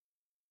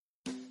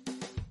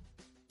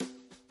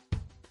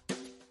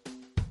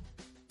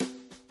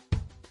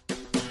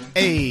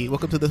Hey,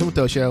 welcome to the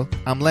Junto Show.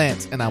 I'm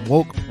Lance, and I'm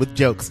woke with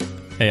jokes.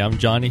 Hey, I'm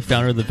Johnny,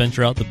 founder of The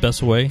Venture Out, the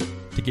best way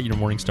to get your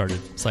morning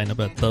started. Sign up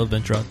at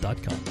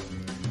theventureout.com.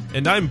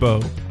 And I'm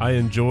Bo. I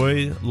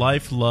enjoy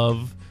life,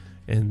 love,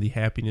 and the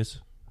happiness,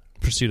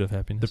 Pursuit of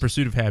happiness. the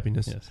pursuit of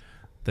happiness Yes.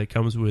 that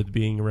comes with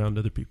being around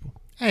other people.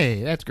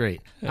 Hey, that's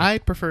great. Yeah. I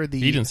prefer the...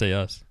 He didn't say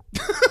us.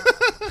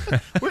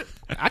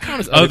 I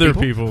count as Other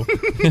people.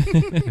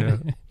 Yeah.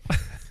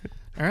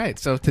 All right,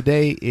 so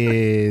today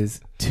is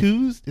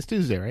Tuesday. It's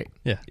Tuesday, right?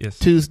 Yeah. Yes.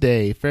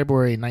 Tuesday,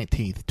 February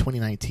 19th,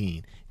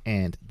 2019.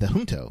 And the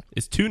Junto.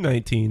 It's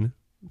 2/19/2019.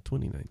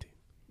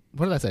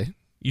 What did I say?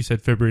 You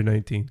said February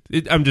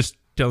 19th. I'm just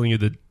telling you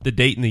the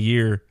date and the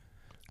year.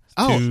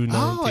 Oh,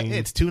 2/19.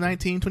 it's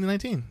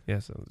 2/19/2019. Yeah,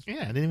 so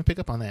Yeah, I didn't even pick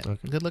up on that.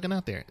 Okay. Good looking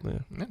out there. yeah.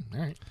 All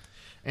right.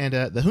 And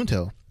the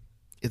Junto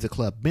is a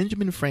club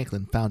Benjamin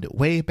Franklin founded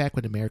way back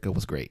when America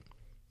was great.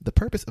 The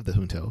purpose of the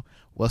Junto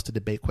was to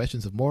debate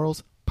questions of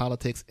morals,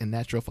 politics, and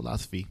natural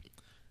philosophy.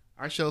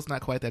 Our show's not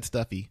quite that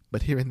stuffy,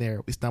 but here and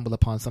there we stumble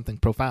upon something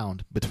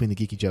profound between the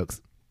geeky jokes.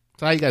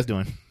 So how you guys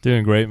doing?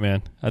 Doing great,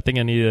 man. I think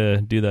I need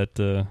to do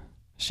that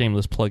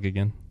shameless plug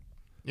again.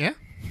 Yeah?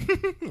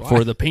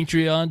 For the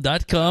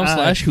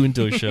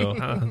patreon.com/Junto show.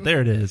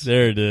 There it is.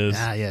 There it is.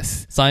 Ah,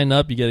 yes. Sign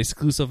up. You get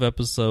exclusive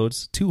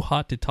episodes. Too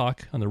hot to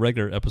talk on the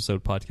regular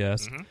episode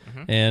podcast.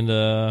 And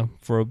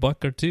for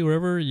 $1 or $2,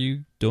 wherever,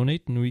 you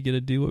donate and we get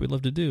to do what we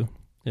love to do.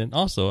 And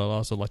also, I'd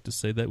also like to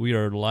say that we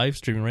are live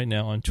streaming right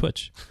now on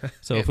Twitch.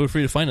 So Yeah. feel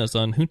free to find us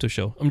on Junto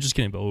Show. I'm just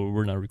kidding, but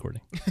we're not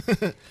recording.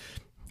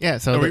 Yeah,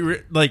 so...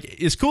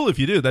 It's cool if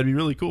you do. That'd be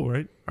really cool,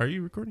 right? Are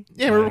you recording?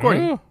 yeah, we're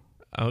recording.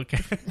 Okay.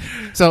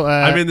 So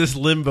I'm in this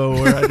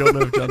limbo where I don't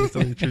know if Johnny's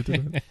telling the truth or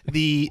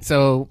not.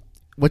 So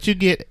what you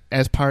get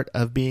as part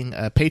of being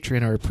a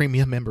patron or a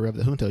premium member of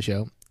the Junto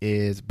Show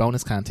is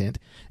bonus content,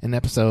 an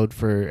episode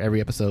for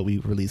every episode we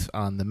release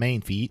on the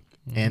main feed.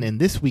 And in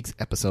this week's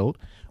episode,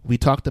 we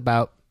talked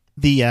about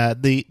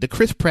the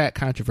Chris Pratt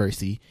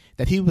controversy,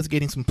 that he was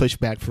getting some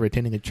pushback for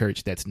attending a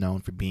church that's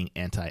known for being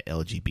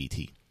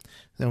anti-LGBT.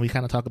 Then we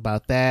kind of talk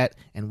about that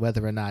and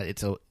whether or not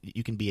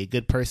you can be a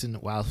good person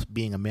while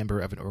being a member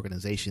of an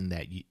organization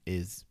that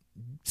is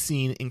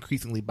seen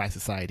increasingly by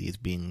society as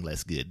being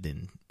less good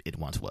than it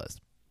once was.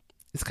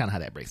 It's kind of how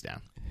that breaks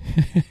down.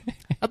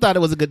 I thought it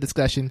was a good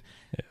discussion.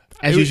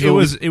 As usual,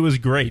 It was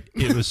great.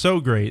 It was so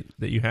great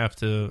that you have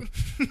to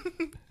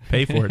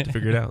pay for it to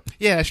figure it out.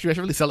 Yeah, I should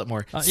really sell it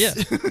more. Yeah.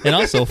 And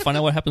also, find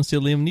out what happens to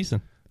Liam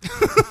Neeson.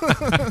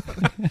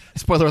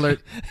 Spoiler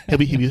alert: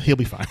 he'll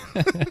be fine.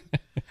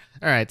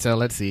 All right, so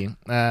let's see.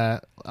 I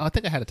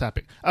think I had a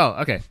topic.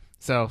 Oh, okay.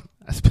 So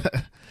I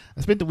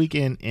spent the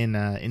weekend in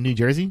New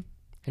Jersey.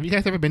 Have you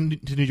guys ever been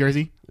to New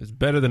Jersey? It's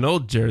better than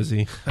old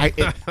Jersey. I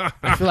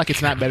feel like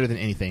it's not better than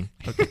anything.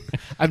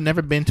 I've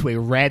never been to a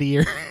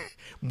rattier,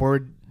 more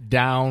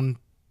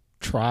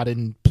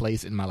downtrodden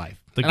place in my life.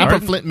 The And I'm from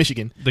garden? Flint,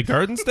 Michigan. The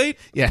Garden State?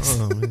 Yes.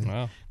 Oh, man.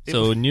 Wow.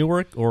 So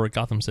Newark or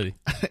Gotham City?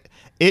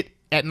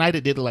 At night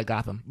it did look like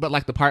Gotham, but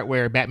like the part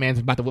where Batman's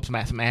about to whoop some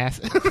ass,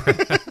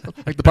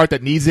 like the part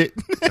that needs it.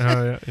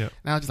 Oh, yeah, yeah.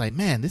 And I was just like,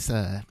 man, this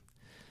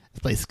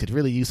place could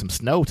really use some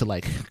snow to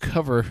like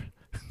cover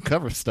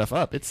stuff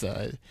up. It's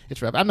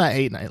rough. I'm not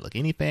hating. Look,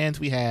 any fans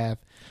we have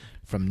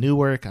from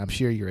Newark, I'm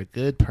sure you're a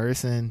good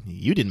person.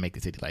 You didn't make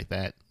the city like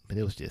that, but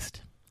it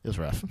was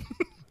rough.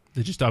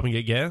 Did you stop and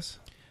get gas?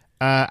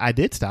 I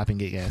did stop and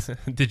get gas.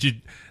 Did you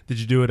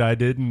do what I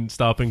did and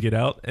stop and get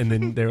out? And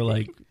then they were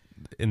like,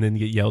 and then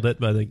get yelled at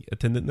by the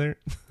attendant there?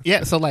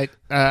 Yeah, so like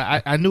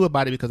I knew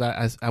about it because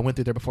I went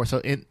through there before.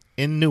 So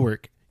in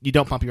Newark, you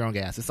don't pump your own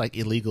gas. It's like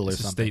illegal or It's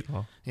a something. state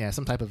law. Yeah,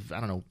 some type of, I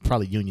don't know,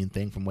 probably union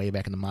thing from way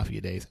back in the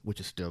mafia days, which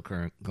is still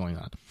current going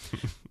on.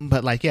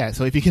 But like, yeah,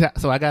 so if you get out,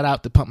 so I got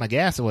out to pump my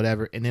gas or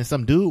whatever, and then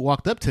some dude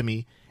walked up to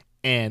me,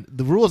 and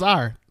the rules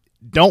are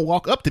don't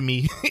walk up to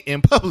me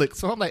in public.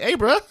 So I'm like, hey,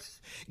 bro,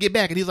 get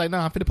back. And he's like, no,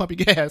 I'm finna pump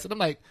your gas. And I'm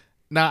like,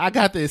 nah, I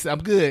got this. I'm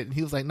good. And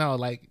he was like, no,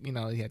 like, he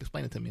had to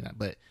explain it to me.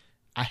 But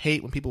I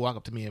hate when people walk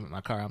up to me in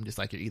my car. I'm just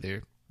like, you're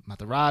either about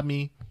to rob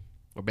me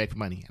or beg for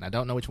money. And I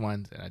don't know which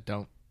ones, and I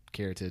don't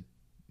care to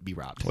be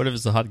robbed. What if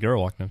it's a hot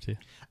girl walking up to you?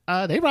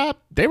 They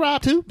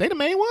rob too. They the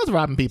main ones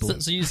robbing people.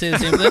 So you say the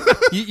same thing?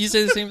 You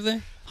say the same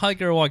thing? Hot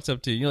girl walks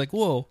up to you. You're like,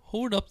 whoa,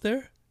 hold up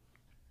there.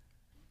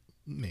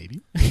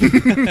 Maybe.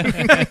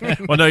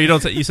 Well, no, you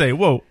don't say. You say,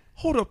 "Whoa,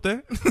 hold up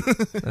there."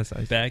 That's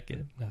nice. Back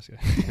it. That's good.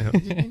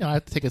 I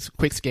have to take a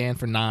quick scan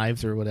for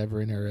knives or whatever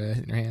in her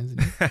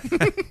hands.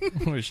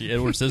 What is she,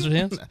 Edward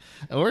Scissorhands?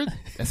 Or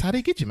that's how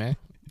they get you, man.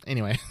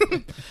 Anyway,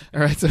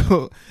 all right.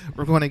 So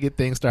we're going to get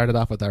things started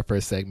off with our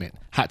first segment,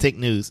 Hot Take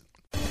News.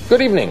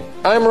 Good evening.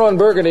 I'm Ron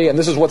Burgundy, and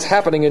this is what's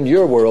happening in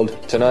your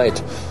world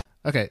tonight.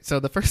 Okay, so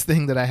the first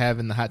thing that I have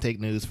in the Hot Take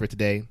News for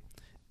today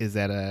is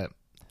that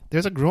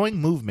there's a growing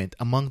movement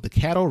among the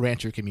cattle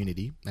rancher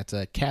community, that's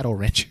cattle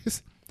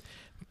ranchers,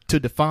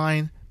 to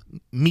define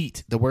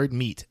meat, the word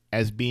meat,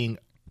 as being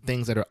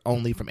things that are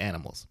only from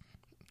animals.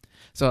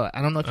 So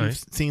I don't know if you've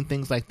seen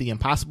things like the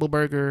Impossible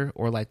Burger,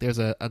 or like there's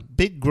a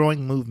big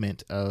growing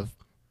movement of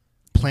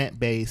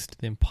plant-based.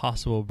 The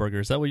Impossible Burger.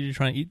 Is that what you were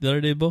trying to eat the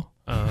other day, Bo?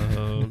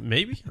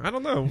 Maybe. I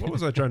don't know. What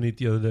was I trying to eat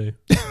the other day?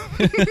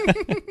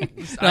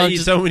 No, I eat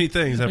so many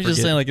things. I I'm forget.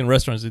 just saying, like in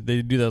restaurants,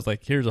 they do that. It's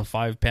like, here's a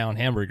 5-pound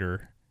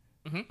hamburger.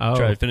 Oh.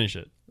 Try to finish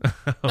it.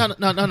 No.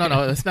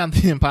 It's not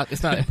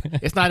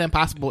it's not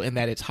impossible in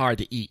that it's hard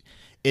to eat.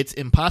 It's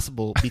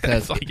impossible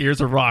because It's like,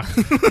 here's a rock.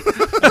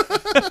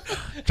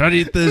 Try to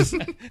eat this.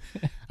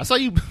 I saw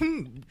you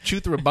chew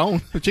through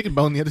a chicken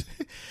bone the other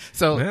day.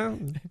 So Well,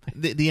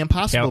 the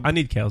impossible I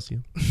need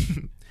calcium.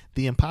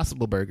 the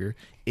Impossible Burger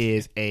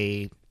is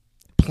a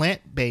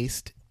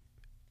plant-based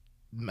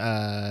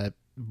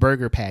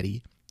burger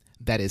patty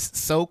that is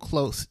so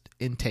close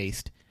in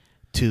taste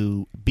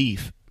to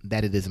beef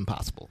that it is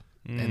impossible.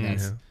 And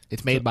that's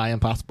it's made by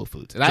Impossible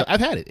Foods. And I've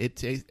had it. It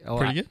tastes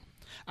Pretty good.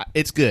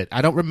 It's good.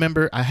 I don't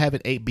remember. I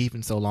haven't ate beef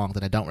in so long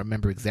that I don't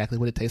remember exactly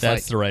what it tastes like.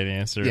 That's the right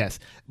answer. Yes,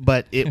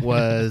 but it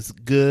was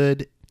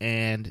good,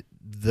 and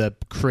the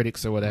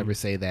critics or whatever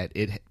say that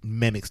it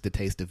mimics the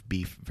taste of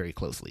beef very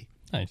closely.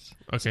 Nice.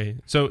 Okay,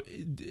 so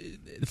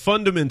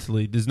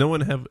fundamentally, does no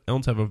one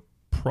else have a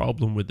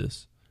problem with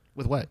this?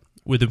 With what?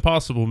 With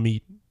Impossible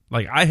Meat?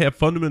 Like, I have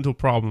fundamental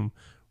problem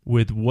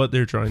with what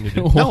they're trying to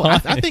do. No, I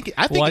Why? think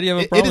Why do you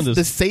have a it problem is with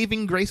the this?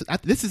 saving grace.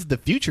 This is the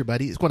future,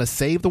 buddy. It's going to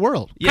save the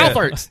world. Yeah.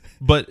 Cow farts.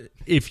 But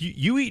if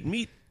you eat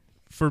meat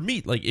for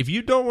meat, like if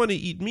you don't want to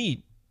eat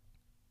meat,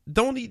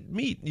 don't eat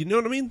meat. You know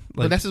what I mean?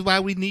 Well, Like, this is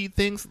why we need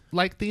things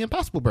like the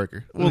Impossible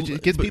Burger, Well, which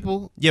it gives but-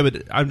 people. yeah,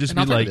 but I'm just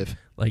An be like,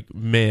 alternative.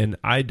 man,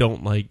 I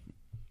don't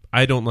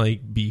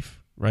like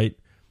beef, right?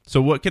 So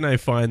what can I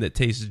find that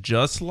tastes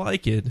just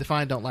like it?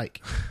 Define don't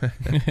like.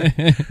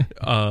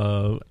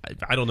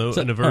 I don't know,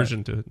 So, an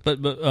aversion to it.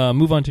 But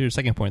move on to your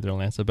second point there,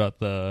 Lance, about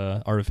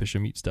the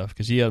artificial meat stuff,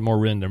 because you had more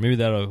written there. Maybe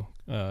that'll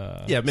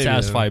maybe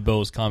satisfy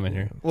Bo's comment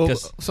here. Well,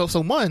 'Cause-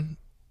 so one,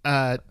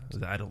 I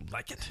don't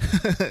like it.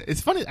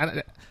 it's funny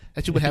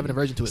that you would have an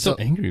aversion to it. so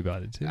angry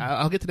about it too.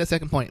 I'll get to that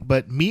second point.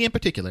 But me in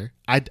particular,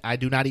 I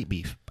do not eat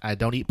beef. I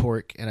don't eat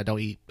pork, and I don't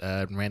eat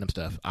random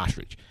stuff,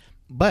 ostrich.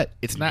 But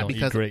it's You not don't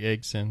because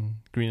eat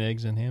green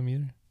eggs and ham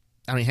either.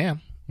 I don't eat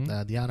ham.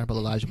 The Honorable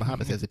Elijah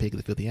Muhammad says the pig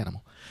is a filthy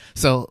animal.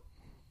 So,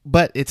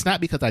 but it's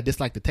not because I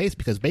dislike the taste,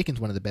 because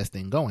bacon's one of the best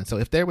things going. So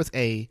if there was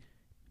a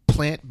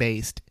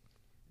plant-based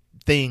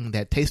thing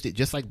that tasted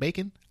just like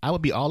bacon, I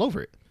would be all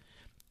over it.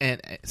 And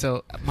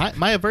so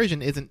my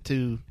aversion isn't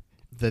to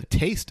the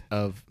taste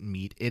of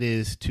meat; it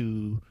is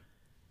to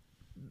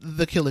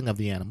the killing of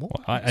the animal.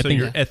 Well, I So think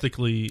you're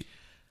ethically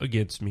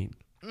against meat.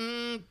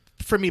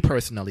 For me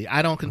personally,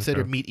 I don't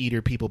consider meat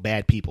eater people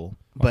bad people,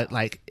 but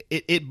like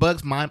it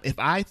bugs my if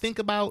I think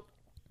about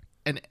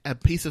a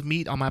piece of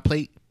meat on my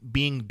plate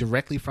being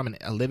directly from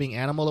a living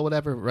animal or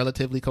whatever,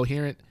 relatively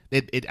coherent,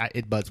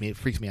 it bugs me. It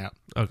freaks me out.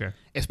 Okay.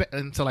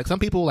 And so like some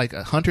people, like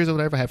hunters or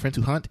whatever, I have friends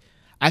who hunt.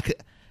 I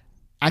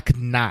could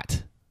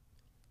not,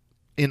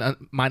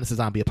 minus a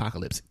zombie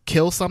apocalypse,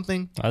 kill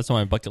something that's on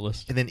my bucket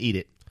list. and then eat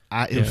it.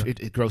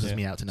 It grosses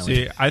me out to know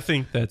See, it. I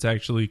think that's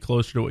actually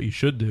closer to what you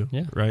should do.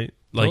 Yeah. Right?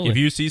 Like, Totally. if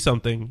you see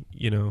something,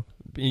 You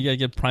gotta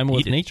get primal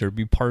with Eat it. nature.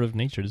 Be part of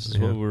nature. This is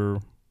Yeah. what we're,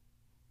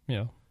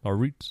 our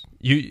roots.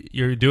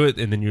 you do it,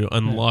 and then you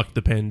unlock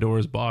the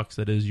Pandora's box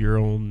that is your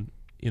own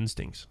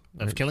instincts.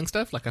 Of right? killing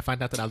stuff, like I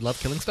find out that I love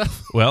killing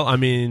stuff. Well, I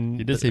mean...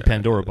 You did say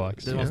Pandora box.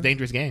 It's the most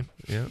dangerous game.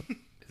 Yeah.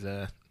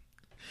 Is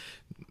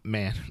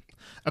man.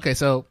 Okay,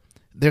 so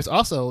there's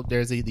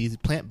these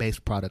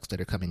plant-based products that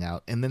are coming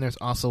out, and then there's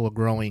also a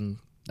growing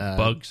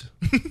Bugs.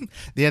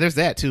 Yeah, there's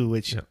that too.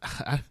 Which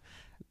Yeah.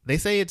 they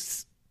say it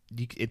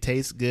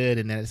tastes good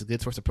and that it's a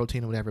good source of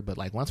protein or whatever. But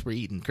like once we're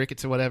eating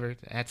crickets or whatever,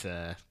 that's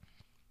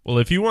Well,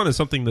 if you wanted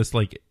something that's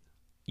like,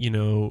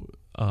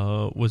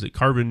 was it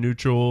carbon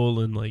neutral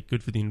and like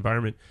good for the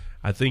environment?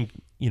 I think,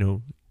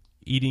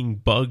 eating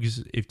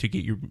bugs to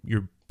get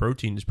your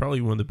protein is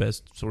probably one of the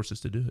best sources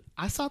to do it.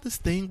 I saw this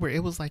thing where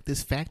it was like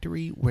this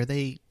factory where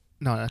they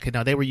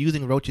were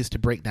using roaches to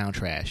break down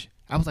trash.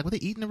 I was like, were they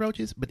eating the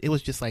roaches? But it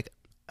was just like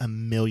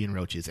 1 million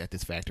roaches at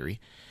this factory,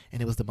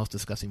 and it was the most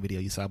disgusting video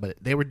you saw. But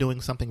they were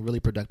doing something really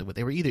productive with.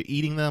 They were either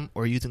eating them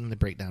or using them to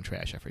break down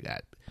trash. I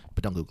forgot,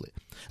 but don't Google it.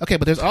 Okay,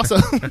 but there's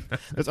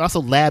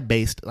also lab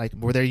based, like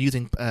where they're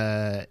using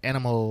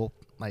animal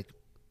like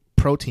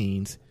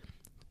proteins,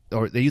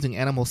 or they're using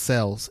animal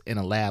cells in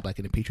a lab, like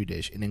in a petri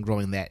dish, and then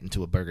growing that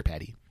into a burger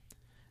patty.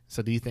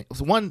 So do you think?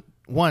 So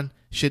one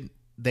should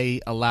they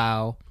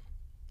allow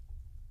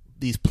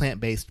these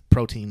plant-based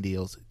protein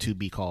deals to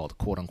be called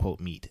 "quote unquote"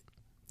 meat?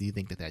 Do you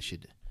think that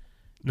should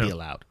be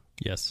allowed?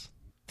 Yes.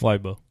 Why,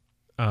 Bo?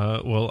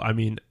 Well, I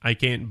mean, I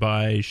can't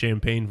buy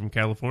champagne from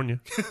California,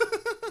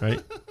 right?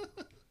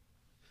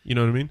 You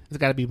know what I mean? It's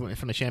got to be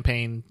from the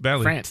Champagne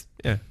Valley. France.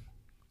 Yeah.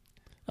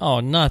 Oh,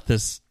 not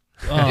this.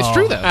 It's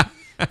true though.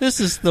 This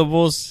is the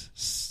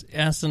most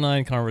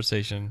asinine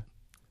conversation.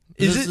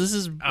 Is this it? This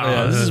is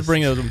Oh, this is that's-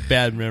 bringing up some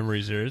bad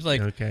memories here. It's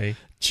like Okay.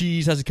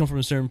 cheese has to come from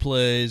a certain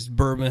place,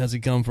 bourbon has to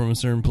come from a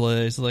certain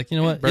place. Like, you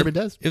know what? Bourbon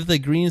does. If the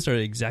ingredients are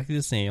exactly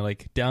the same,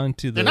 like down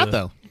to the They're not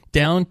though.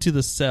 down to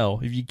the cell,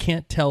 if you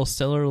can't tell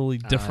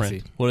cellularly I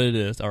different see. what it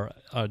is, or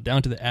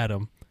down to the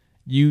atom,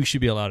 you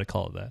should be allowed to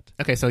call it that.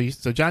 Okay,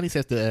 so Johnny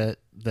says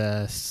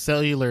the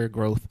cellular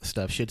growth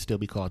stuff should still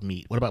be called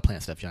meat. What about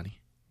plant stuff, Johnny?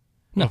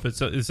 No. Well, if it's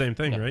the same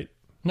thing, right?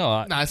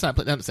 No, No, it's not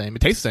the same. It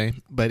tastes the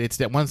same, but it's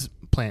that one's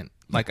plant.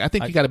 Like I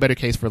think you got a better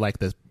case for like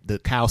the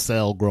cow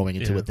cell growing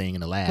into a thing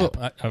in the lab.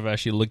 well, I've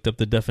actually looked up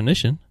the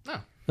definition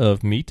Oh.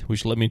 of meat,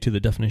 which led me to the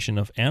definition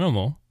of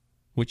animal,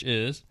 which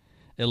is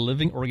a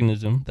living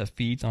organism that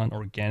feeds on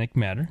organic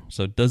matter.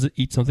 So does it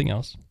eat something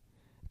else?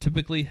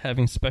 Typically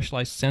having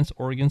specialized sense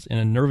organs and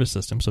a nervous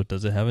system. So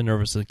does it have a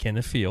nervous system? Can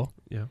it feel?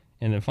 Yeah.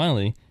 And then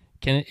finally,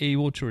 can it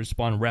able to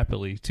respond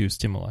rapidly to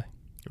stimuli?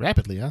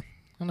 Rapidly, huh?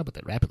 I don't know about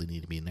that rapidly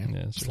need to be in there.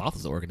 Yeah, that's true. Sloth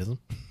is an organism.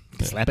 You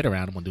can slap it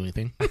around, it won't do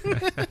anything.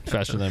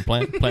 Faster than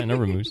plant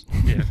never moves.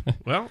 Yeah.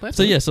 Well,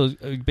 So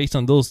based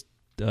on those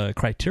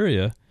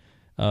criteria,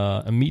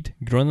 a meat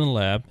grown in the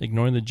lab,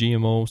 ignoring the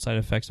GMO side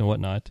effects and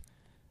whatnot,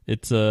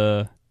 it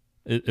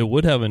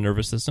would have a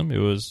nervous system. It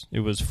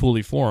was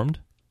fully formed,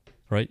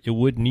 right? It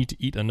would need to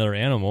eat another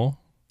animal.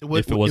 It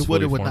would, if it was it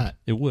would fully or would formed. not.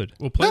 It would.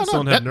 well, plants No,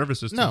 don't that- have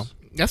nervous systems. No,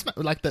 that's not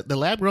like the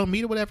lab grown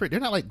meat or whatever. They're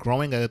not like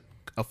growing a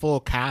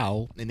full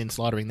cow and then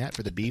slaughtering that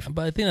for the beef.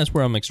 But I think that's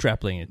where I'm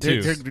extrapolating it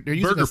too. They're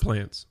using Burger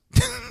plants.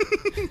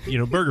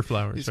 Burger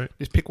flowers, right?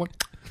 Just pick one.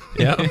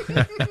 Yeah.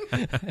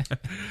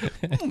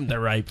 They're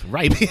ripe.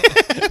 Ripe.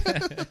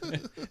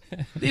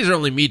 These are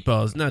only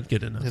meatballs. Not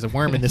good enough. There's a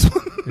worm in this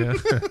one. Yeah.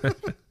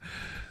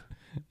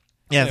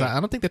 Yeah, so I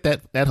don't think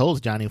that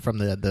holds Johnny from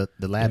the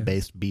lab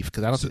based beef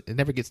because I don't. It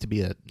never gets to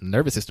be a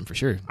nervous system for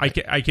sure. I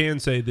can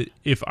say that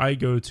if I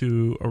go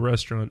to a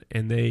restaurant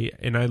and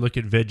I look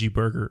at veggie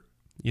burger,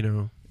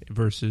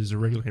 versus a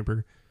regular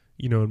hamburger,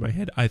 in my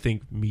head I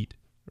think meat,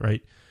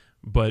 right?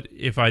 But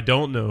if I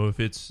don't know if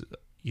it's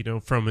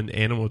from an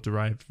animal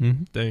derived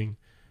thing,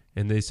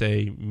 and they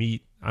say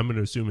meat, I'm going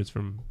to assume it's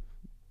from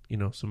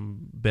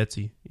some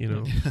Betsy,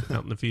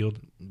 out in the field.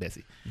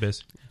 Bessie.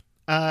 Best.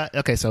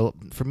 Okay, so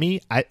for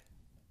me, I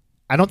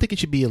don't think it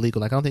should be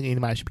illegal. Like I don't think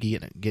anybody should be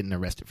getting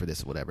arrested for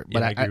this or whatever. But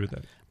Yeah, I agree with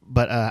that.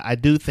 But I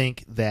do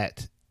think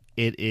that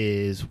it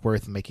is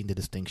worth making the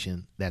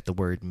distinction that the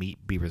word meat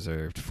be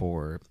reserved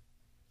for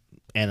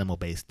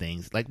animal-based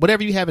things. Like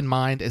whatever you have in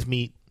mind as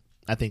meat,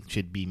 I think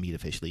should be meat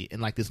officially.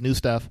 And like this new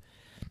stuff,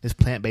 this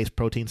plant-based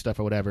protein stuff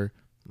or whatever,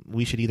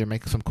 we should either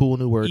make some cool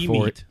new word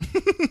for it.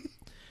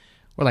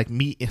 Or like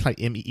meat, it's like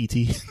MEET.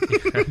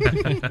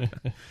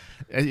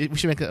 We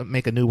should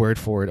make a new word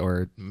for it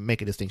or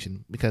make a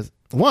distinction because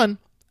one,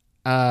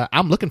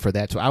 I'm looking for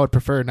that, so I would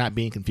prefer not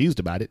being confused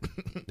about it.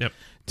 Yep.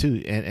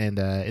 Two,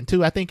 and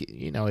two, I think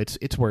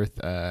it's worth.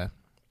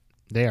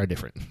 They are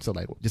different, so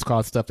like just call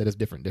it stuff that is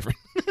different. I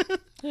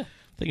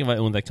think if I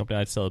owned that company,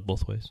 I'd sell it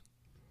both ways.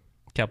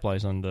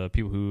 Capitalize on the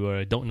people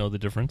who don't know the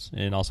difference,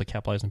 and also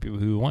capitalize on people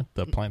who want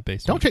the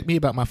plant-based. Don't trick me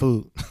about my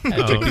food. I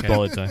trick okay. people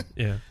all the time.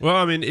 Yeah. Well,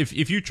 I mean, if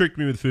you tricked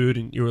me with food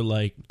and you were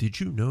like,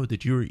 "Did you know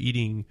that you were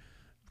eating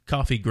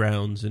coffee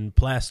grounds and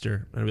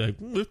plaster?" I'd be like,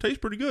 "It tastes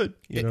pretty good."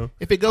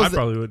 If it goes, I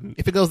probably wouldn't.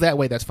 If it goes that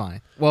way, that's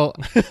fine. Well,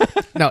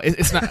 no,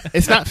 it's not.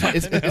 It's not.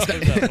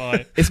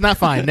 It's not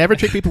fine. Never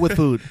trick people with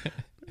food.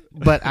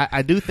 But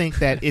I do think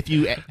that if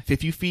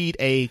you feed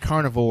a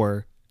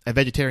carnivore a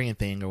vegetarian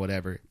thing or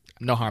whatever,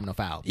 no harm, no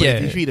foul. But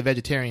if you feed a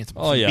vegetarian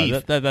some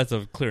beef, that's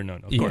a clear no.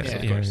 Of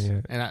course. Yeah.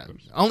 and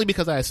only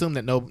because I assume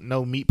that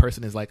no meat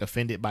person is like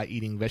offended by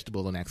eating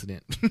vegetable on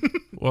accident.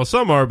 Well,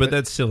 some are, but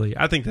that's silly.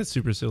 I think that's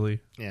super silly.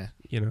 Yeah,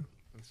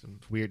 some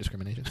weird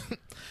discrimination.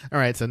 All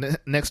right, so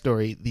next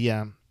story: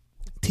 the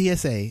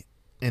TSA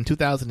in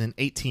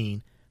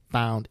 2018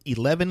 found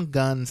 11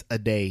 guns a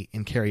day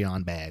in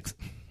carry-on bags.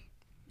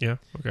 Yeah.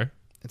 Okay.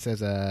 It says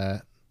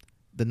the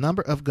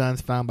number of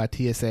guns found by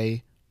TSA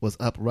was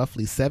up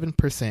roughly 7%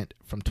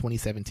 from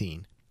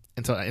 2017.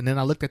 And then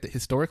I looked at it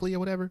historically or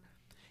whatever,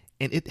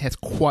 and it has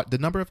the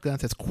number of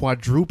guns has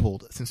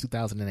quadrupled since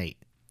 2008.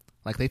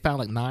 Like they found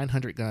like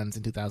 900 guns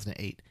in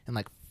 2008 and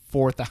like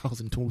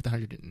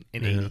 4,280.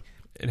 Yeah.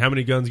 And how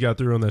many guns got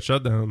through on that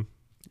shutdown?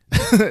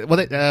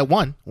 Well,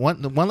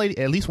 one lady,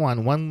 at least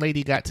one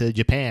lady got to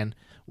Japan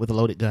with a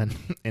loaded gun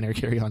in her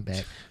carry-on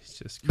bag.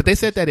 But they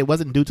said that it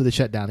wasn't due to the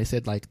shutdown. They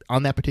said like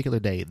on that particular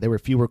day there were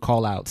fewer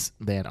call-outs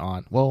than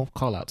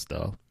call-outs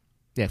though.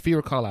 Yeah,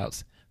 fewer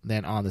call-outs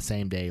than on the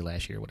same day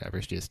last year. Whatever.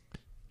 It's just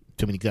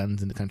too many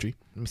guns in the country.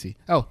 Let me see.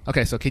 Oh,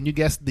 okay. So can you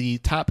guess the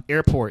top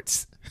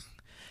airports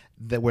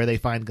where they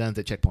find guns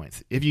at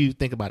checkpoints? If you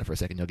think about it for a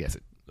second, you'll guess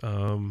it.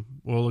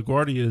 Well,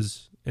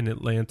 LaGuardia and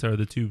Atlanta are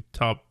the two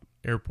top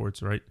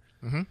airports, right?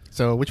 Mm-hmm.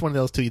 So which one of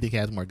those two you think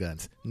has more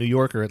guns? New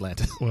York or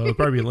Atlanta? Well, it'd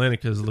probably be Atlanta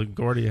because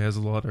LaGuardia has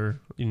a lot,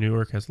 or New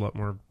York has a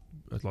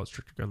lot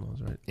stricter gun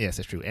laws, right? Yes,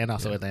 that's true. And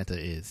also Atlanta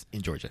is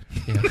in Georgia.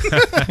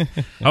 Yeah.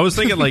 I was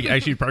thinking like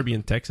actually probably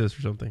in Texas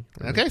or something.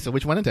 Okay, so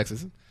which one in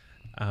Texas?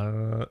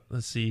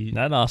 Let's see.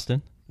 Not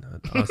Austin.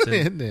 Not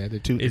Austin. Yeah,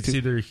 It's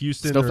either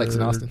Houston Snowflakes or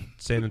in Austin.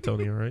 San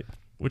Antonio, right?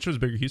 Which was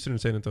bigger, Houston or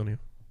San Antonio?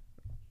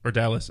 Or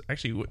Dallas?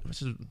 Actually,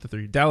 which is the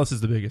three? Dallas is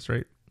the biggest,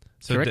 right?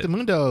 So Correct,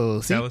 Mundo.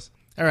 See? Dallas.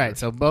 All right,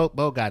 so Bo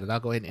got it. I'll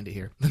go ahead and end it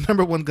here. The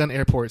number one gun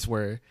airports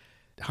were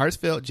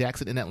Hartsfield,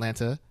 Jackson, and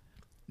Atlanta,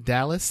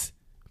 Dallas,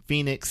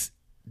 Phoenix,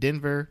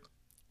 Denver,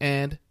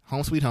 and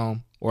home sweet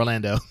home,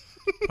 Orlando.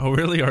 Oh,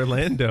 really?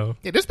 Orlando?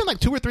 Yeah, there's been like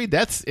 2 or 3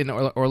 deaths in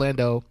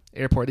Orlando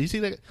airport. Did you see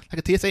that?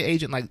 Like a TSA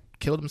agent like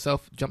killed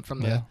himself, jumped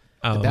from the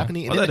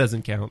balcony. Well, that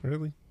doesn't count,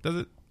 really, does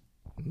it?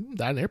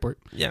 Died in the airport.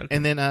 Yeah. Okay.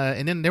 And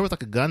then there was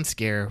like a gun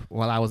scare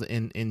while I was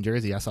in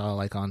Jersey. I saw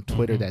like on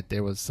Twitter that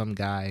there was some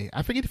guy.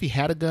 I forget if he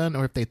had a gun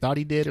or if they thought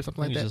he did or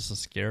something like that. Just a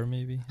scare,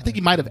 maybe. I think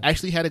he might have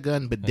actually had a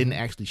gun, but didn't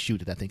actually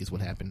shoot it. I think is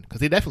what happened because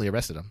they definitely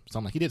arrested him. So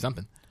I'm like, he did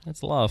something.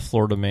 That's a lot of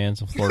Florida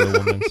mans and Florida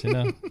women, you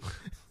know.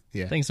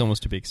 Yeah, Things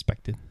almost to be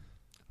expected.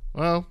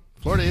 Well,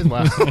 Florida is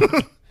wild,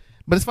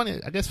 but it's funny.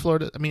 I guess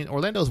Florida. I mean,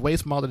 Orlando's way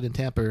smaller than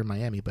Tampa or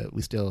Miami, but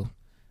we still.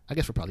 I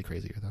guess we're probably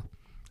crazier though.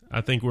 I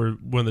think we're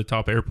one of the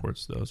top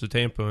airports, though. So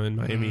Tampa and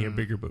Miami are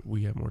bigger, but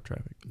we have more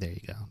traffic. There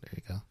you go.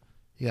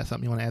 You got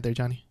something you want to add there,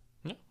 Johnny?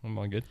 Yeah, I'm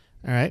all good.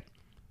 All right.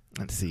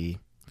 Let's see.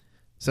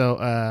 So,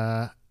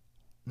 the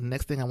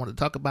next thing I wanted to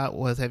talk about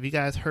was, have you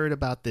guys heard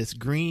about this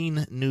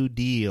Green New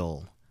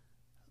Deal?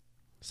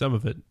 Some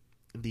of it.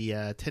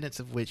 The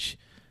tenets of which,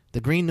 the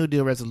Green New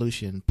Deal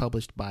resolution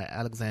published by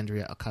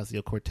Alexandria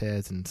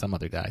Ocasio-Cortez and some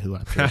other guy who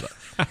I'm sure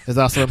is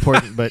also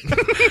important, but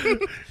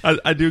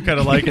I do kind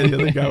of like it. The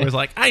other guy was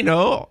like, I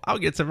know, I'll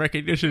get some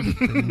recognition.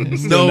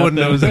 No one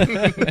knows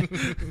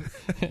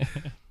it.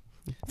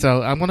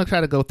 So I'm going to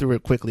try to go through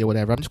it quickly or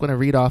whatever. I'm just going to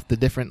read off the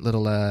different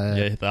little...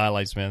 yeah, the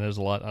highlights, man. There's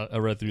a lot. I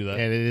read through that.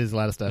 And it is a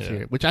lot of stuff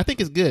here, which I think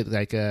is good.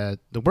 Like, the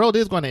world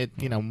is going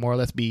to, more or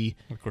less be...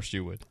 Of course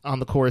you would. ...on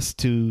the course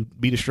to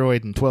be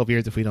destroyed in 12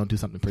 years if we don't do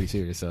something pretty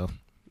serious, so...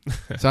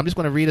 So I'm just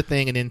going to read a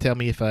thing and then tell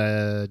me if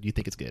you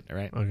think it's good, all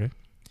right? Okay.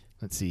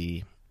 Let's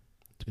see.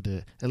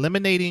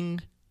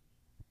 Eliminating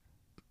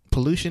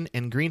pollution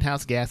and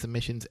greenhouse gas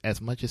emissions as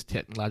much as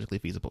technologically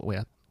feasible.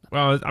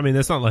 Well, I mean,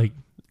 that's not like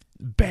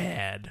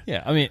bad.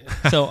 Yeah, I mean,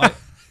 so I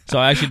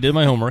actually did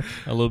my homework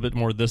a little bit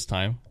more this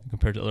time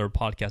compared to other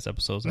podcast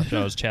episodes after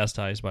I was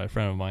chastised by a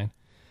friend of mine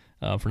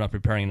for not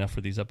preparing enough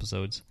for these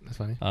episodes. That's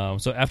funny.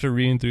 So after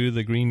reading through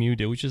the Green New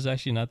Deal, which is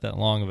actually not that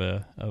long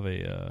of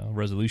a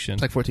resolution.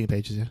 It's like 14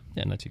 pages, yeah.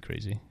 Yeah, not too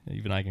crazy.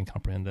 Even I can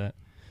comprehend that.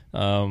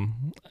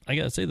 I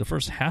gotta say the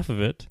first half of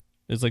it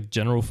is like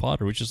general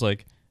fodder, which is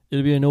like,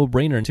 it'd be a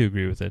no-brainer to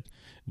agree with it.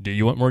 Do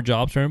you want more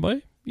jobs for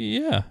everybody?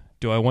 Yeah.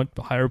 Do I want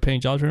higher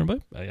paying jobs for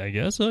everybody? I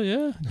guess so,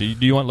 yeah. Do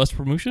you want less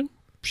promotion?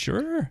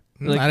 Sure.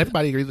 Not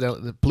everybody agrees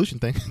with the pollution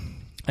thing.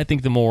 I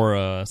think the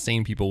more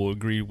sane people will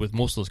agree with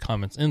most of those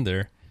comments in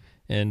there.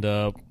 And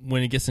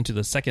when it gets into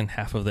the second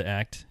half of the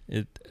act,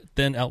 it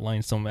then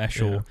outlines some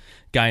actual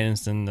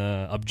guidance and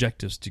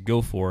objectives to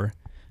go for.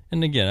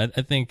 And again,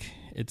 I think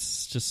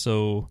it's just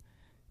so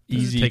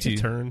easy take to a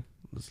turn.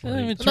 It's not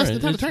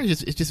a turn.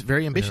 It's just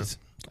very ambitious.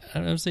 Yeah.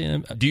 I'm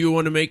saying, do you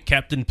want to make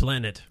Captain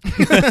Planet?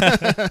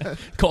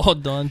 Call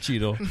Don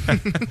Cheadle.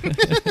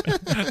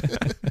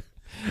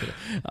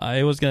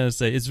 I was gonna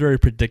say it's very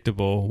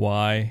predictable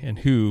why and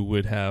who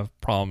would have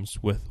problems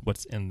with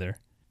what's in there.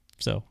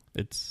 So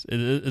it's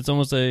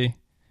almost I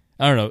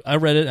don't know. I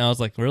read it and I was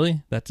like,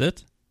 really? That's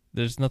it?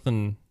 There's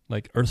nothing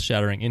like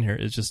earth-shattering in here.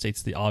 It just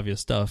states the obvious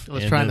stuff. It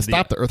was trying to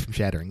stop the earth from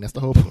shattering. That's the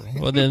whole point.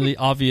 Well, then the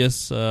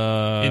obvious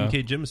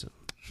N.K. Jemisin.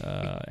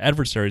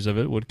 Adversaries of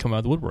it would come out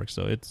of the woodwork.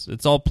 So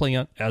it's all playing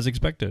out as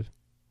expected.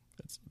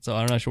 So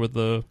I'm not sure what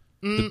the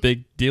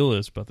big deal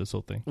is about this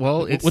whole thing.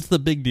 Well, what's the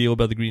big deal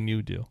about the Green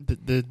New Deal?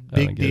 The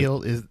big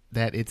deal is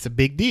that it's a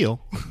big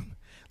deal.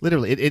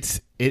 Literally,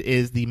 it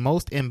is the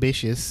most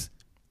ambitious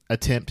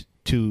attempt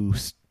to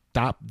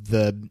stop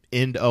the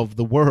end of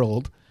the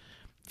world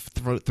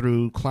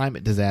through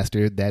climate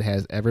disaster that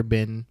has ever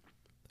been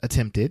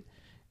attempted,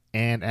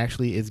 and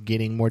actually is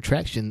getting more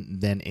traction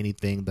than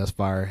anything thus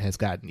far has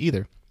gotten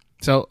either.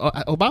 So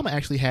Obama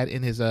actually had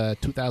in his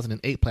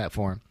 2008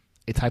 platform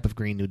a type of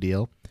Green New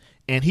Deal,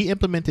 and he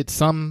implemented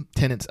some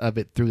tenets of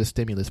it through the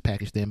stimulus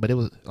package then, but it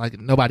was like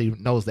nobody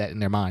knows that in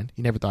their mind.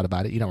 You never thought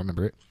about it. You don't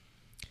remember it.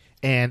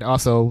 And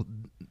also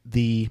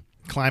the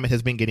climate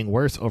has been getting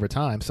worse over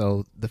time,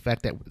 so the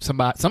fact that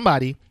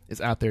somebody is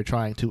out there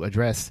trying to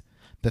address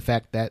the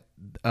fact that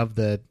of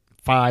the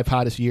 5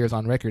 hottest years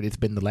on record, it's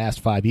been the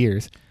last 5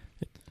 years.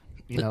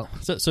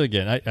 So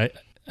again,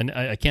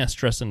 I can't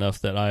stress enough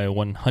that I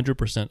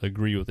 100%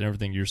 agree with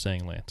everything you're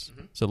saying, Lance.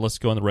 Mm-hmm. So let's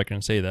go on the record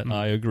and say that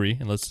I agree,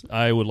 and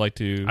I would like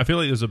to. I feel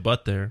like there's a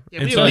but there,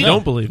 yeah, and so I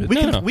don't believe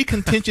it. We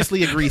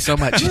contentiously agree so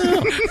much.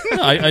 No,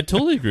 I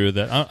totally agree with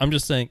that. I'm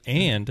just saying,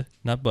 and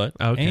not but,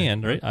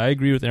 and right. I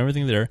agree with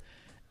everything there,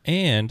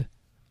 and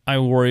I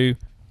worry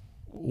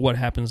what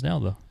happens now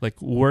though. Like,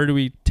 where do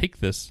we take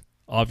this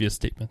obvious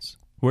statements?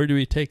 Where do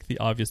we take the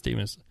obvious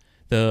statements?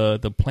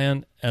 The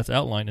plan as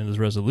outlined in this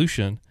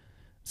resolution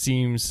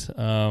seems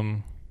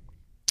a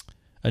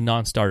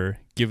non-starter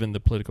given the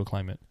political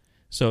climate.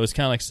 So it's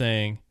kind of like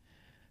saying,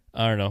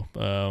 I don't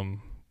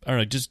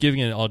know, just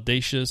giving an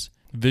audacious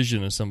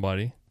vision to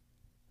somebody,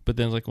 but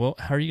then it's like, well,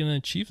 how are you going to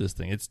achieve this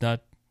thing? It's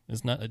not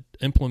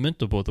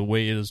implementable the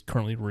way it is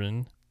currently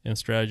written and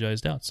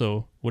strategized out.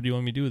 So what do you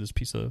want me to do with this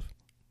piece of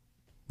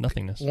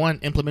nothingness? One,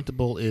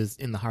 implementable is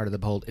in the heart of the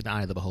beholder, in the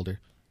eye of the beholder.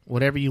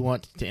 Whatever you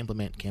want to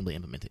implement can be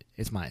implemented.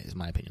 It's my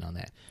opinion on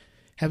that.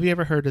 Have you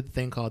ever heard of the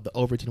thing called the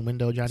Overton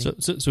window, Johnny?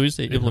 So you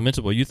say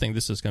implementable. You think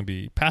this is going to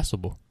be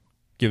passable,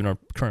 given our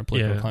current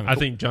political climate? I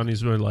think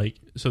Johnny's really like,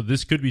 so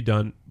this could be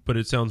done, but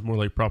it sounds more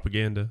like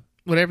propaganda.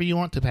 Whatever you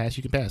want to pass,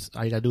 you can pass.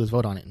 All you got to do is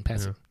vote on it and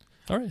pass it.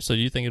 All right. So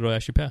you think it'll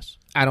actually pass?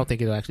 I don't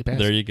think it'll actually pass.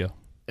 There you go.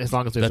 As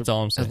long as there's That's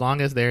all I'm saying. As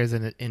long as there's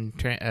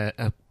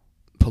a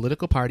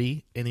political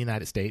party in the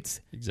United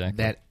States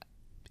Exactly. that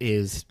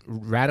is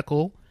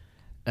radical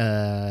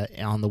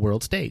on the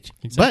world stage.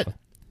 Exactly. But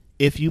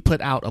if you put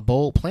out a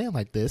bold plan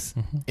like this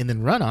and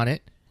then run on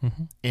it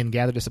and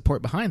gather the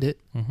support behind it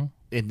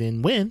and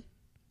then win,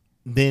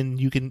 then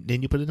you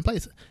put it in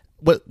place.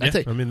 That's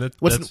it. I mean,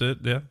 that's it.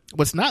 Yeah.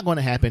 What's not going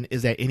to happen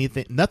is that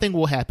nothing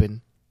will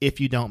happen if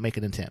you don't make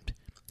an attempt.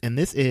 And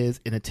this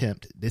is an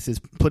attempt. This is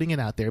putting it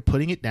out there,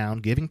 putting it down,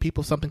 giving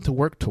people something to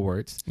work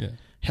towards,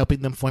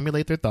 helping them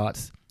formulate their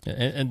thoughts. Yeah,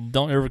 and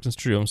don't ever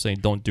construe I'm saying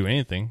don't do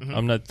anything.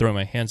 I'm not throwing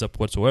my hands up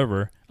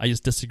whatsoever. I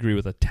just disagree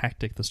with the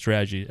tactic, the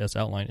strategy as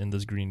outlined in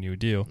this Green New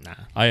Deal. Nah.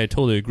 I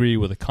totally agree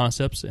with the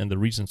concepts and the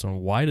reasons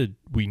on why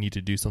we need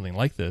to do something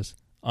like this.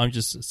 I'm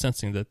just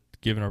sensing that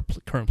given our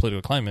current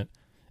political climate,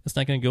 it's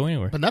not going to go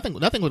anywhere. But nothing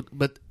would.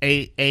 But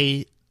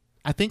I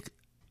think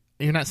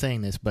you're not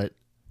saying this, but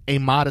a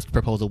modest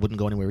proposal wouldn't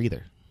go anywhere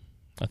either.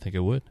 I think it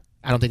would.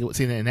 I don't think it would.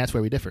 See, and that's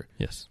where we differ.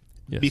 Yes.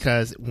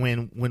 Because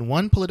when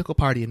one political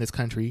party in this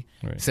country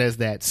says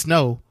that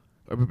snow,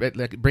 or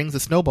brings a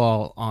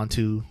snowball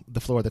onto the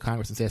floor of the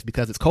Congress and says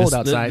because it's cold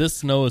outside, this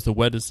snow is the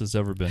wettest it's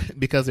ever been.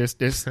 because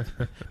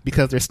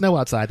there's snow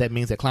outside, that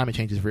means that climate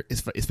change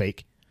is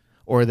fake,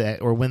 or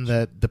when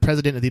the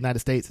president of the United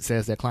States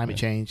says that climate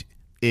change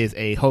is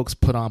a hoax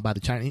put on by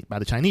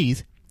the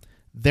Chinese,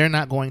 they're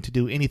not going to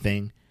do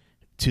anything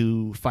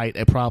to fight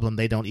a problem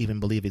they don't even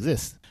believe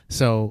exists.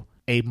 So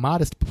a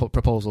modest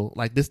proposal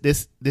like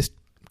this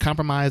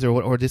compromise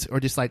or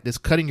just like this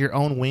clipping your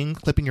own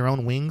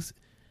wings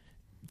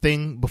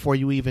thing before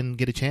you even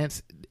get a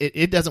chance,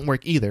 it doesn't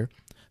work either.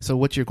 So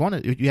what you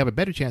have a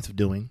better chance of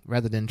doing,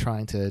 rather than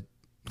trying to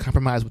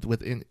compromise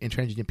with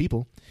intransigent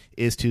people,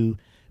 is to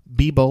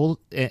be bold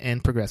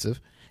and progressive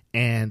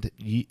and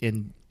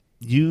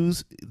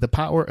use the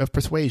power of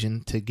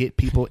persuasion to get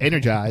people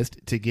energized,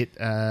 to get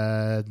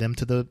them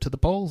to the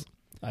polls.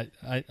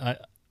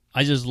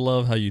 I just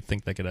love how you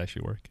think that could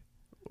actually work.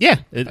 Yeah,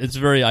 it's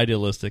very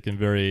idealistic and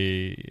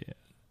very.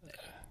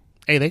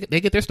 Hey, they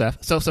get their stuff.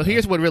 So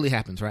here's what really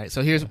happens, right?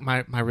 So here's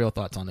my real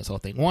thoughts on this whole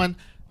thing. One,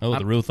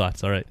 the real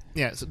thoughts. All right.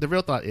 Yeah. So the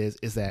real thought is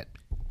that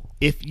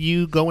if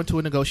you go into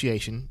a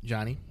negotiation,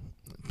 Johnny,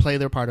 play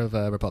their part of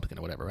a Republican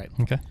or whatever, right?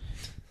 Okay.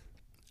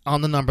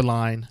 On the number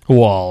line,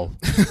 on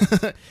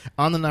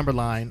the number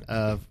line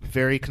of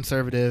very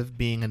conservative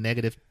being a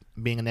negative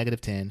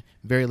 10,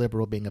 very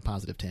liberal being a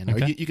positive 10.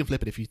 Okay. Or you can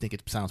flip it if you think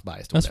it sounds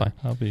biased. That's fine.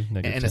 I'll be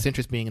negative. And 10. the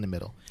centrist being in the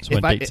middle. That's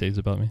what date says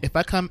about me. If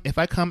I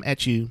come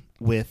at you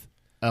with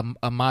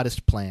a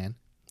modest plan,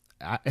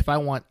 if I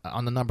want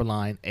on the number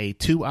line a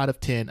 2 out of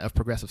 10 of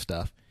progressive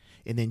stuff,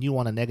 and then you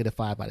want a negative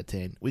 5 out of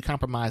 10, we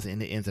compromise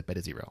and it ends up at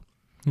a 0.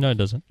 No, it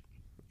doesn't.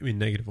 I mean,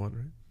 -1, right?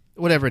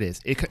 Whatever it is,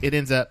 it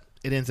ends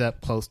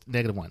up close to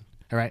 -1.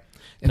 All right.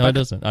 It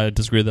doesn't. I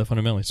disagree with that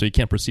fundamentally. So you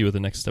can't proceed with the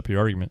next step of your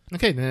argument.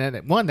 Okay,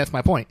 then that's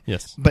my point.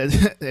 Yes. But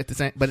at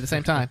the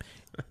same time,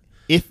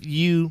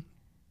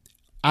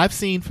 I've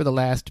seen for the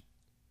last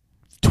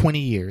 20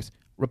 years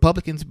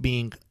Republicans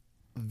being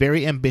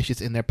very ambitious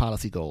in their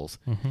policy goals,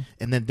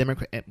 and then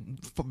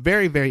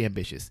very, very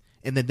ambitious,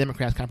 and then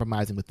Democrats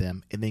compromising with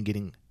them, and then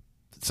getting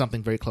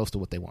something very close to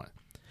what they want.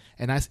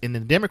 And then the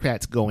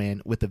Democrats go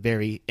in with a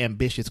very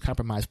ambitious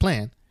compromise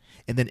plan,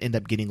 and then end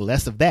up getting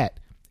less of that.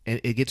 And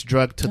it gets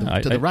drugged to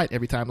the right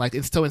every time. Like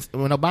when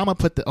Obama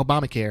put the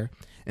Obamacare,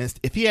 and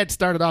if he had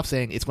started off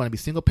saying it's going to be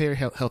single payer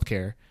health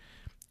care,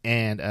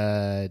 and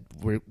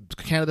we're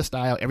Canada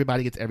style,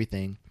 everybody gets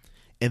everything,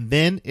 and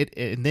then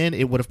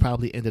it would have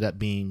probably ended up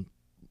being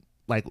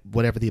like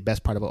whatever the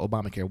best part of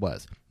Obamacare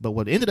was. But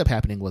what ended up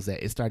happening was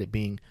that it started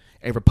being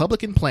a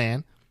Republican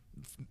plan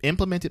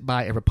implemented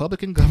by a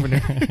Republican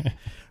governor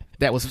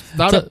that was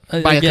thought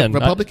of by a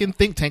Republican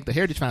think tank, the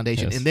Heritage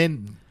Foundation, yes. And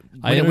then.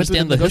 I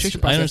understand the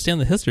history. I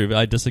understand the history of it.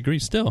 I disagree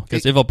still,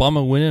 because if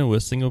Obama went in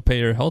with single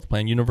payer health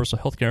plan, universal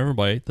health care,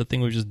 everybody, the thing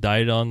would just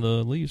died on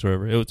the leaves, or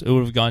whatever. It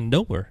would have gone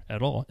nowhere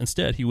at all.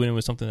 Instead, he went in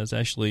with something that's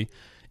actually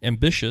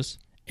ambitious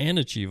and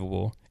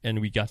achievable, and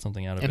we got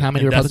something out of it. And how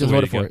many Republicans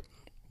voted for it?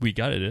 We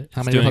got it.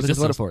 How many Republicans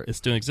voted for it? It's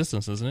still in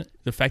existence, isn't it?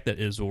 The fact that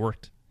it has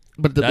worked.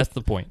 But that's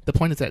the point. The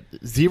point is that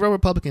 0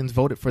 Republicans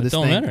voted for this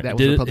thing. Matter. That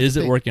was Republican. Is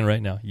it working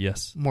right now?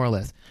 Yes, more or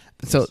less.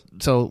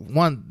 So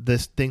one,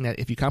 this thing that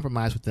if you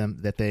compromise with them,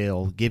 that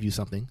they'll give you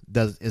something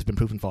has been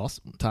proven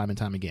false time and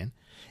time again.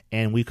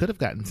 And we could have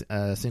gotten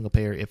a single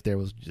payer if there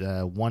was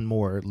one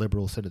more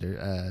liberal senator,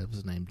 what's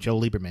his name, Joe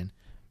Lieberman,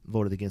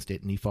 voted against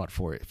it, and he fought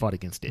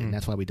against it, and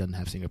that's why we didn't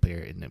have single payer,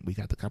 and we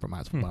got the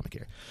compromise with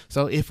Obamacare.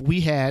 So if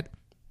we had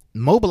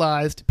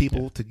mobilized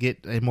people to get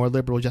a more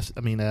liberal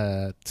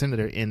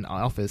senator in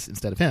office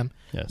instead of him,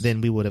 Yes.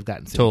 then we would have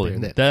gotten Totally.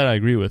 there. That I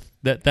agree with.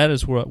 That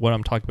is what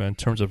I'm talking about in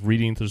terms of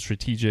reading the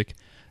strategic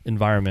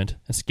environment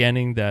and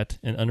scanning that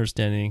and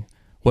understanding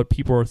what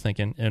people are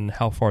thinking and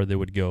how far they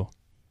would go.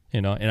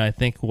 And I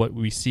think what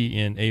we see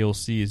in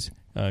AOC's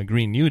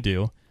Green New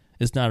Deal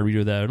is not a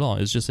reader of that at all.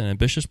 It's just an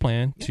ambitious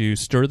plan to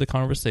stir the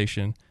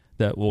conversation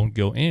that won't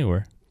go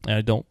anywhere. And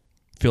I don't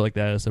feel like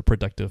that is a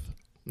productive.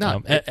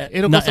 No,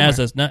 it'll not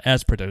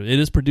as productive. It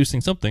is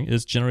producing something.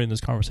 It's generating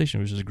this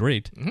conversation, which is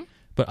great. Mm-hmm.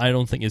 But I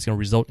don't think it's going to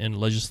result in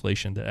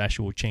legislation that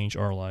actually will change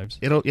our lives.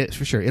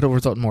 For sure. It'll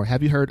result in more.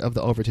 Have you heard of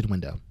the Overton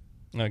window?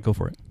 Go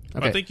for it.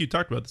 Okay. I think you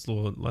talked about this a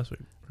little last week,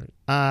 right?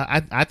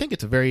 I think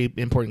it's a very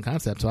important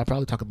concept, so I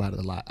probably talk about it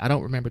a lot. I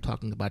don't remember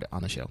talking about it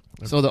on the show.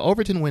 Okay. So the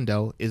Overton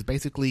window is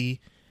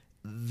basically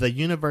the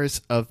universe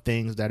of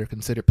things that are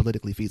considered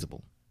politically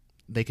feasible.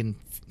 They can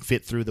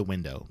fit through the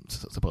window,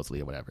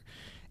 supposedly, or whatever.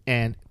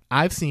 And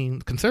I've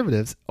seen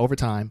conservatives over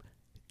time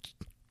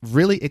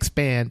really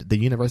expand the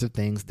universe of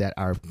things that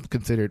are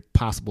considered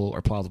possible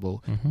or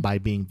plausible by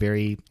being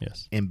very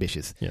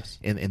ambitious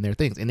in their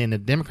things. And then the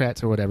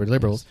Democrats or whatever,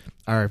 liberals,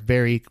 are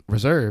very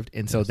reserved,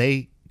 and so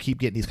they keep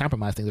getting these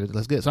compromise things that are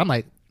less good. So I'm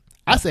like,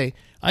 I say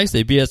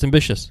be as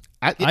ambitious.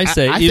 I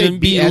say even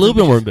be a little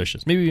bit more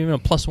ambitious. Maybe even a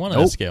 +1 on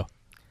that scale.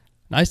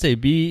 I say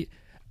be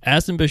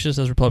as ambitious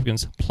as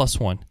Republicans,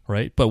 +1,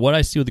 right? But what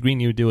I see with the Green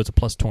New Deal, it's a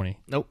 +20.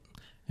 Nope.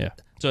 Yeah.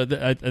 So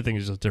I think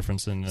there's a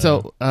difference in...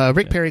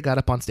 Rick Perry got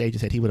up on stage and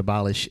said he would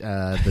abolish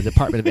the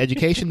Department of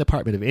Education,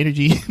 Department of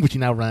Energy, which he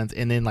now runs,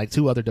 and then like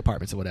 2 other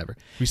departments or whatever.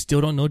 We still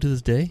don't know to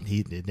this day?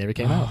 It never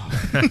came out.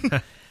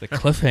 The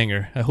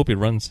cliffhanger. I hope he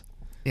runs.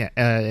 Yeah,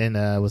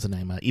 and what's the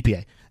name?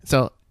 EPA.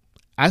 So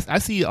I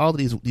see all of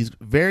these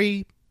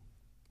very...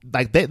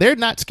 Like they're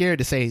not scared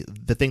to say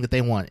the thing that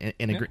they want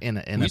in a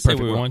perfect say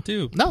we world. want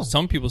to. No,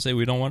 some people say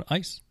we don't want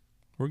ICE.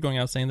 We're going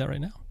out saying that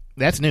right now.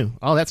 That's new.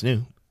 Oh, that's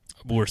new.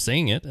 We're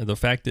saying it. The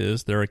fact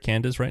is, there are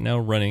candidates right now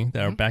running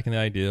that are backing the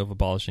idea of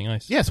abolishing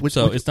ICE. Yes,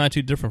 it's not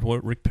too different from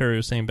what Rick Perry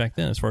was saying back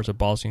then, as far as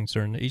abolishing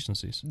certain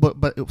agencies.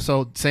 But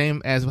so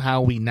same as how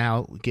we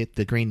now get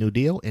the Green New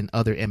Deal and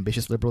other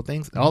ambitious liberal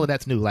things. All of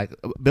that's new. Like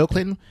Bill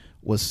Clinton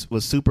was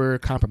super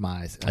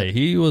compromised. Hey,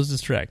 he was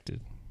distracted.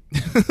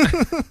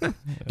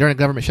 During a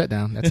government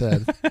shutdown. That's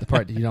the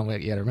part that you don't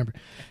yet remember.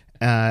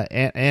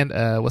 And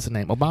what's the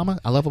name? Obama.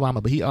 I love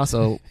Obama, but he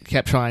also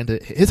kept trying to.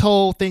 His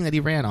whole thing that he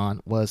ran on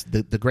was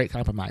the Great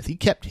Compromise. He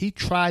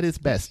tried his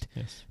best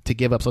to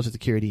give up Social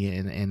Security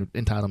and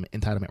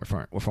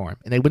entitlement reform,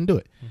 and they wouldn't do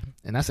it.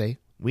 And I say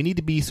we need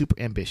to be super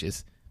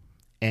ambitious,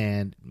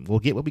 and we'll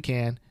get what we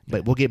can,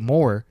 but we'll get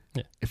more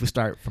if we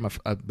start from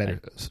a better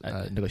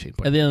negotiating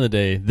point. At the end of the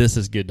day, this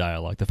is good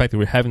dialogue. The fact that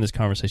we're having this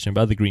conversation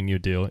about the Green New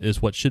Deal is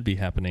what should be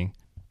happening,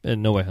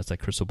 and nobody has that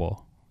crystal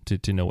ball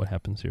to know what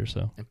happens here.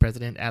 So, and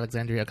President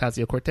Alexandria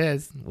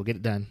Ocasio-Cortez will get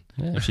it done.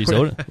 Yeah, if she's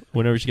old,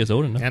 whenever she gets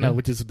old enough. I know,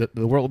 which is the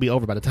world will be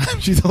over by the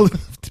time she's old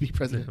enough to be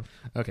president.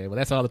 Okay, well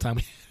that's all the time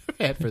we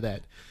had for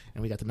that,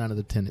 and we got to none of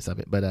the tenets of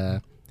it. But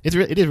it is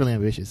really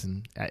ambitious,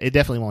 and it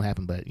definitely won't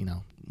happen. But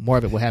more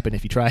of it will happen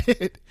if you try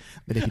it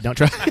than if you don't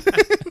try.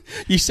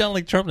 You sound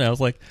like Trump now.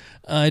 It's like,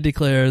 I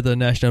declare the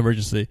national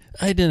emergency.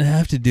 I didn't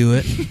have to do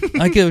it.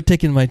 I could have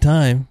taken my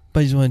time,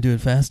 but I just want to do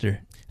it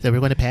faster. So we're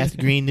going to pass the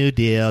Green New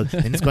Deal,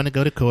 then it's going to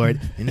go to court,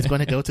 then it's going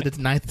to go to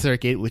the Ninth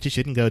Circuit, which it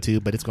shouldn't go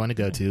to, but it's going to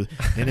go to.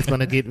 Then it's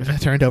going to get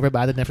turned over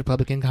by the next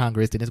Republican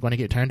Congress, then it's going to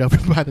get turned over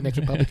by the next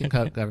Republican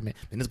government,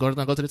 then it's going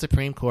to go to the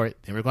Supreme Court,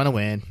 then we're going to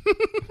win.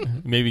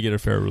 Maybe get a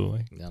fair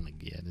ruling. I'm like,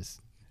 it's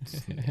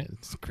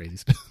crazy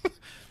stuff.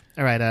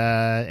 All right,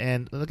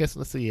 and I guess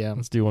let's see.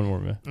 Let's do one more,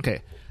 man.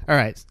 Okay, all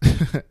right.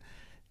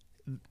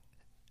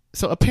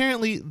 So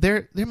apparently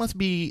there must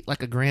be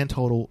like a grand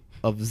total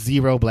of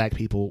 0 black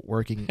people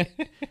working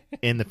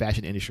in the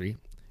fashion industry.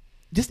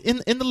 Just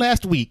in the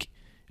last week,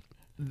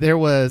 there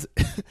was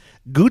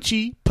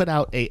Gucci put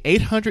out a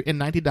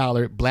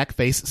 $890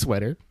 blackface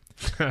sweater.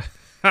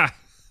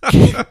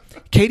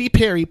 Katy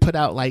Perry put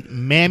out like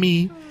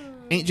Mammy,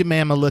 Aunt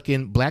Jemima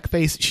looking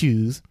blackface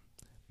shoes.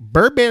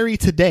 Burberry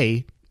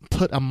today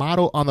put a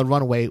model on the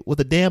runway with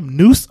a damn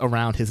noose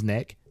around his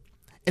neck.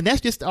 And that's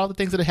just all the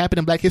things that have happened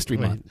in Black History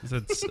Month.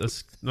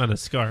 It's not a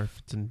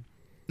scarf.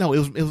 No,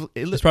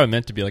 it's probably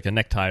meant to be like a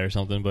necktie or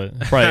something, but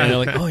probably and they're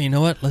like, oh, you know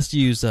what? Let's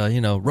use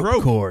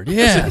rope cord.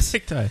 Yeah,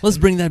 let's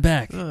bring that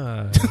back.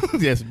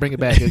 Yes, bring it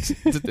back.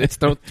 It's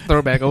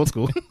throwback old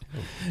school.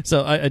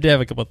 So I did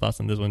have a couple of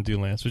thoughts on this one, too,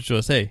 Lance, which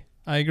was, hey,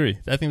 I agree.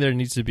 I think there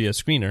needs to be a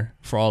screener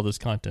for all this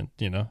content,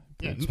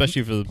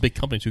 especially for the big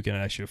companies who can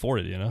actually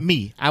afford it,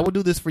 Me, I will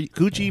do this for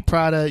Gucci,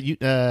 Prada,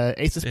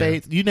 Ace of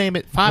Spades, you name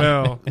it.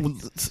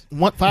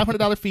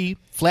 $500 fee,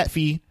 flat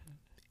fee,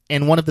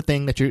 and one of the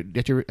thing that you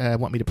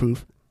want me to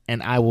prove,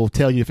 and I will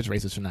tell you if it's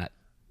racist or not.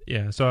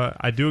 Yeah, so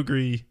I do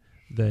agree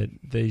that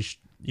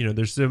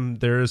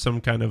there is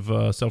some kind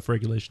of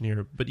self-regulation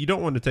here, but you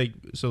don't want to take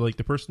like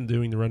the person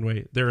doing the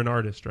runway, they're an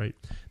artist, right?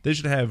 They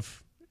should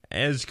have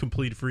as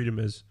complete freedom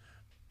as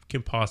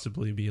can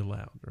possibly be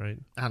allowed, right?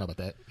 I don't know about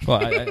that.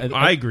 Well,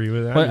 I agree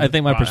with that. Well, I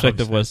think my Wow,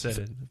 perspective I was said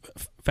it.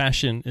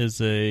 fashion is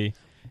a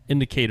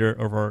indicator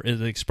of is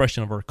an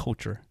expression of our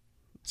culture.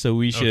 So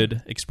we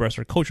should express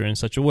our culture in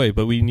such a way,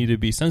 but we need to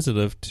be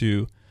sensitive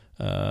to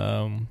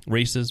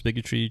races,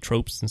 bigotry,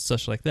 tropes, and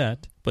such like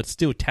that, but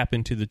still tap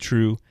into the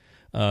true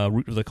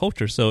root of the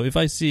culture. So if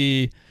I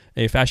see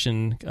a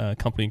fashion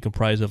company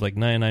comprised of like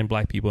 99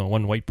 black people and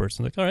one white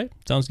person, like, all right,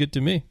 sounds good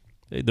to me.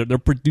 They're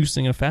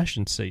producing a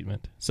fashion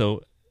statement.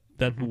 So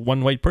that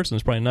one white person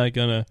is probably not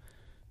going to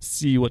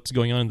see what's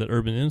going on in the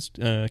urban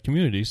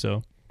community.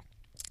 So,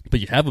 but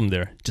you have them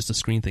there just to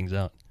screen things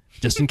out,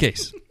 just in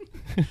case.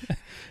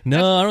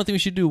 No, I don't think we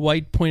should do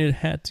white pointed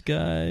hats,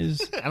 guys.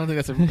 I don't think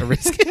that's a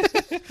risk.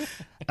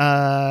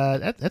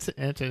 That's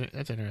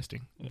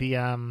interesting.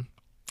 The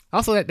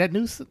also that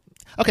news.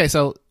 Okay,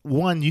 so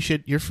one,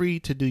 you're free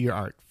to do your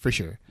art for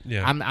sure.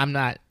 Yeah. I'm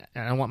not.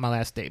 I don't want my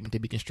last statement to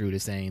be construed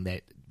as saying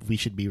that we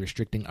should be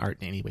restricting art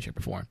in any way, shape,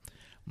 or form.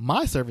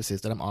 My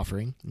services that I'm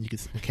offering, and you can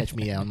catch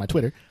me on my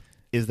Twitter,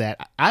 is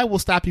that I will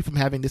stop you from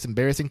having this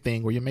embarrassing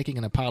thing where you're making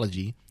an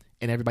apology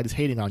and everybody's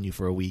hating on you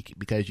for a week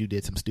because you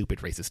did some stupid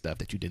racist stuff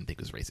that you didn't think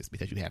was racist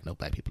because you have no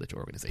black people at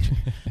your organization.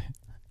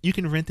 You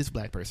can rent this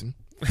black person.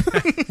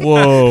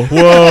 Whoa.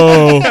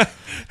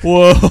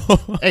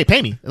 Hey,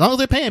 pay me. As long as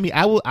they're paying me,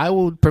 I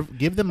will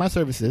give them my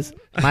services,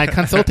 my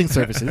consulting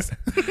services,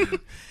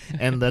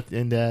 and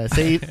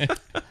save.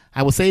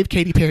 I will save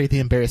Katy Perry the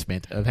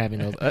embarrassment of having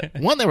those.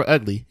 One, they were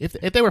ugly. If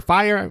they were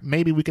fire,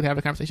 maybe we could have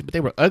a conversation. But they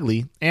were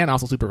ugly and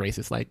also super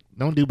racist. Like,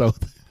 don't do both.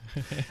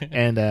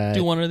 And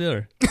do one or the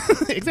other.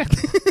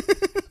 Exactly.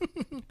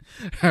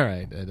 All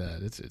right,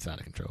 it's out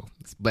of control.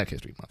 It's Black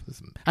History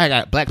Month. I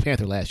got Black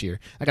Panther last year.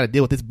 I got to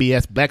deal with this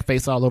BS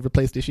blackface all over the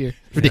place this year.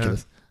 It's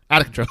ridiculous. Yeah.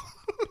 Out of control.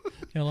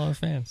 Got a lot of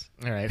fans.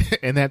 All right,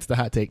 and that's the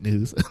hot take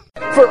news.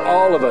 For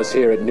all of us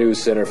here at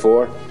News Center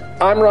 4,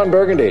 I'm Ron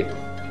Burgundy.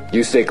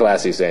 You stay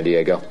classy, San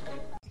Diego.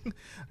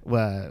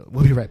 Well,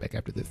 we'll be right back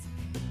after this.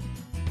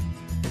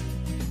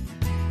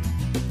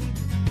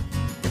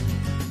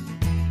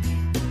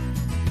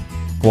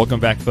 Welcome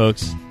back,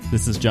 folks.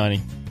 This is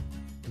Johnny.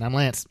 And I'm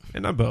Lance.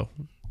 And I'm Bo.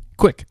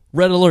 Quick,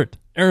 red alert.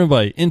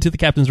 Everybody into the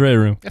captain's ready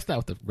room. That's not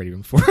what the ready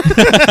room's for.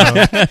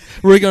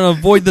 We're going to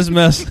avoid this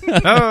mess.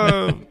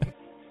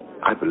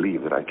 I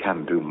believe that I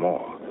can do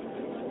more.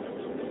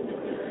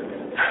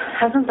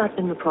 Hasn't that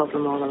been the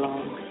problem all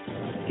along?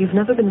 You've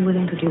never been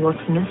willing to do what's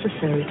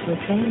necessary to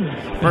attain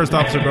this. First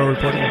Officer Bo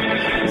reporting.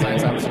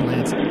 Science Officer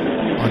Lance on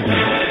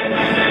duty.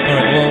 All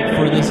right, well,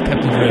 for this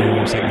captain's ready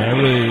room segment, I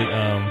really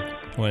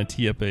want to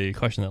tee up a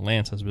question that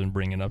Lance has been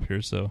bringing up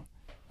here, so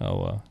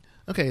I'll...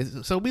 Okay,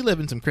 so we live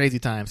in some crazy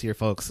times here,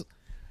 folks.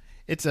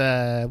 It's we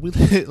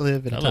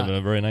live in I live in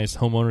a very nice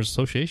homeowners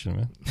association,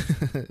 man.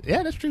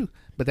 Yeah, that's true.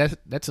 But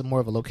that's a more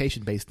of a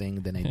location based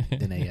thing than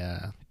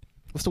a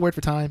what's the word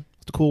for time?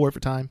 What's the cool word for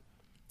time?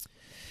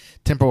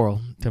 Temporal.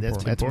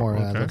 That's more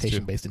Okay.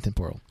 location based than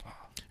temporal. All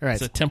right.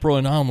 It's a temporal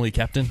anomaly,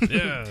 Captain.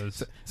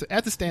 Yes. So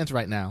as it stands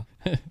right now,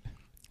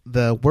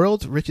 the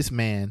world's richest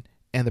man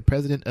and the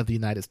president of the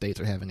United States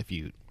are having a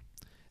feud,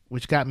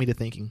 which got me to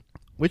thinking,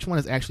 which one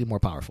is actually more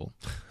powerful?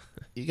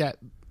 You got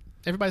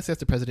everybody says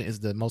the president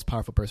is the most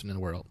powerful person in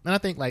the world, and I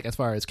think like as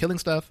far as killing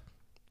stuff,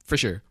 for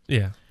sure.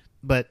 Yeah.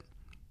 But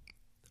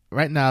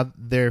right now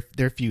they're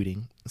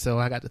feuding, so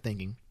I got to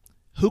thinking,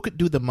 who could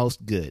do the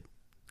most good?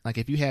 Like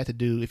if you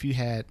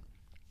had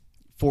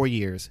 4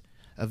 years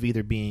of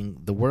either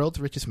being the world's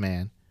richest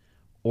man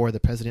or the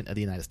president of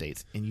the United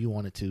States, and you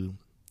wanted to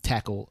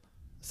tackle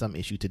some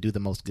issue to do the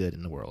most good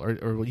in the world,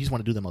 or you just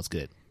want to do the most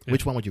good,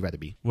 which one would you rather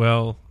be?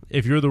 Well,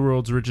 if you're the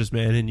world's richest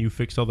man and you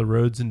fix all the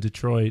roads in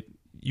Detroit,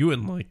 you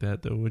wouldn't like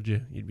that, though, would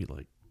you? You'd be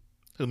like,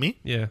 Who, me?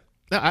 yeah.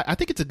 No, I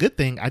think it's a good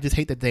thing. I just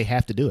hate that they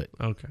have to do it.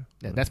 Okay.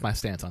 That's my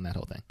stance on that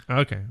whole thing.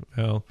 Okay.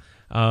 Well,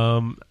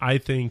 I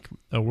think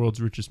a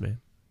world's richest man.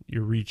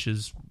 Your reach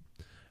is,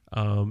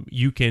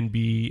 you can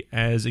be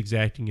as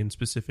exacting and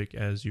specific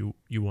as you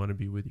want to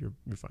be with your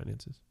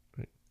finances.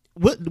 Right?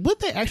 Would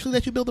they actually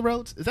let you build the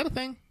roads? Is that a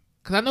thing?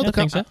 Because I know I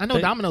think so. I know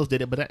Domino's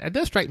did it, but it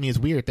does strike me as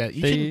weird that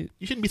you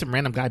shouldn't be some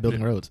random guy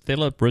building roads. They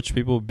let rich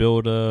people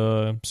build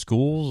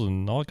schools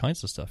and all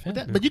kinds of stuff.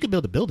 Yeah. But you can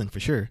build a building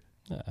for sure.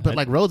 But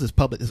like roads is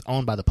public, is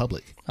owned by the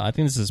public. I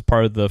think this is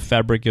part of the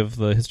fabric of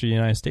the history of the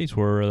United States,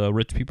 where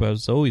rich people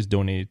have always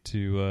donated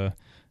to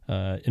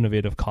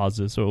innovative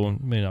causes. So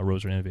maybe not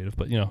roads are innovative,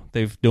 but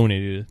they've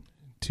donated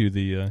to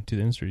the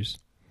industries.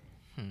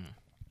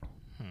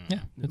 Yeah,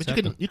 But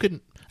you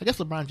couldn't. I guess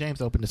LeBron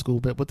James opened a school,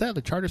 but was that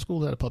a charter school or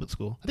was that a public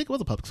school? I think it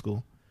was a public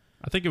school.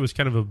 I think it was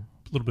kind of a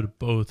little bit of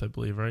both, I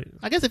believe, right?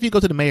 I guess if you go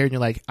to the mayor and you're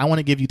like, I want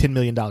to give you $10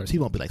 million, he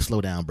won't be like, slow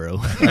down, bro.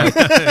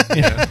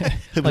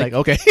 He'll be like,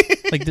 okay.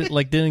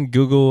 Didn't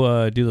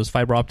Google do those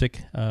fiber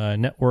optic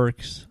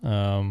networks?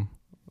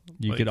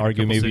 You could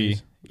argue maybe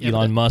cities.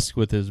 Elon Musk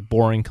with his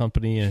boring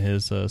company and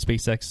his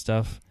SpaceX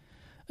stuff.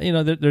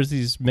 There's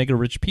these mega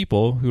rich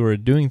people who are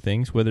doing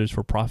things, whether it's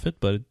for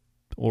profit,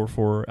 or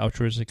for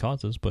altruistic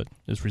causes, but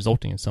it's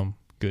resulting in some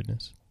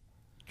goodness.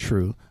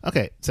 True.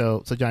 Okay,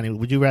 so Johnny,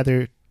 would you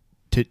rather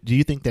do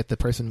you think that the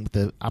person with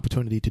the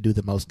opportunity to do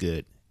the most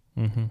good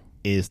Mm-hmm.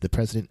 is the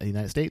president of the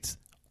United States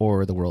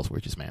or the world's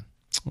richest man?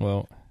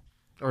 Well,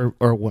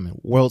 Or woman,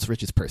 world's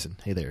richest person.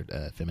 Hey there,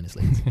 feminist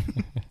ladies.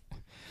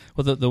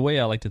 well, the way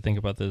I like to think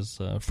about this,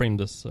 frame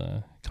this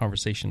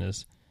conversation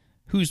is,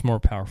 who's more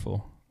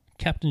powerful,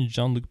 Captain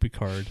Jean-Luc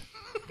Picard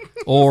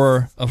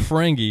or a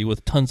Ferengi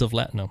with tons of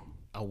latinum?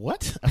 A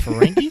what? A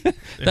Ferengi?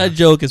 That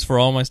joke is for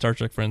all my Star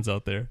Trek friends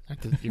out there.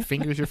 Your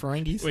fingers are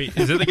Ferengis? Wait,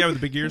 is that the guy with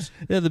the big ears?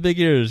 Yeah, the big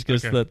ears,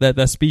 because Okay.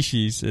 that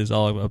species is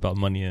all about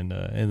money and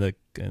the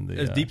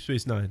That's Deep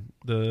Space Nine.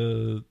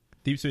 The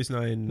Deep Space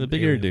Nine. the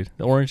big ear alien. dude,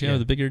 the orange guy Yeah.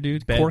 with the big ear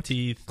dude, Bad Quark.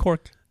 teeth.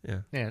 Quark. Yeah.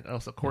 Yeah. Oh,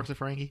 so Quark's a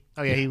Ferengi?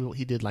 Oh, yeah.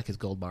 He did like his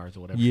gold bars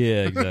or whatever.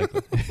 Yeah,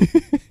 exactly.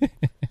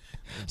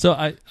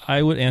 So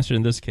I would answer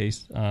in this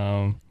case,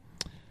 President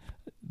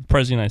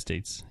of the United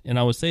States, and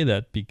I would say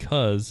that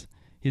because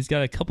he's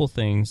got a couple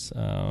things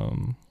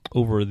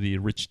over the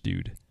rich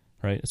dude,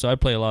 right? So I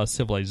play a lot of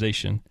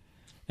Civilization,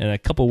 and a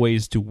couple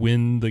ways to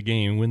win the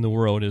game, win the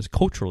world, is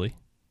culturally.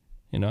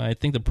 You know, I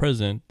think the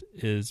president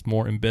is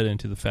more embedded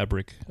into the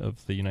fabric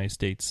of the United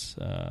States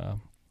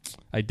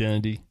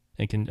identity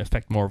and can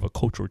affect more of a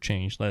cultural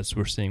change, as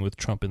we're seeing with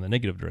Trump in the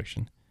negative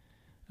direction.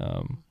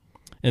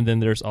 And then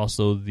there's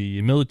also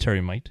the military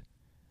might.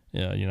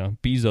 Yeah, you know,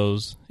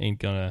 Bezos ain't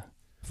gonna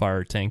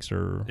fire tanks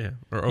or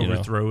Or you know.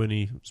 overthrow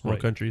any small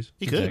Right. countries.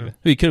 He could. Exactly.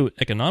 He could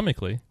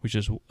economically, which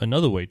is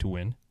another way to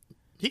win.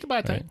 He could buy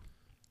a tank.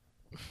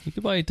 Right? He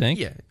could buy a tank.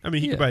 Yeah, I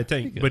mean, he Yeah, could buy a he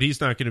tank, could. but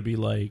he's not going to be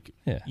like,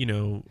 Yeah. you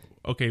know,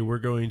 okay, we're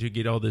going to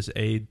get all this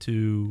aid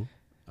to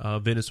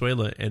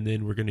Venezuela, and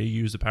then we're going to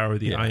use the power of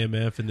the Yeah.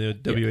 IMF and the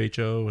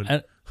WHO.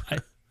 And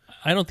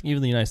I don't think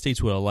even the United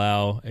States would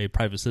allow a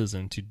private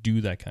citizen to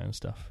do that kind of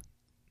stuff.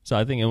 So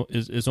I think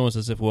it's almost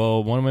as if,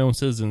 well, one of my own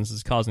citizens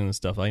is causing this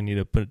stuff. I need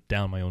to put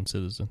down my own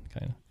citizen,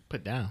 kind of.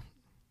 Put down.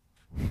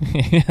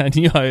 I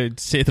knew I'd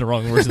say the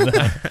wrong words in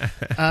that.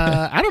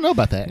 I don't know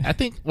about that. I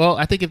think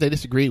if they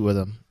disagreed with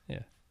him, Yeah.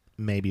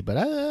 maybe. But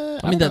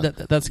I mean,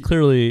 that's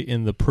clearly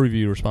in the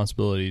purview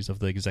responsibilities of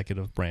the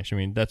executive branch. I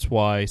mean, that's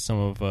why some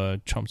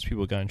of Trump's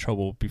people got in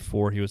trouble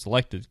before he was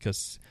elected,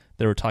 because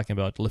they were talking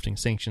about lifting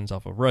sanctions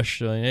off of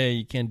Russia. Hey,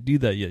 you can't do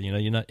that yet. You know,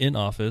 you're not in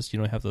office. You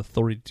don't have the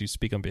authority to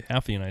speak on behalf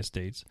of the United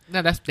States.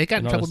 No, they got in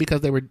And trouble honest-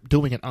 because they were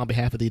doing it on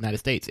behalf of the United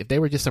States. If they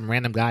were just some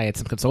random guy at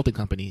some consulting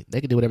company,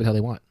 they could do whatever the hell they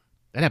want.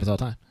 That happens all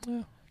the time. Yeah,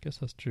 I guess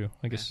that's true.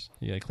 I guess,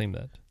 I claim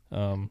that.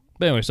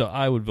 But anyway, so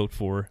I would vote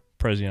for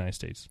President of the United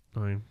States.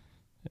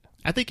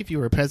 I think if you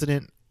were a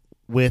president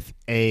with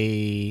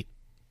a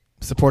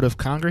supportive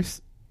Congress,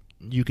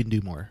 you can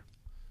do more.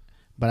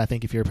 But I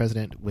think if you're a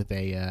president with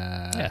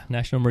a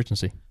National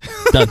emergency.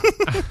 Done.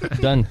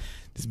 Done.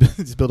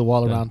 just build a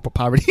wall Done. around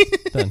poverty.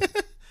 Done.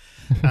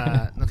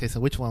 Okay, so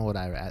which one would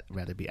I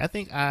rather be? I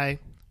think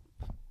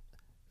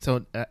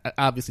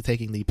obviously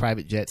taking the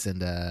private jets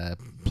and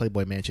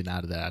Playboy Mansion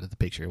out of the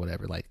picture or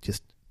whatever, like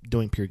just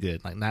doing pure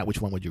good. Like, not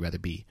which one would you rather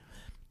be?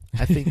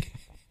 I think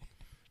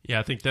yeah,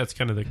 I think that's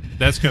kind of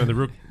the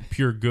real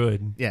pure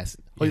good. yes,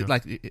 You know.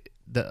 like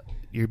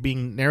you're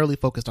being narrowly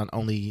focused on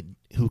only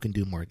who can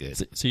do more good.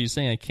 So you're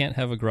saying I can't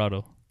have a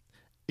grotto?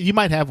 You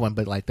might have one,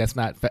 but like that's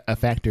not a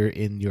factor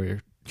in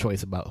your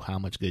choice about how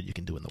much good you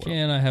can do in the world.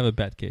 Can I have a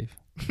bat cave?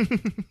 Okay,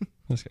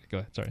 go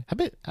ahead. Sorry.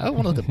 I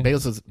want to look at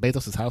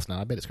Bezos's house now.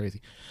 I bet it's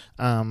crazy.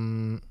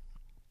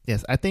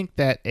 Yes, I think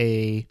that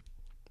a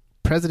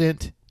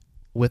president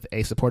with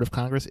a supportive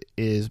Congress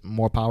is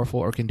more powerful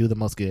or can do the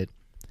most good.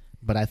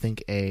 But I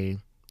think the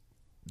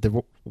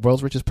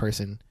world's richest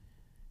person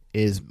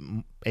is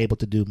able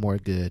to do more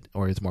good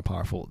or is more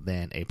powerful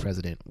than a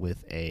president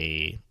with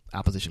a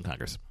opposition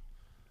Congress.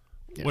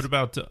 Yes. What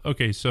about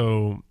okay?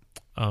 So,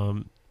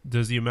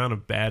 does the amount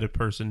of bad a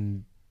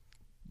person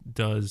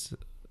does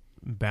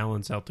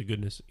balance out the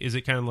goodness? Is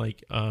it kind of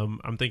like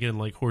I'm thinking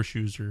like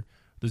horseshoes or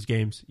those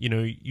games? You know,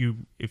 was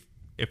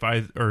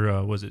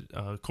it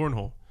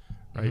cornhole,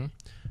 right? Mm-hmm.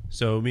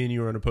 So me and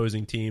you are on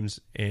opposing teams,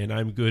 and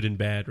I'm good and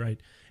bad, right?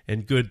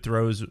 And good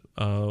throws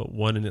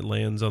one and it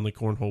lands on the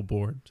cornhole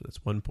board, so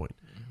that's 1 point,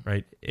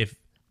 right? If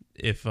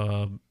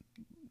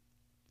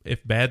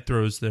bad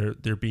throws their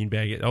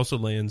beanbag, it also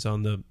lands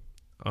on the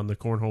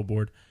cornhole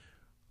board.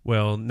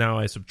 Well, now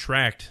I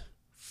subtract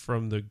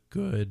from the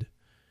good,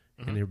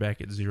 and you're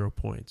back at 0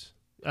 points.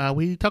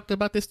 We talked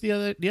about this the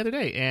other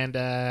day, and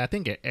I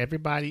think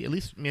everybody, at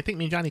least I think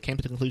me and Johnny came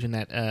to the conclusion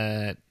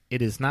that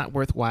it is not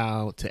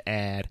worthwhile to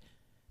add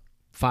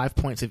 5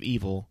 points of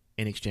evil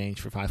in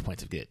exchange for 5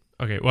 points of good.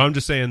 Okay, well, I'm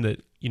just saying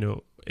that, you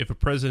know, if a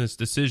president's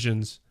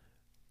decisions,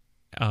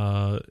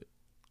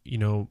 you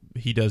know,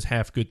 he does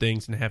half good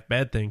things and half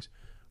bad things,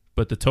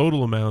 but the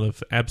total amount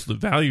of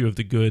absolute value of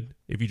the good,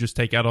 if you just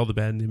take out all the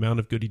bad and the amount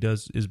of good he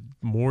does, is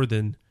more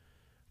than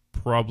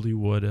probably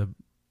what a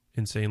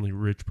insanely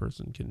rich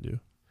person can do.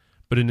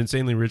 But an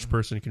insanely rich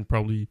person can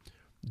probably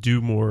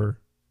do more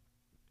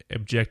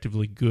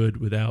objectively good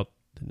without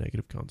the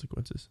negative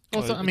consequences.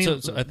 Well, so, I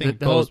mean, so I think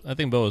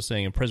Bo was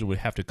saying a president would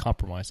have to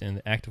compromise, and in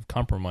the act of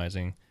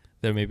compromising,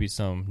 there may be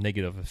some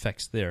negative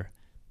effects there,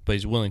 but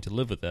he's willing to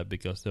live with that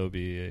because there will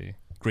be a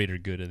greater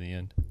good in the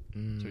end.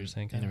 That's what you're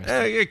saying, kind of.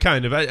 Yeah,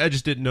 kind of. I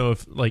just didn't know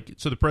if, like,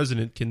 so the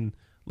president can,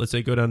 let's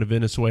say, go down to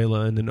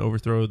Venezuela and then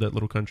overthrow that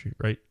little country,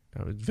 right?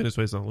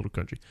 Venezuela's not a little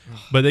country,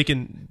 but they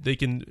can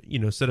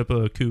set up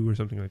a coup or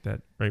something like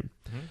that, right?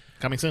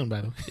 Coming soon,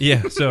 by the way.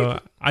 Yeah. So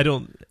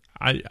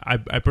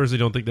I personally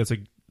don't think that's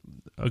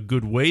a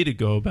good way to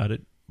go about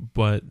it,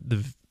 but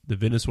the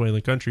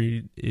Venezuelan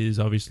country is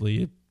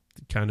obviously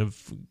kind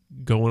of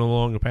going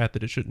along a path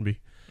that it shouldn't be.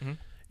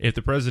 If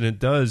the president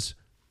does,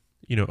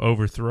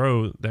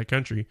 overthrow that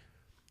country,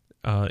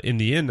 in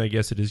the end, I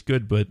guess it is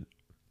good, but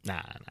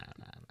Nah.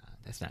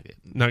 That's not good.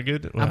 not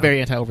good. Wow. I'm very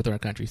anti-overthrowing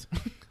countries.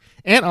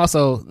 And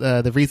also,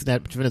 the reason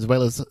that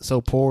Venezuela is so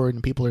poor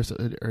and people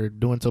are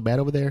doing so bad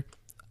over there,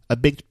 a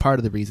big part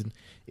of the reason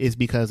is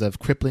because of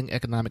crippling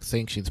economic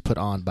sanctions put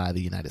on by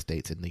the United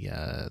States and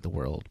the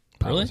world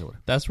Really? powers.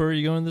 That's where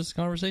you go in this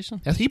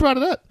conversation? Yes, he brought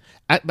it up.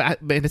 But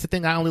it's the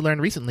thing I only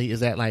learned recently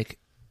is that, like,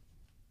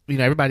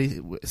 everybody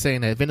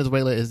saying that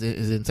Venezuela is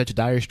in such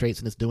dire straits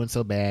and it's doing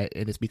so bad,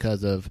 and it's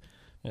because of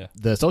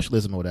the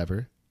socialism or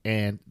whatever.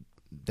 And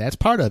that's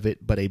part of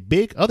it. But a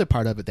big other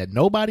part of it that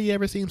nobody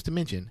ever seems to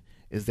mention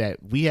is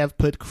that we have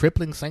put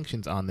crippling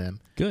sanctions on them.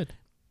 Good.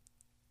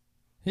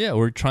 Yeah,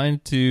 we're trying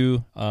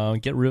to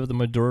get rid of the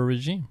Maduro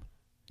regime.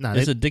 No,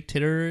 It's a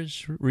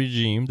dictator's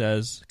regime that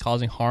is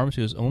causing harm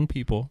to his own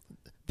people.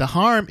 the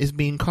harm is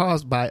being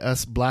caused by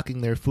us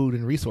blocking their food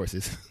and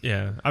resources.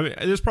 Yeah, I mean,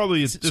 there's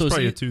probably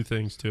two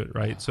things to it,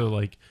 right? So,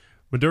 like,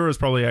 Maduro's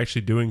probably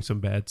actually doing some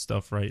bad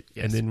stuff, right?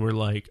 Yes. And then we're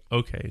like,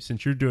 okay,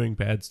 since you're doing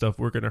bad stuff,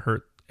 we're going to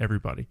hurt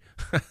everybody.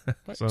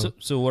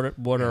 So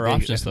what are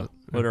options though?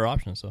 What are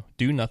options though?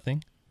 Do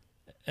nothing,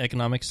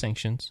 economic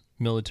sanctions,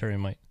 military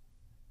might.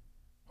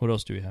 What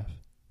else do we have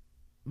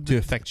to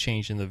affect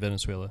change in the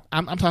Venezuela?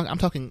 I'm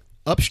talking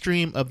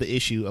upstream of the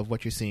issue of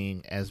what you're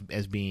seeing as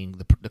being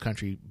the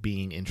country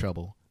being in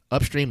trouble.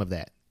 Upstream of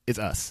that is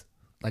us.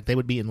 Like, they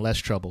would be in less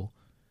trouble.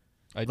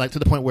 Like, to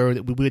the point where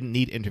we wouldn't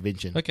need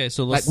intervention. Okay,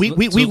 so let's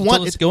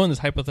let's go in this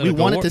hypothetical. We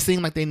want it war. to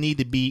seem like they need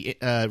to be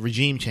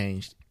regime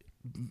changed,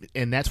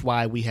 and that's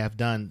why we have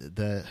done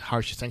the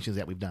harsh sanctions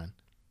that we've done.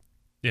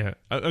 Yeah.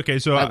 Okay.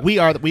 So Like, we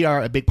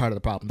are a big part of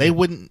the problem. It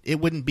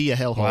wouldn't be a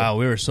hellhole. Wow,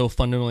 we were so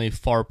fundamentally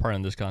far apart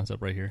in this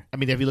concept right here. I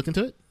mean, have you looked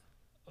into it?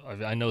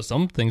 I know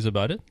some things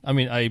about it. I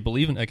mean, I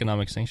believe in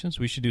economic sanctions.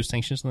 We should do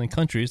sanctions on the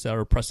countries that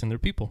are oppressing their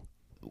people.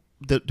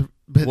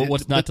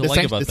 What's not to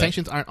like about the that?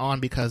 sanctions aren't on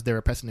because they're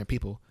oppressing their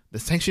people. The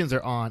sanctions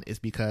are on is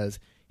because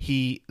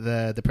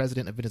the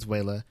president of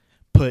Venezuela,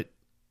 put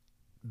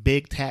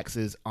big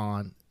taxes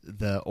on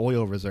the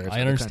oil reserves.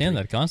 I understand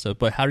that concept,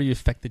 but how do you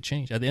affect the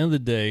change? At the end of the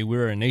day,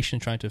 we're a nation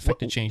trying to affect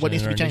the change what in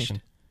needs to our be changed?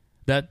 nation.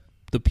 That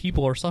the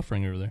people are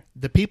suffering over there.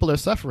 The people are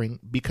suffering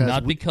because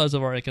Not because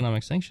of our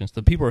economic sanctions.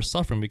 The people are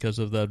suffering because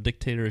of the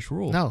dictatorial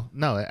rule. No.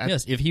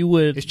 Yes, if he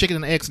would... It's chicken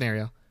and egg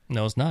scenario.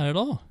 No, it's not at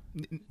all.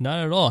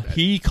 Not at all.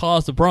 He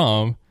caused the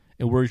problem,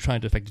 and we're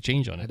trying to affect the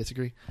change on I it.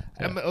 disagree.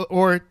 Yeah.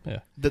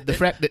 The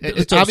fact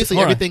that So- obviously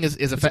hold on. everything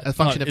is a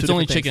function of two It's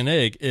only different things. chicken and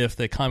egg if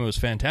the economy was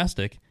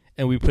fantastic,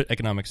 and we put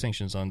economic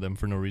sanctions on them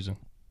for no reason.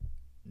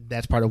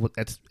 That's part of what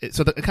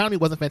so the economy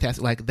wasn't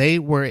fantastic. Like, they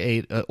were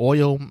a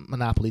oil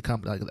monopoly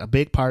company. Like, a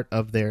big part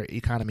of their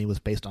economy was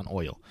based on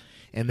oil.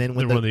 And then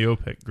when they're one of the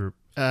OPEC group.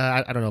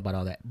 I don't know about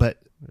all that, but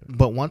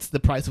once the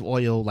price of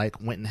oil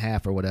went in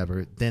half or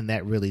whatever, then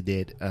that really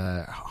did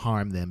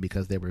harm them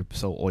because they were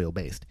so oil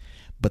based.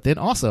 But then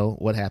also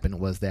what happened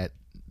was that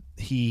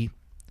the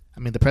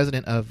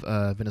president of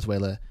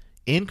Venezuela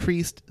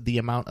increased the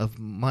amount of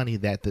money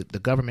that the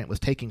government was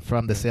taking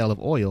from the sale of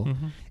oil.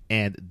 Mm-hmm.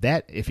 And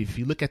that, if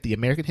you look at the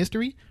American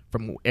history,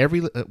 from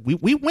every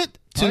we went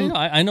to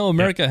I know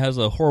America has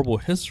a horrible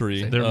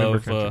history They're a member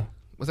of. country.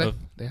 was that of-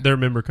 yeah. They're a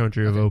member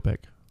country of OPEC.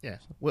 Yeah.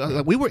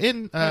 Well, we were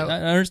in. I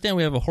understand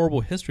we have a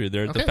horrible history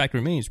there. Okay. The fact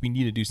remains we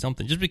need to do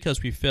something. Just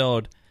because we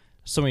failed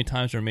so many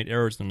times or made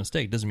errors and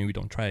mistakes doesn't mean we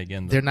don't try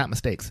again. Though. They're not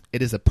mistakes.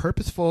 It is a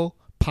purposeful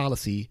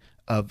policy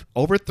of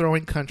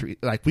overthrowing country.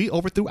 Like, we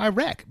overthrew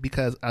Iraq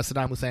because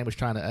Saddam Hussein was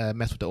trying to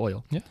mess with the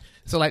oil. Yeah.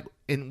 So, like,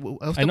 I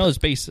know it's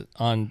based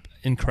on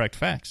incorrect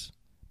facts,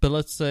 but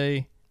let's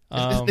say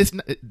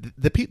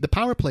the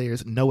power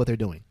players know what they're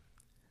doing.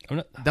 I'm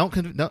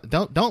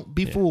not, Don't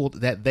be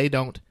fooled that they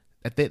don't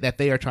that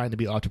they are trying to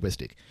be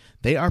altruistic.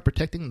 They are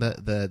protecting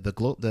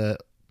the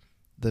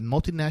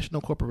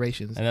multinational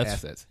corporations' and that's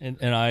assets. and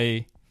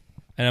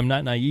I'm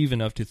not naive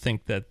enough to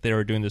think that they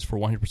are doing this for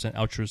 100%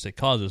 altruistic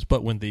causes.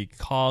 But when the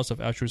cause of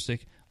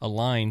altruistic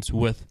aligns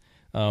with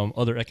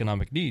other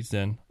economic needs,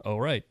 then all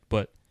right.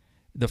 But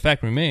the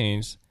fact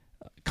remains,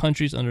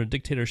 countries under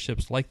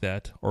dictatorships like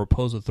that or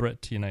pose a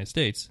threat to the United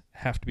States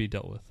have to be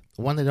dealt with.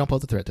 One, they don't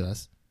pose a threat to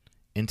us,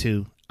 and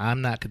two,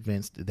 I'm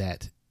convinced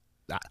that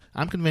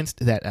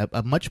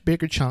a much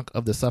bigger chunk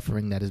of the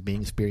suffering that is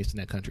being experienced in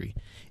that country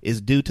is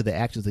due to the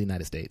actions of the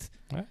United States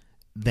Right.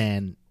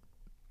 than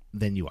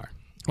you are.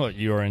 Well,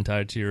 you are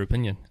entitled to your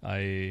opinion.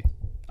 I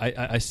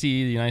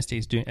see the United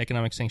States doing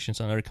economic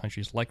sanctions on other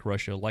countries like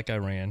Russia, like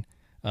Iran.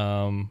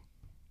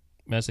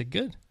 I say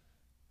good.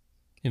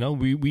 You know,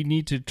 we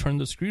need to turn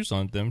the screws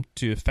on them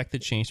to affect the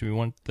change we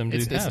want them to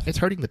have. It's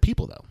hurting the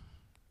people, though.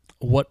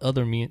 What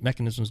other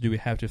mechanisms do we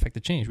have to affect the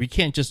change? We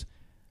can't just,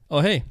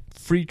 hey,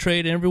 free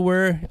trade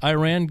everywhere.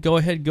 Iran, go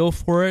ahead, go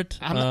for it.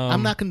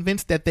 I'm not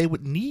convinced that they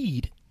would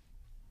need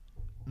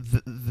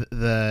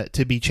the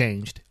to be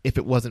changed if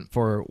it wasn't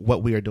for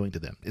what we are doing to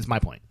them. Is my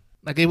point.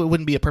 Like, it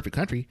wouldn't be a perfect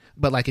country,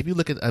 but like if you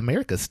look at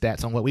America's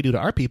stats on what we do to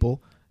our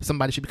people,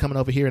 somebody should be coming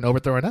over here and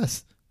overthrowing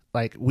us.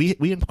 Like we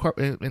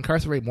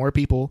incarcerate more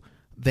people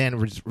than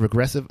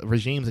regressive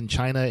regimes in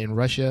China, in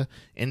Russia,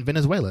 in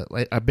Venezuela.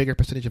 Like, a bigger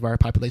percentage of our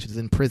population is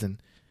in prison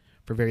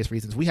for various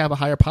reasons. We have a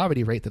higher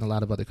poverty rate than a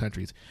lot of other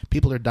countries.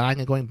 People are dying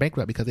and going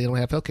bankrupt because they don't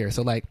have health care.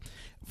 So, like,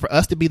 for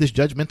us to be this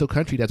judgmental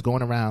country that's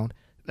going around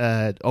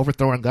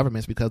overthrowing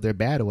governments because they're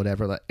bad or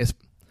whatever, like,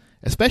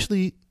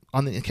 especially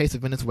in the case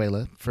of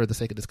Venezuela, for the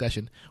sake of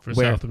discussion, for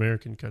South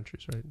American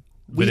countries, right?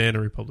 Banana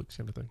republics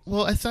kind of thing.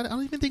 Well, I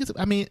don't even think it's.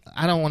 I mean,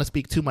 I don't want to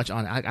speak too much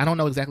on it. I don't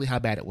know exactly how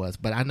bad it was,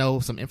 but I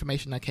know some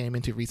information I came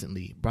into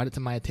recently brought it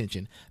to my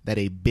attention that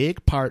a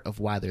big part of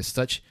why there's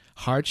such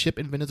hardship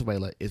in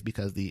Venezuela is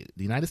because the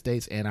United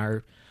States and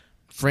our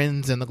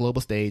friends in the global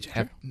stage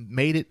have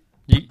made it.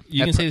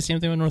 You can say the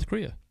same thing with North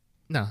Korea.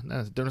 No,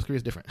 North Korea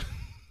is different.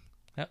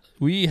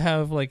 We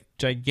have like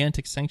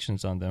gigantic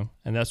sanctions on them,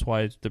 and that's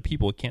why the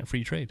people can't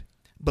free trade.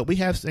 But we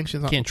have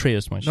sanctions on... Can't trade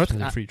as much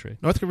as free trade.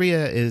 North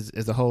Korea is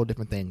a whole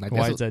different thing. Like,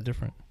 why is that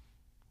different?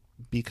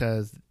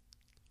 Because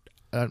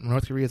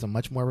North Korea is a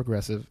much more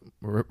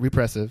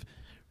repressive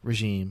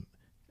regime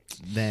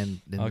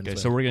than Okay, Venezuela.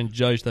 So we're going to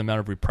judge the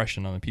amount of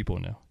repression on the people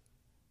now.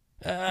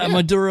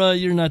 Maduro,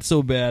 you're not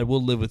so bad.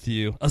 We'll live with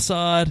you.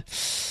 Assad,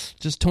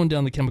 just tone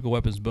down the chemical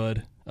weapons,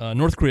 bud.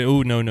 North Korea,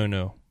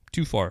 no.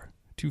 Too far,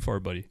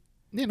 buddy.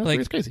 Yeah, North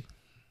Korea's crazy.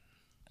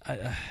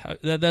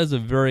 That is a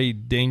very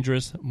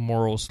dangerous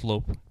moral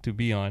slope to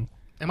be on.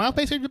 Am I off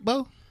base here,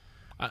 Bo?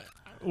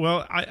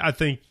 I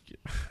think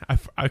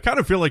I kind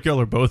of feel like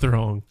y'all are both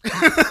wrong.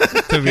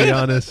 To be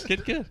honest,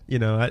 good. You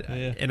know,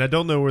 and I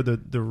don't know where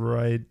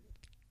the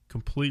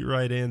complete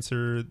right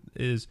answer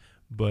is,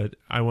 but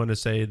I want to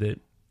say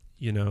that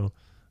you know,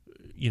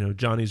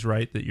 Johnny's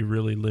right that you're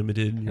really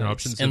limited in your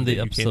options. And the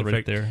episode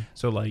right there.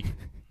 So like,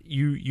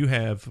 you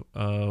have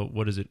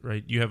what is it,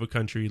 right? You have a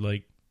country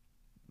like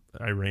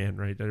Iran,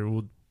 right?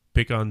 We'll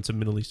pick on some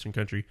Middle Eastern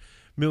country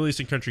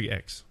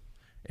X,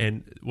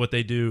 and what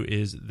they do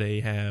is they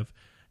have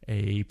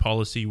a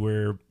policy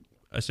where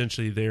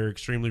essentially they're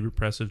extremely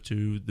repressive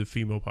to the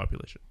female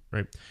population,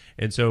 right?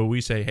 And so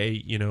we say,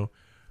 hey,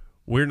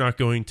 we're not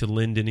going to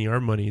lend any of our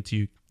money to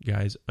you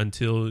guys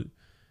until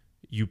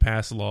you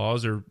pass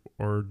laws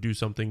or do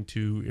something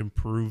to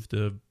improve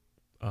the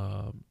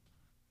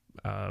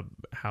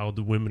how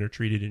the women are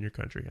treated in your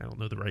country. I don't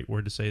know the right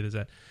word to say this.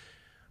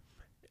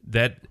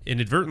 That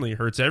inadvertently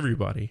hurts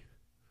everybody,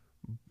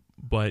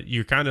 but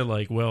you're kind of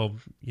like, well,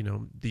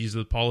 these are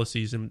the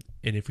policies, and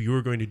if you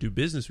are going to do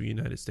business with the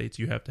United States,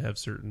 you have to have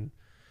certain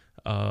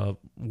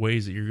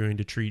ways that you're going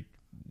to treat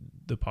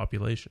the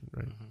population,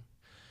 right? Mm-hmm.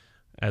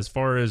 As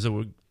far as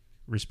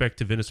respect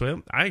to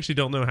Venezuela, I actually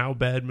don't know how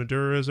bad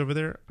Maduro is over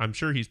there. I'm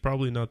sure he's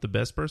probably not the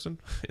best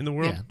person in the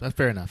world. Yeah, that's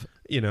fair enough.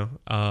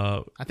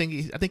 I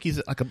think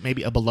he's like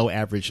maybe a below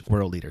average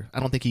world leader.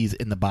 I don't think he's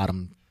in the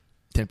bottom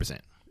 10%.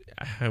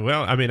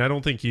 Well, I mean, I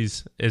don't think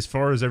he's, as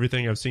far as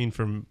everything I've seen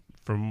from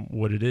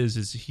what it is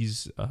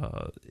he's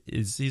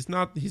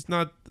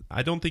not.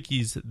 I don't think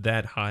he's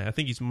that high. I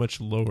think he's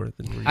much lower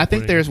than. I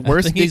think there's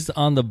worse. I think he's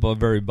on the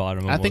very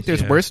bottom. I think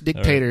there's worse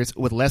dictators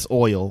with less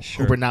oil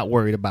who were not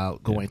worried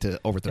about going to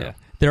overthrow. Yeah.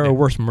 There are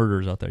worse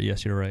murderers out there.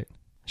 Yes, you're right.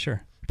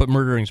 Sure. But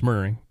murdering's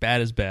murdering.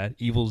 Bad is bad.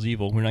 Evil's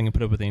evil. We're not going to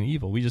put up with any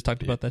evil. We just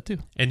talked about that too.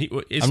 And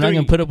I'm not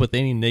going to put up with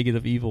any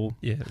negative evil.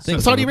 Yeah.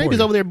 Saudi Arabia's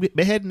over there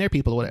beheading their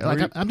people. Or whatever.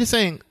 Like, I'm just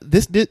saying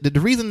the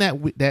reason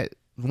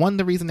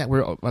the reason that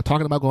we're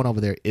talking about going over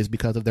there is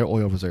because of their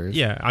oil reserves.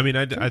 Yeah, I mean,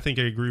 I think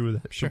I agree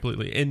with that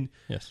completely. And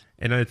yes,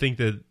 and I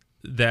think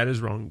that is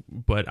wrong.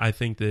 But I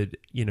think that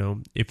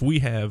if we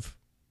have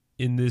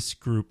in this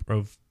group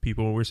of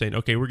people, we're saying,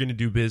 okay, we're going to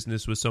do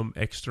business with some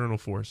external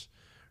force,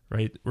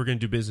 right? We're going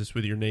to do business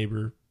with your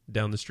neighbor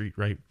down the street,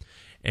 right?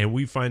 And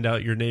we find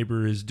out your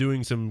neighbor is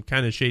doing some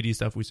kind of shady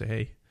stuff. We say,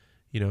 hey,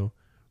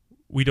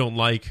 we don't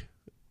like,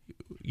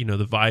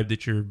 the vibe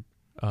that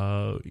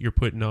you're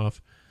putting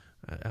off.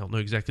 I don't know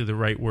exactly the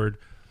right word.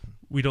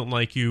 We don't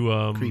like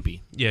you.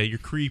 Creepy. Yeah, you're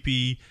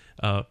creepy.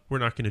 We're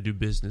not going to do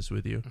business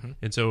with you. Mm-hmm.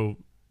 And so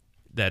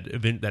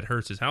that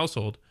hurts his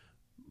household.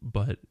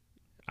 But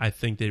I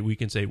think that we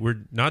can say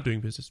we're not doing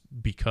business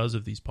because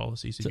of these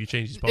policies. If you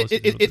change these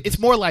policies, it's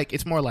more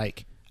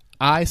like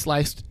I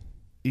sliced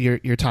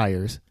your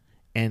tires,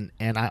 and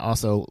I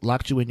also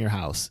locked you in your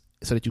house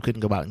so that you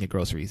couldn't go out and get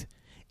groceries,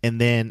 and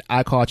then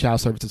I call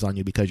child services on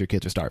you because your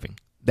kids are starving.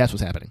 That's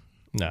what's happening.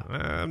 No,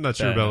 I'm not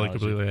sure about like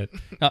completely that.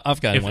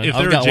 I've got one. If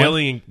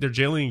they're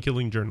jailing and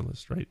killing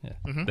journalists, right? Yeah.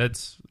 Mm-hmm.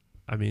 That's,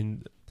 I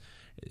mean,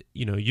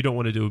 you don't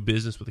want to do a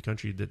business with a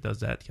country that does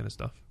that kind of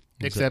stuff.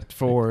 Except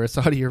for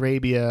Saudi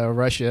Arabia,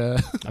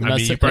 Russia. I'm I not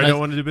mean, sa- you probably I'm don't not-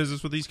 want to do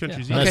business with these yeah,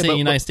 countries I'm not either. saying but- the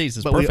United States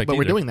is but perfect. we're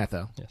either. doing that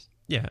though. Yes.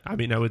 Yeah, I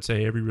mean, I would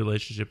say every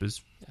relationship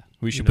is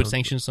We should You put know,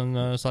 sanctions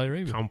on Saudi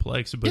Arabia.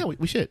 complex, but Yeah,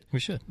 we should. We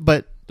should.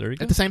 But There you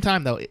go. at the same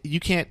time, though, you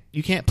can't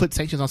put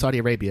sanctions on Saudi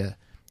Arabia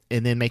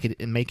and then make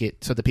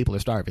it so the people are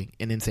starving,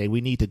 and then say we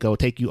need to go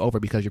take you over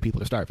because your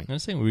people are starving. I'm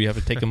not saying we have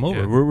to take them over.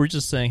 Yeah. We're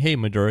just saying, hey,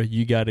 Maduro,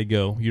 you got to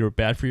go. You're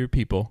bad for your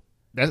people.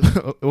 That's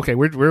okay.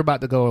 We're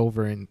about to go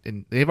over and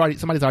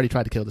somebody's already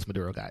tried to kill this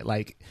Maduro guy.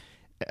 Like,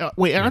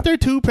 wait, aren't there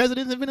 2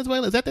 presidents in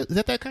Venezuela? Is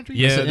that country?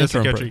 yeah, an that's the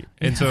interim country.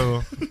 And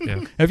so,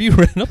 yeah, Have you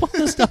read up on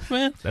this stuff,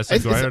 man? that's the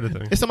Guaidó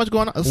thing. It's so much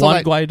going on. So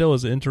Juan like, Guaido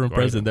is the interim Guaido.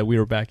 president that we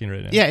were backing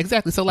right now. yeah,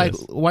 exactly. So like,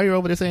 Yes. while you're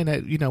over there saying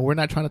that we're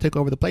not trying to take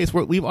over the place,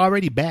 we've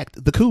already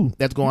backed the coup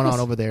that's going Yes. on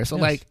over there. So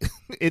Yes. like,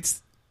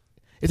 it's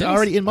Yes.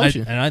 already in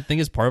motion. And I think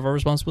it's part of our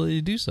responsibility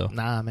to do so.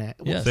 Nah, man.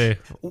 Yes. Say,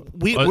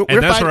 We're and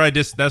fighting-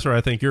 that's where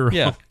I think you're wrong.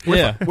 Yeah,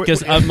 yeah.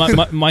 Because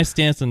my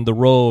stance in the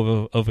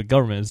role of a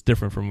government is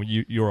different from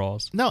your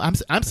all's. No,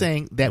 I'm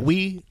saying that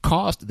we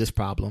caused this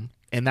problem,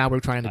 and now we're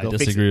trying to I go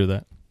fix it. disagree with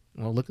that.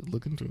 Well,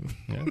 look into it.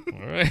 Yeah.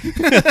 All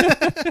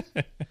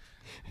right.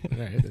 All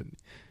right.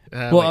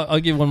 Well, wait. I'll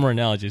give one more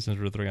analogy since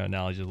we're throwing out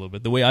analogies a little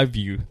bit. The way I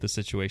view the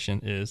situation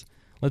is,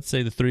 let's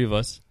say the 3 of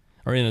us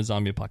are in a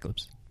zombie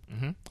apocalypse.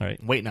 Mhm. All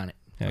right. Waiting on it.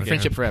 Okay.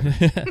 Friendship forever.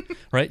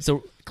 Right.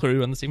 So clearly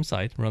we're on the same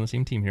side. We're on the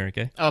same team here.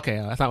 Okay.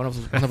 Okay, I thought one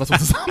of us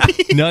was a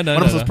zombie. No. One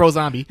of us was pro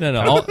zombie.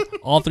 No.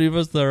 All 3 of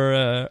us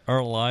are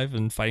alive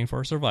and fighting for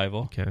our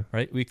survival. Okay.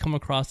 Right. We come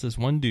across this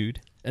one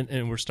dude,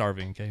 and we're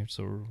starving. Okay.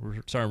 So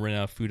we're starting to run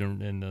out of food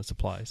and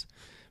supplies.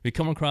 We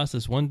come across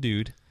this one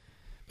dude,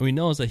 and we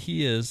know that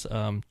he is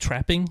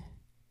trapping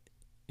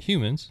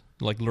humans,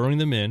 like luring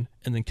them in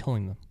and then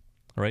killing them.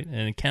 All right,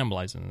 and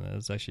cannibalizing them.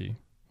 That's actually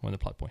one of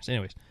the plot points.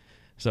 Anyways,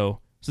 so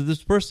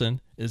this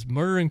person is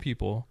murdering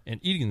people and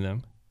eating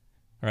them.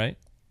 All right,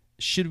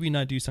 should we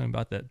not do something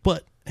about that?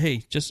 But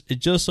hey, it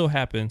just so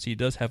happens he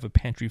does have a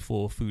pantry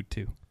full of food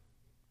too.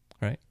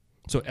 Right.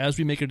 So as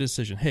we make a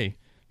decision, hey,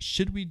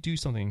 should we do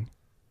something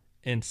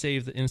and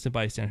save the innocent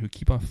bystander who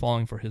keep on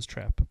falling for his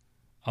trap?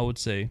 I would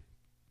say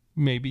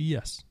maybe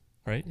yes.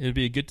 Right? It'd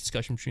be a good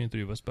discussion between the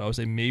 3 of us, but I would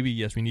say maybe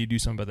yes, we need to do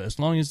something about that. As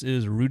long as it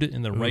is rooted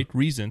in the right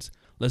reasons,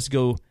 let's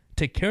go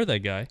take care of that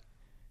guy,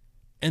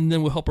 and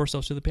then we'll help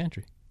ourselves to the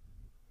pantry.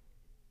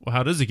 Well,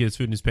 how does he get his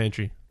food in his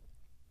pantry?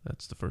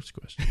 That's the first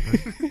question.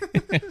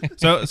 Right?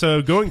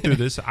 so going through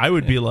this, I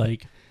would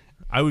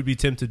be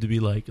tempted to be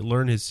like,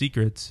 learn his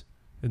secrets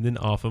and then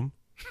off him,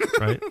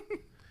 right?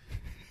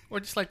 Or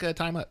just like a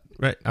time up.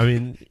 Right. I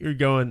mean, you're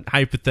going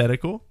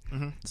hypothetical,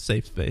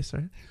 safe space,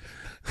 right?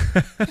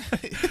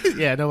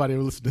 Yeah, nobody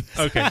will listen to this.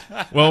 Okay.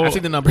 Well, I see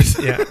the numbers.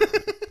 yeah.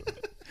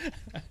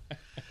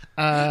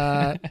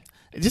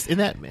 Just in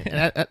that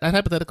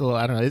hypothetical,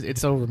 I don't know.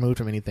 It's so removed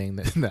from anything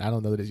that I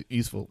don't know that it's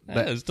useful.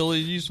 But It's totally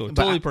useful, but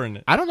totally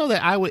pertinent. I don't know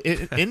that I would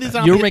in the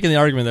zombie. You're making the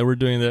argument that we're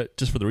doing that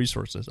just for the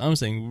resources. I'm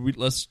saying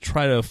let's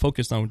try to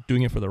focus on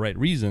doing it for the right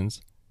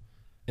reasons,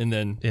 and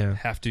then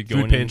have to go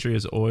Food in, pantry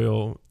is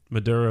oil.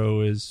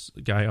 Maduro is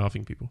a guy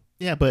offing people.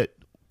 Yeah, but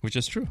which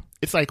is true.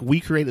 it's like we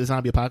created the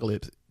zombie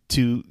apocalypse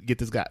to get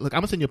this guy. Look, I'm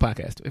gonna send you a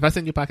podcast. If I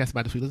send you a podcast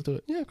about this, we listen to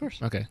it. Yeah, of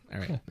course. Okay, all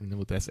right. And then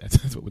that's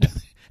what we're doing.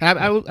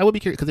 I would be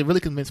curious because it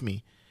really convinced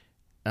me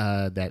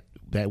that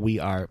we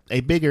are a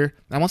bigger.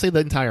 I won't say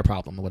the entire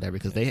problem or whatever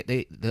because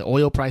the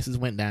oil prices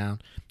went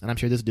down, and I'm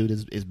sure this dude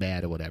is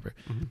bad or whatever.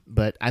 Mm-hmm.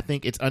 But I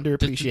think it's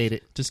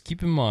underappreciated. Just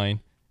keep in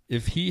mind,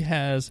 if he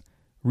has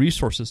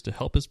resources to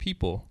help his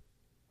people,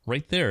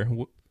 right there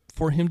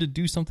for him to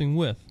do something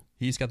with,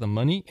 he's got the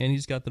money and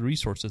he's got the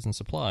resources and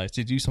supplies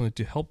to do something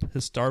to help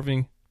his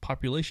starving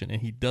population,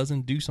 and he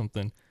doesn't do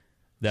something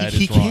that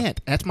he is wrong.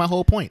 can't. That's my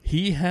whole point.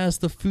 He has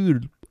the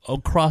food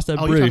across that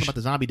Oh, bridge. you're talking about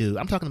the zombie dude.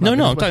 I'm talking about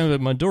I'm talking about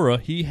Maduro.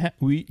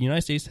 We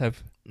United States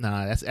have.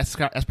 Nah, that's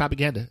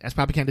propaganda. That's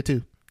propaganda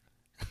too.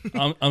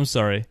 I'm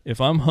sorry. If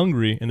I'm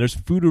hungry and there's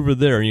food over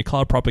there and you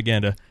call it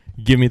propaganda,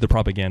 give me the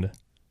propaganda.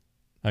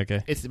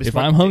 Okay. It's if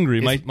I'm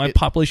hungry, my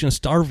population is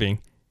starving.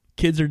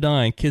 Kids are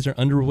dying. Kids are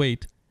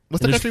underweight.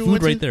 What's the and there's country we food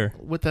went right to there?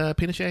 with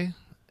Pinochet?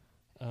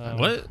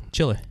 What?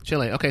 Chile.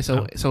 Chile. Okay,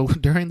 so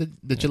during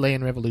the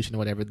Chilean Revolution or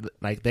whatever,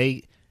 like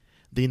the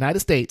United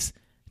States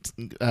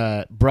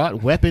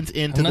brought weapons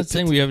into. I'm not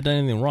saying we haven't done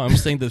anything wrong. I'm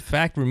saying the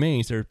fact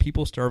remains there are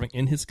people starving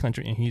in his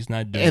country and he's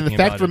not doing and the anything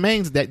fact about it.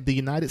 remains that the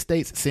United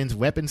States sends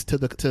weapons to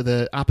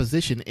the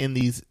opposition in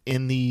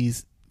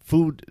these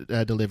food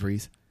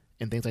deliveries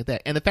and things like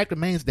that. And the fact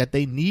remains that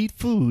they need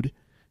food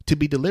to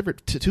be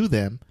delivered to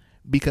them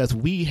because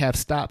we have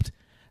stopped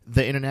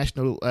the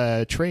international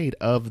trade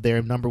of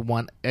their number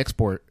one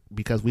export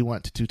because we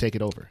want to take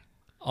it over.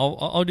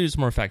 I'll do some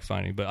more fact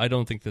finding, but I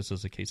don't think this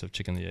is a case of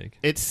chicken and the egg.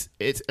 It's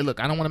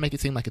look. I don't want to make it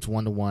seem like it's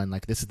 1-to-1.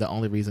 Like this is the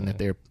only reason that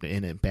they're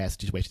in a bad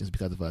situation is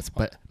because of us.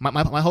 But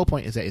my whole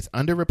point is that it's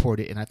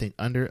underreported and I think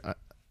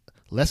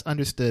less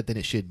understood than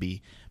it should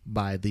be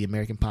by the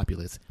American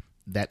populace.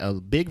 that a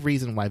big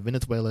reason why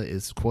Venezuela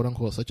is quote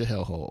unquote such a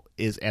hellhole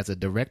is as a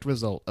direct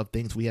result of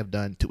things we have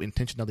done to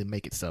intentionally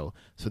make it so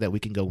that we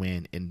can go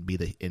in and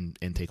be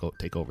and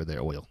take over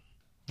their oil.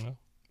 Well,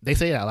 they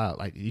say it out loud.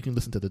 Like you can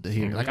listen to the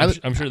hearing. Like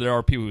I'm sure there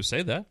are people who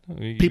say that.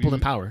 People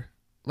in power.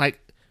 Like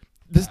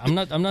this, I'm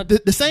not.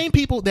 The same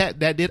people that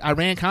did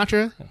Iran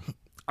Contra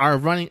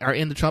are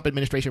in the Trump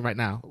administration right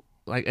now.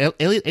 Like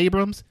Elliot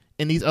Abrams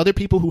and these other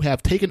people who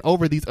have taken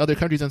over these other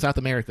countries in South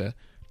America.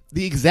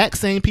 The exact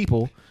same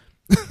people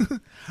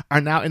are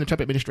now in the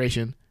Trump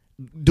administration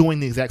doing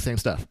the exact same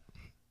stuff.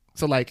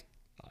 So, like,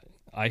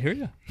 I hear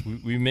you.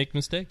 We make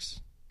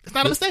mistakes. It's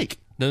not a mistake.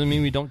 Doesn't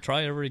mean we don't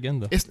try ever again,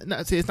 though. It's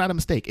not a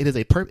mistake. It is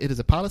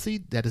a policy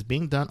that is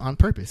being done on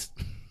purpose.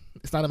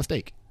 It's not a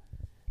mistake.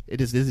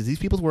 This is these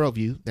people's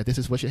worldview that this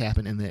is what should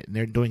happen, and that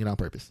they're doing it on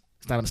purpose.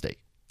 It's not a mistake.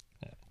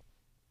 Yeah.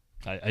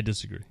 I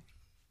disagree.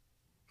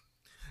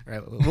 All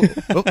right,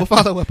 we'll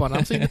follow up on it.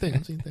 I'm seeing the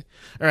thing.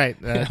 All right.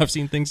 I've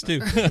seen things too.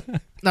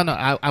 No,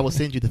 I will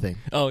send you the thing.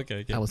 Oh,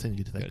 okay. I will send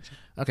you the thing. Gotcha.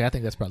 Okay, I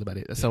think that's probably about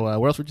it. So,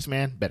 World's Richest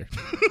Man, better.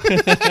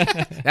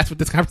 That's what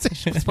this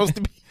conversation was supposed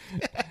to be.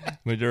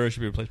 Maduro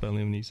should be replaced by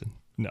Liam Neeson.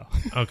 No.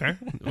 Okay.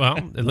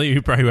 Well,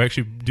 you probably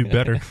actually do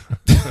better.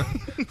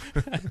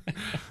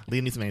 Liam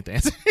Neeson ain't the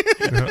answer.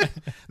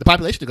 The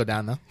population to go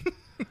down, though.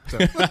 So.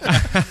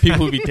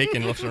 People would be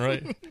taken left and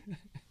right.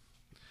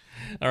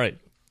 All right.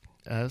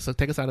 So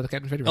take us out of the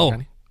Captain's Ready Room, Oh,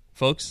 Johnny.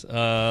 folks,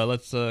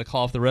 let's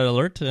call off the red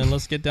alert and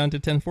let's get down to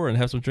 10-4 and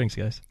have some drinks,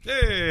 guys.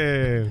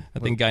 Hey. I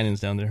think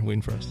Guinan's down there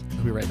waiting for us.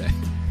 We'll be right back.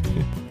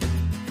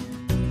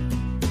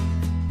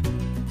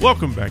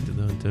 Welcome back to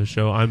the Hunto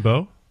Show. I'm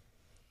Bo.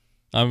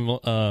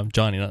 I'm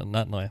Johnny,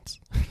 not Lance.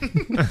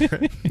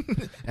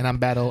 And I'm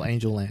Bad Old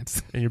Angel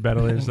Lance. And your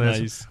battle is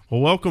Nice.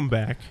 Well, welcome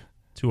back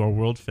to our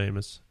world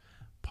famous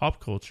pop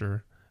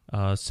culture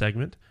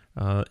segment.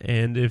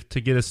 And if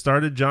to get us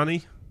started,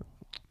 Johnny.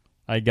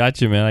 I got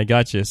you, man. I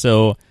got you.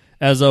 So,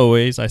 as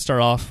always, I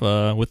start off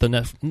with the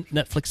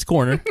Netflix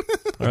corner.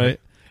 All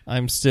right.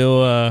 I'm still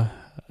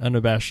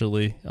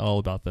unabashedly all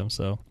about them.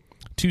 So,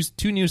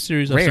 two new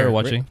series I started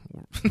watching.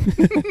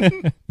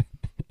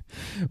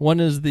 One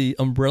is the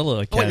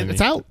Umbrella Academy.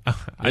 Oh,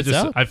 it's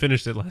out. I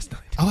finished it last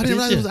night. Oh, I didn't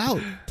realize it was out.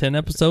 10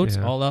 episodes,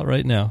 Yeah. all out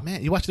right now.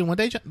 Man, you watched it in one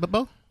day,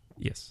 Bo?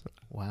 Yes.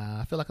 Wow,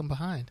 I feel like I'm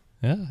behind.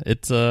 Yeah,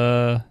 it's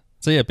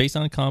so yeah, based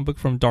on a comic book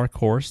from Dark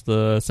Horse.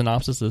 The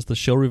synopsis is the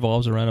show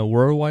revolves around a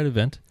worldwide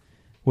event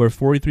where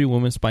 43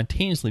 women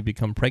spontaneously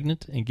become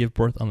pregnant and give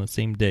birth on the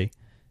same day.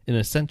 An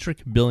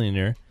eccentric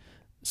billionaire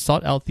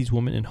sought out these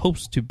women in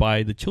hopes to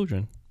buy the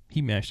children.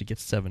 He managed to get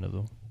 7 of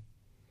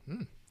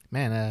them.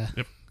 Man,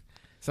 Yep.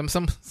 some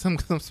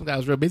guy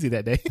was real busy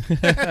that day.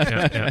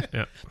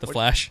 Yeah. The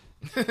Flash.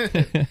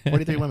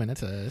 43 women.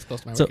 That's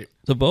close to my record.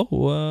 So Bo,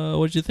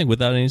 what did you think?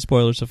 Without any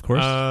spoilers, of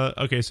course.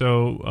 Okay,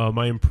 so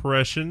my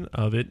impression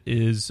of it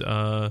is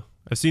I've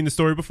seen the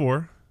story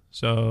before,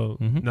 so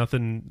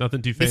nothing too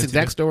fancy. This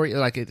exact story,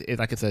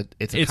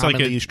 it's a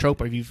commonly used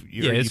trope, or you've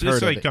it's heard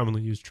of like it.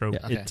 commonly used trope.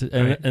 Yeah,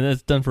 Okay. and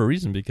that's done for a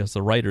reason because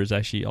the writers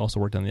actually also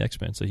worked on the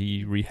X-Men, so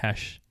he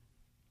rehashed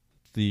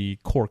the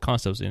core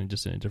concepts in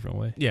a different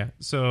way. Yeah,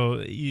 so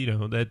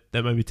that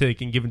might be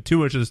giving too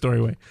much of the story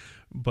away,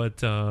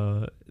 but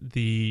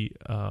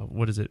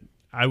what is it?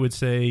 I would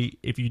say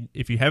if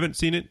you haven't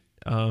seen it,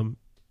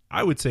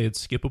 I would say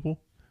it's skippable.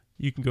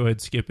 You can go ahead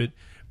and skip it.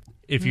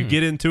 If you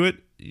get into it,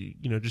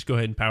 just go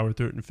ahead and power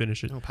through it and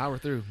finish it. Oh, power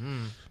through.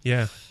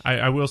 Yeah,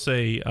 I will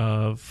say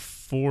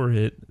for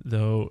it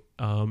though,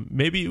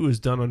 maybe it was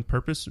done on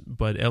purpose,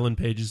 but Ellen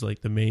Page is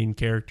like the main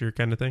character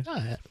kind of thing. Oh,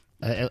 yeah.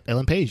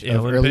 Ellen Page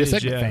of earlier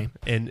segment fame.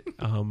 And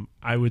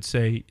I would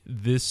say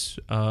this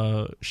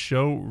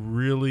show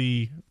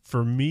really,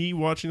 for me,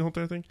 watching the whole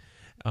entire thing,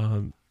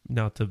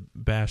 not to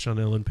bash on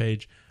Ellen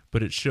Page,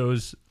 but it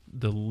shows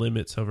the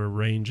limits of her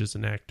range as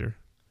an actor.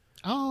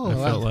 Oh, I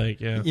felt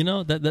like, yeah.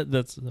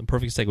 That's a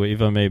perfect segue,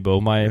 if I may, Bo.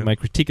 My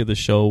critique of the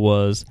show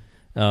was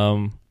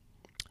there's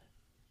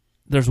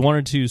 1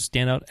 or 2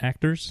 standout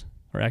actors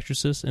or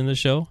actresses in the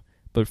show,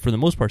 but for the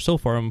most part, so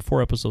far, I'm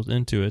 4 episodes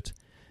into it,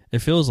 it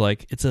feels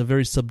like it's a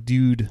very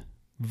subdued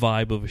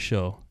vibe of a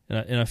show.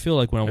 And I feel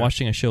like when I'm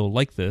watching a show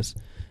like this,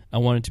 I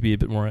want it to be a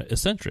bit more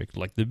eccentric,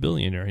 like The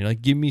Billionaire.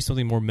 Give me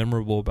something more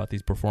memorable about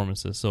these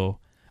performances. So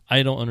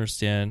I don't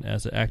understand,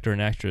 as an actor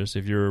and actress,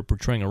 if you're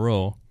portraying a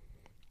role,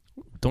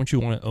 don't you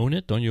want to own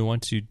it? Don't you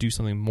want to do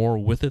something more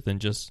with it than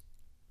just,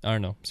 I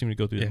don't know, seem to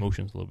go through the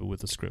emotions a little bit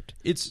with the script?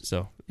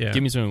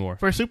 Give me something more.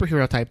 For a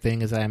superhero type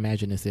thing, as I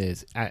imagine this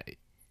is,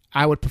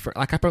 I would prefer,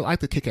 I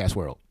like the Kick-Ass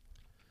world,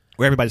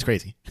 where everybody's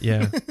crazy.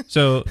 Yeah.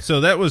 So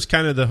that was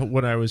kind of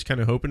what I was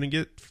kind of hoping to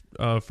get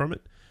from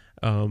it.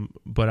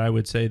 But I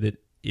would say that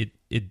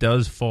it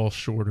does fall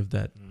short of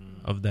that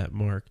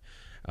mark.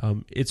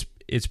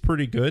 It's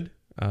pretty good.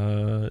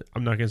 I'm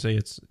not gonna say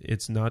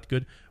it's not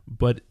good,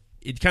 but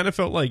it kind of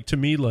felt like to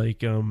me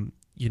like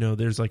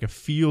there's like a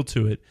feel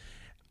to it,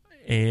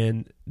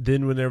 and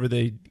then whenever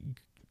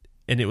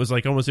it was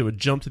like almost it would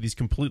jump to these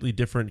completely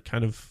different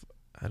kind of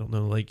I don't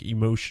know, like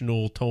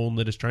emotional tone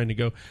that is trying to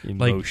go.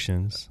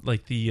 Emotions.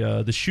 Like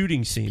the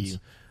shooting scenes.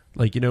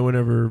 Like,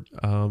 whenever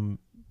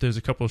there's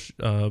a couple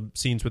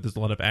scenes where there's a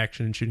lot of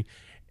action and shooting,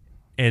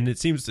 and it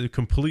seems to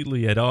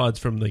completely at odds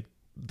from like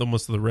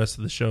almost the rest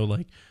of the show.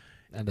 Like,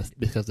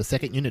 because the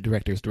second unit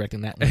director is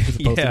directing that one, as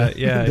opposed to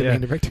the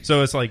main director.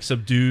 So it's like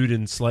subdued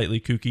and slightly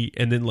kooky,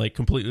 and then like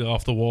completely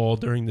off the wall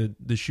during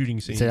the shooting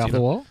scenes. Say off the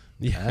wall.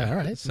 Yeah, all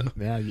right. So.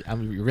 Yeah,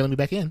 you're reeling me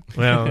back in.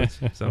 Well,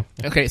 so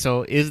okay.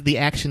 So is the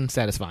action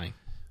satisfying?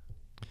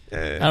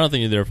 I don't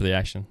think you're there for the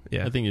action.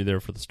 Yeah. I think you're there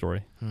for the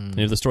story. And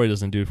if the story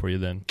doesn't do it for you,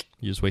 then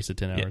you just wasted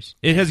 10 hours.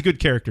 It has good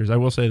characters. I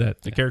will say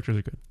that the characters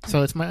are good.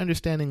 So it's my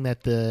understanding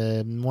that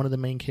one of the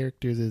main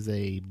characters is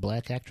a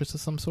black actress of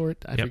some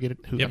sort. I forget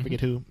who. I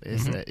forget who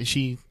is. Is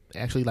she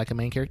actually like a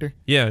main character?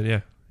 Yeah.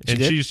 She And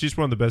good? she's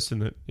one of the best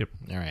in it. Yep.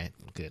 All right.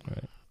 Good.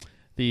 Right.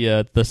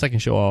 The second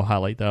show I'll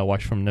highlight that I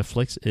watched from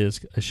Netflix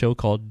is a show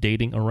called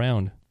Dating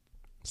Around.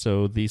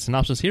 So the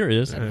synopsis here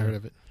is: I haven't heard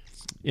of it.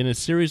 in a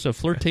series of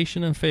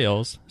flirtation and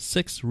fails,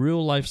 6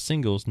 real-life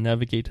singles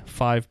navigate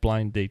 5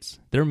 blind dates.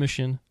 Their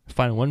mission: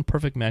 find one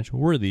perfect match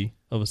worthy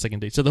of a second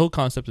date. So the whole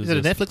concept is Is it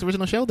a this. Netflix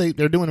original show?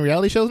 They're doing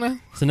reality shows now?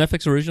 It's a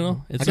Netflix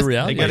original. It's guess a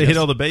reality. They got to I hit guess.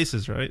 all the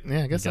bases, right?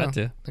 Yeah, I guess so. Got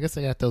to. I guess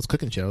they got those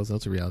cooking shows.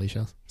 Those are reality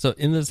shows. So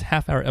in this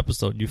half-hour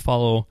episode, you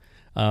follow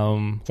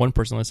one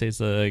person. Let's say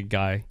it's a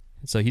guy.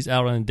 So he's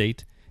out on a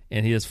date,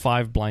 and he has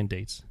 5 blind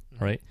dates.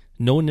 Right?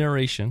 No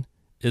narration.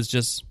 It's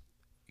just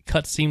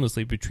cut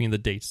seamlessly between the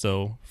dates.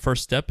 So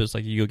first step is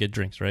like you go get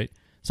drinks, right?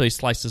 So he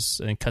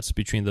slices and cuts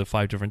between the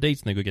 5 different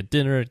dates, and they go get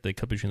dinner. They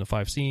cut between the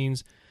 5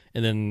 scenes,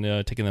 and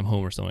then taking them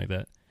home or something like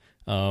that.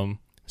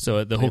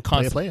 So the whole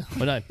concept. Play.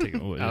 Well, not take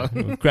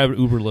grab an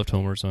Uber, Lyft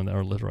home or something,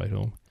 or Lyft ride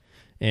home,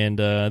 and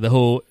the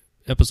whole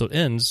episode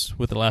ends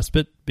with the last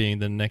bit being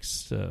the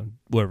next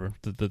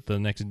the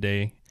next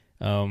day.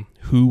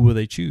 Who will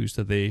they choose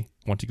that they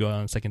want to go out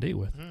on a second date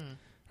with?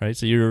 Right.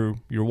 So you're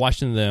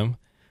watching them.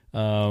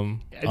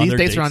 These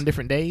dates are on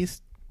different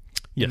days.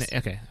 Yes.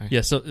 Okay. All right.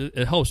 Yeah. So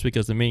it helps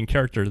because the main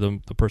character,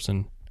 the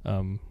person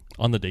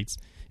on the dates,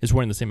 is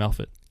wearing the same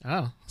outfit.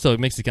 Oh. So it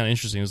makes it kind of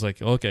interesting. It's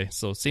like, okay,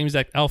 so same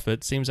exact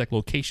outfit, same exact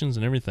locations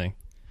and everything,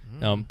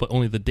 but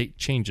only the date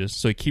changes.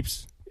 So it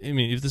keeps. I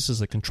mean, if this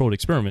is a controlled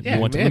experiment, you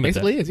want to limit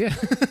that. Basically is. Yeah.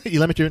 You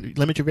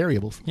limit your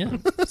variables. Yeah.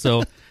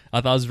 So I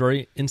thought it was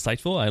very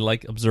insightful. I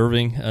like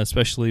observing,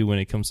 especially when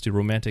it comes to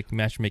romantic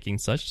matchmaking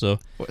such. So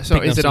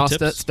is it all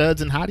tips. studs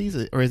and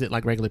hotties, or is it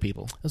like regular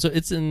people? So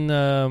it's in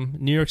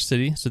New York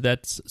City. So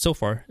that's so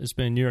far it's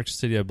been in New York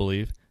City, I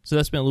believe. So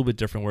that's been a little bit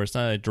different, where it's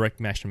not a direct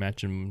match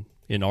in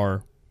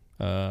our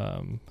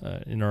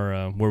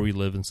where we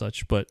live and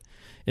such, but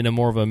in a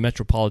more of a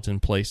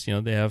metropolitan place. You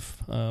know, they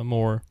have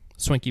more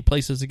swanky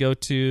places to go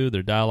to.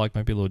 Their dialogue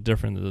might be a little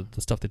different.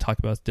 The stuff they talk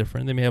about is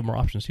different. They may have more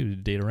options too to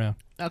date around.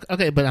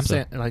 Okay, but I'm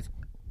saying, like,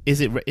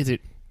 is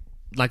it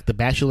like the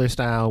Bachelor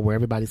style where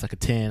everybody's like a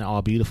 10,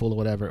 all beautiful or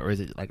whatever, or is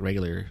it like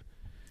regular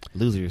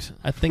losers?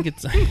 I think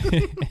it's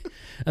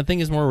I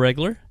think it's more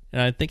regular,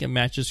 and I think it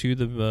matches who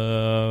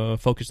the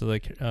focus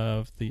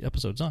of the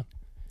episode's on.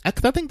 I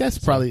think that's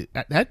probably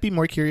I'd be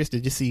more curious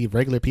to just see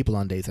regular people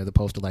on dates as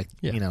opposed to like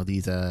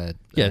these So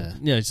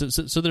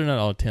they're not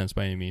all 10s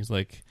by any means.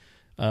 Like,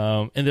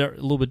 and they're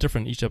a little bit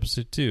different each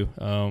episode too.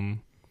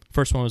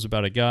 First one was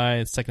about a guy.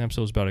 The second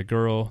episode was about a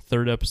girl.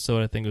 Third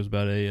episode I think was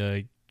about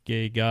a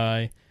gay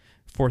guy.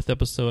 Fourth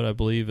episode I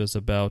believe is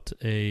about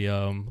a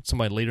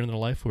somebody later in their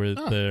life where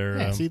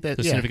their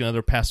significant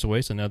other passed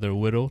away, so now they're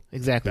widowed.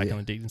 Exactly. Back on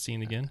the dating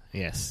scene again.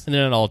 Yes. And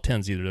they're not all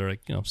 10s either. They're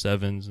like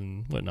 7s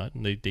and whatnot,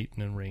 and they date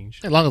in a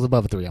range. As long as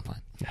above a 3, I'm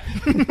fine.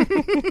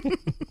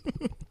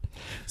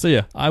 So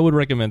yeah, I would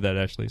recommend that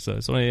actually. So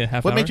it's only a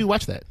half hour. What made you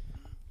watch that?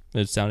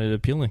 It sounded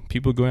appealing.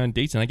 People going on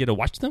dates and I get to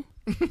watch them?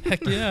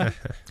 Heck yeah.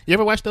 You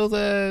ever watch those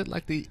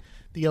like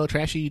the old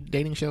trashy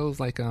dating shows,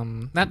 like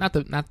not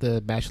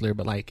the Bachelor,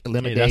 but like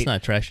Eliminate? Hey, that's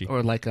not trashy.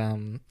 Or like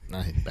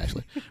not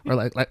Bachelor, or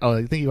like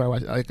I think you are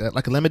watching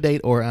like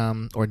Eliminate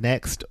or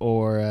Next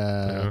or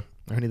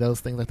any of those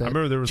things like that. I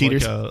remember there was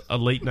Cheaters. like a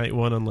late night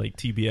one on like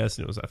TBS,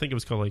 and I think it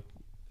was called like,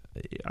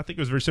 I think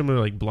it was very similar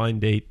to like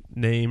Blind Date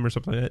Name or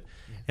something like that.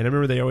 And I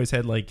remember they always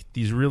had like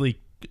these really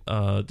they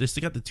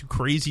got the 2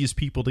 craziest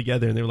people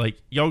together, and they were like,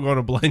 y'all go on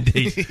a blind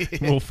date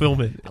and we'll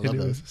film it. I love and it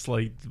was those. just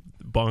like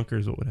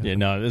bonkers or whatever. Yeah,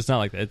 no, it's not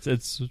like that.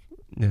 It's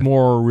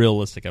more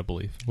realistic, I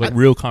believe. Like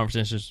real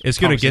conversations. It's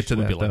going to get to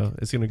would that, be like. though.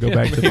 It's going to go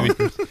back to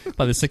bonkers.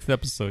 By the 6th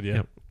episode, yeah.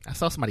 Yep. I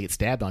saw somebody get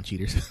stabbed on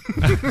Cheaters.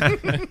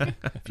 A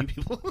few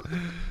people.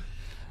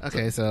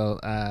 Okay, so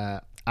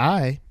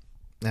I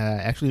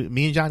actually,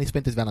 me and Johnny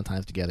spent this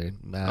Valentine's together.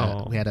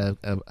 We had a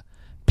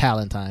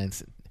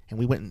Palentine's, and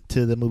we went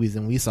to the movies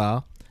and we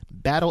saw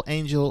Battle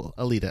Angel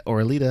Alita,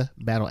 or Alita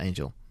Battle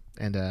Angel.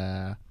 And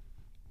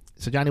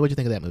so, Johnny, what did you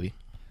think of that movie?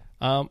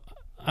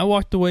 I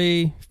walked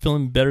away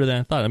feeling better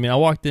than I thought. I mean, I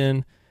walked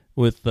in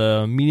with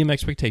medium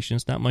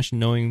expectations, not much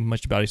knowing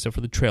much about it except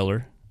for the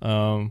trailer.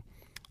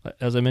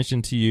 As I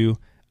mentioned to you,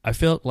 I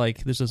felt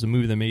like this was a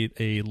movie that made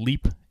a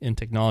leap in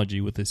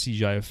technology with the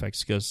CGI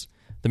effects, because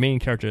the main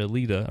character,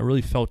 Alita, I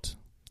really felt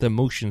the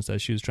emotions that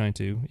she was trying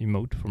to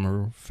emote from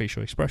her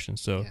facial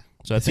expressions. So, Yeah.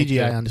 so I The think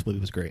CGI on this movie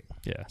was great.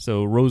 yeah.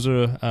 So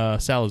Rosa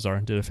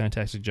Salazar did a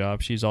fantastic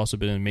job. She's also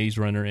been in Maze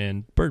Runner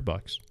and Bird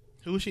Box.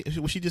 Who was she?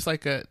 Was she just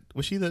like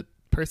was she the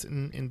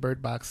person in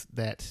Bird Box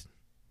that?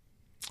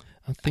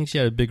 I think she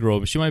had a big role,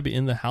 but she might be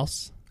in the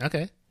house.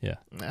 Okay. Yeah.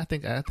 I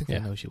think I Yeah.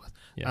 know who she was.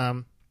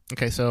 Yeah.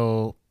 Okay,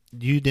 so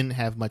you didn't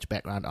have much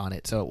background on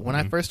it. So when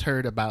I first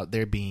heard about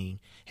there being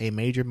a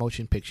major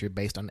motion picture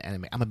based on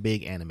anime, I'm a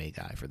big anime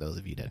guy, for those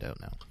of you that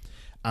don't know.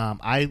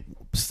 I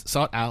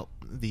sought out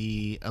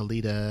the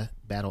Alita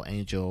Battle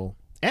Angel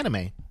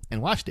anime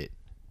and watched it.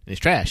 And it's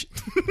trash.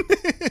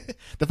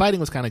 The fighting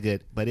was kind of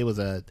good, but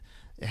it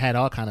had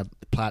all kind of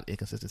plot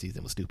inconsistencies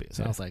and was stupid.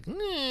 So I was like,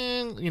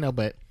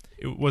 but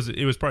It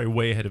was probably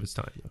way ahead of its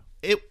time, though.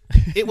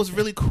 it was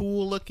really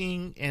cool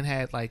looking and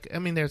had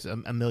there's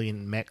a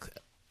million mech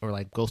or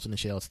like Ghost in the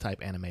Shells type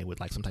anime with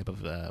like some type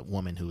of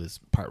woman who is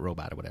part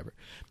robot or whatever.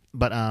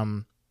 But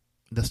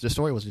the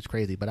story was just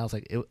crazy. But I was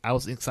like, I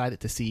was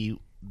excited to see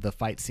the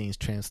fight scenes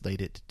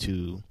translated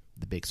to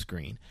the big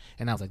screen,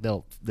 and I was like,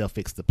 they'll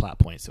fix the plot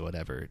points or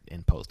whatever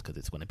in post because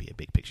it's going to be a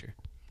big picture.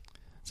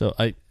 So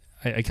I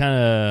kind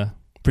of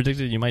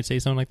predicted you might say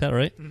something like that,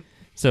 right? Mm-hmm.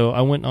 So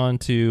I went on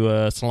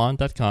to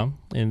Salon.com,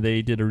 and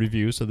they did a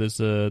review. So this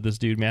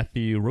dude,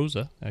 Matthew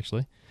Rosa,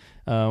 actually,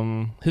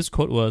 his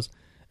quote was,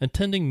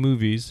 "Attending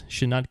movies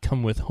should not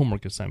come with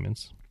homework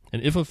assignments.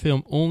 And if a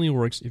film only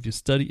works if you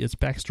study its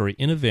backstory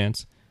in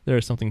advance, there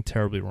is something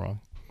terribly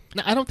wrong."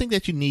 Now, I don't think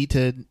that you need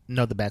to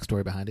know the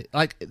backstory behind it.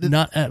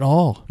 Not at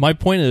all. My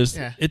point is,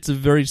 It's a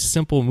very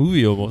simple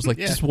movie almost. Like,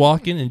 just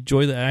walk in,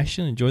 enjoy the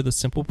action, enjoy the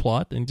simple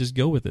plot, and just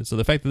go with it. So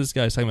the fact that this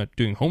guy is talking about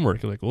doing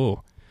homework, you're like,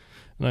 whoa.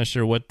 I'm not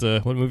sure what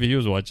movie he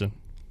was watching.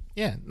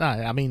 Yeah, no,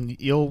 I mean,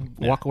 you'll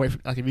walk away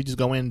if you just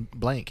go in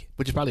blank,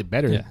 which is probably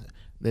better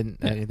than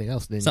anything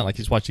else. It's not like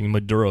he's watching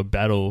Maduro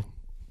Battle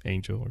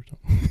Angel or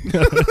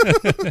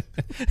something.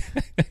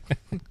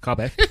 Call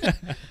back.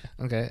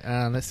 Okay,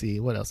 let's see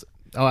what else.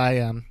 Oh,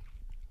 as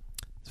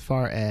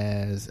far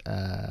as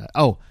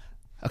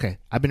okay,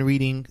 I've been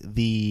reading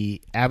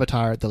the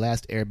Avatar: The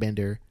Last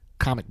Airbender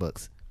comic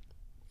books.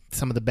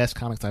 Some of the best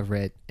comics I've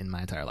read in my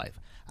entire life.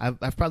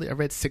 I've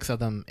read 6 of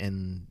them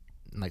in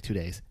like 2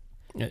 days.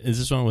 Is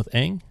this one with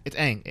Aang? It's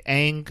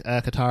Aang,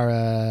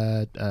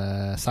 Katara,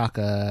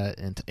 Sokka,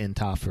 and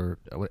Toph.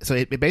 So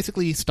it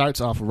basically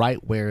starts off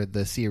right where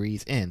the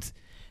series ends,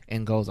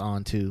 and goes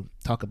on to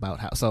talk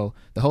about how. So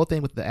the whole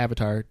thing with the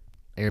Avatar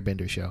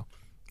Airbender show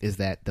is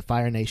that the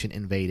Fire Nation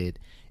invaded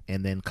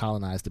and then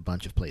colonized a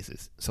bunch of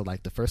places. So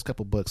like the first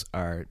couple books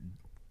are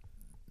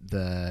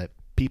the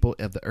people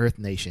of the Earth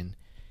Nation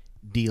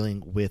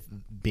dealing with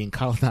being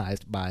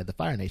colonized by the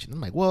Fire Nation. I'm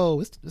like,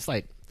 whoa, it's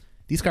like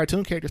these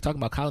cartoon characters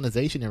talking about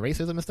colonization and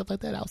racism and stuff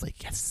like that. I was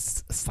like,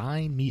 yes,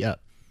 sign me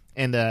up.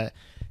 And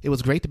it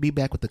was great to be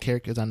back with the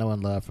characters I know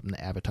and love from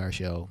the Avatar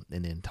show,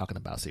 and then talking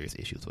about serious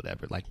issues,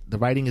 whatever. Like the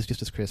writing is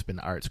just as crisp and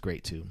the art's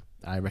great too.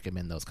 I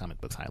recommend those comic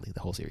books highly,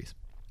 the whole series.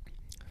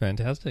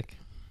 Fantastic.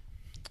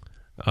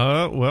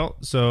 Well,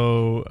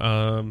 so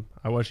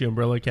I watched The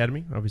Umbrella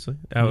Academy, obviously.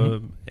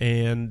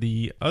 And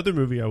the other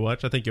movie I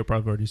watched, I think you'll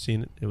probably already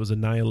seen it. It was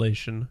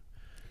Annihilation.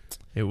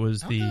 It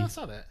was I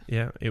saw that.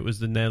 Yeah, it was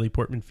the Natalie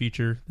Portman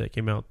feature that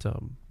came out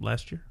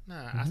last year.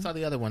 Nah, I saw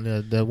the other one,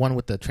 the one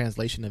with the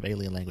translation of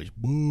alien language.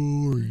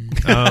 Boring.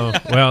 Oh,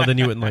 well, then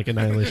you wouldn't like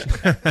Annihilation.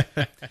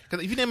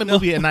 Because if you name a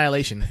movie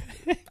Annihilation,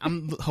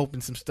 I'm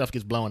hoping some stuff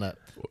gets blown up.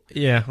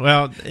 Yeah,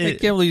 well, I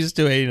can't believe you're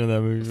still hating on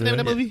that movie. What's the name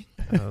of that movie?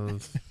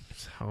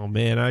 Oh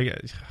man, I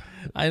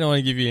don't want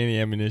to give you any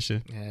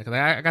ammunition. Yeah, because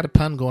I got a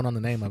pun going on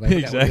the name of it.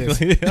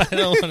 Exactly. I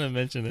don't want to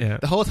mention it. Yeah.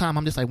 The whole time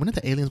I'm just like, when are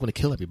the aliens going to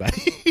kill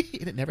everybody?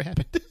 And it never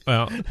happened.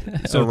 Well,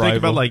 so think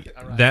about like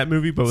that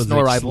movie, but with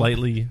like Arrival.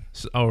 slightly.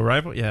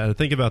 Arrival. Yeah,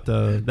 think about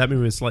that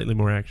movie with slightly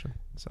more action.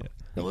 So.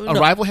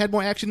 Arrival had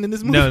more action than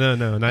this movie.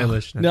 No,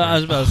 Annihilation. No, I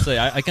was about to say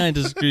I kind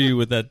of disagree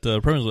with that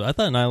premise. I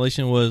thought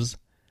Annihilation was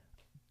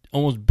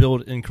almost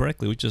built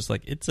incorrectly, which is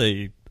like it's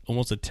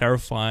almost a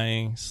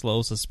terrifying,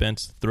 slow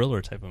suspense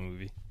thriller type of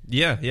movie.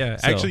 Yeah.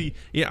 So. Actually,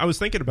 I was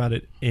thinking about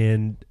it,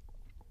 and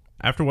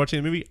after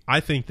watching the movie, I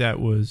think that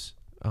was.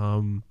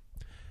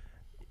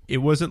 It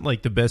wasn't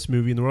like the best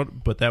movie in the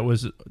world, but that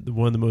was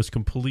one of the most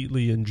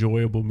completely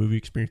enjoyable movie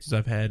experiences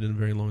I've had in a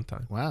very long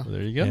time. Wow. Well,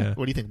 there you go. Yeah.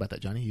 What do you think about that,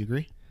 Johnny? You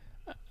agree?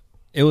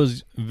 It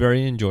was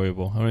very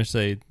enjoyable. I'm going to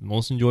say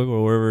most enjoyable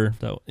or whatever.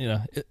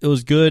 That, it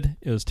was good.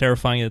 It was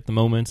terrifying at the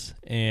moments,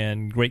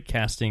 and great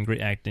casting,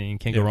 great acting.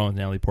 Can't go wrong with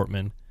Natalie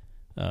Portman.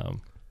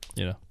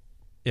 Yeah,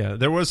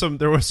 there was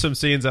some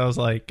scenes I was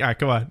like,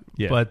 come on.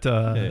 Yeah. But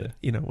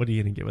what are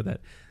you going to get with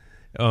that?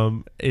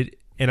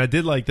 And I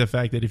did like the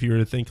fact that if you were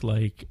to think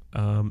like,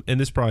 and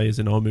this probably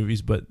isn't all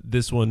movies, but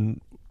this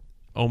one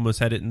almost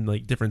had it in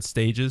like different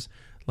stages.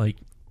 Like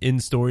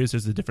in stories,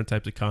 there's the different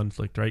types of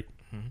conflict, right?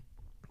 Mm-hmm.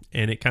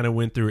 And it kind of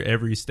went through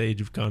every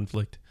stage of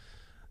conflict,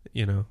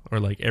 or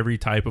like every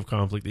type of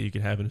conflict that you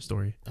could have in a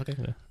story. Okay.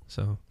 Yeah.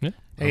 So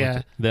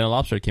Hey, then a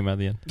lobster came out at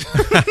the end.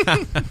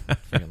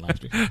 freaking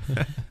lobster.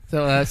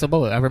 So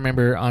Bo, I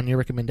remember on your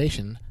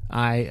recommendation,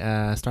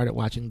 I started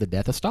watching The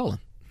Death of Stalin.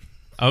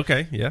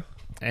 Okay, yeah.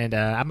 And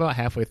I'm about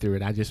halfway through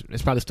it.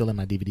 It's probably still in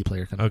my DVD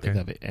player. Come to think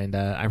of it, and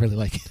I really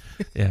like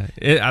it. Yeah,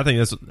 I think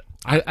that's.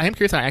 I am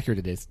curious how accurate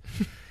it is.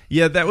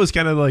 Yeah, that was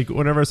kind of like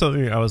whenever I saw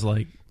something, I was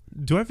like,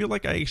 "Do I feel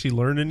like I actually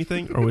learned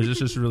anything, or was this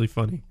just really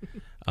funny?"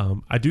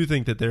 I do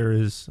think that there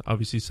is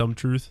obviously some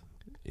truth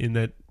in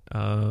that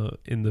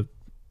in the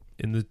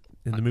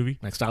movie.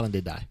 Like Stalin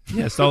did die.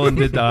 Yeah, Stalin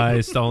did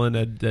die. Stalin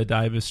had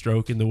died of a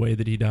stroke in the way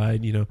that he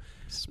died. You know,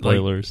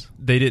 Spoilers.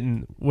 Like, they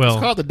didn't. Well,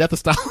 It's called The Death of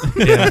Stalin.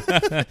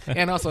 yeah,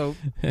 And also,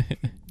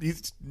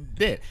 he's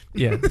dead.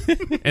 yeah.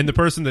 And the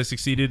person that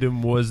succeeded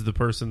him was the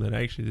person that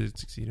actually did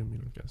succeed him. You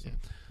know, I guess. Yeah.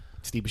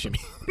 Steve Buscemi.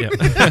 Yeah.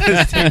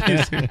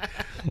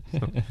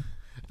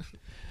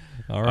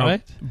 All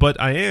right. But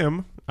I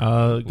am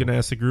going to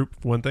ask the group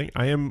one thing.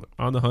 I am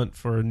on the hunt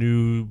for a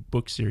new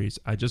book series.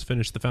 I just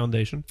finished the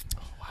Foundation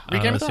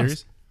Read Game of Thrones.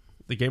 series.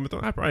 The Game of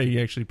Thrones. I probably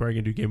going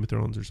to do Game of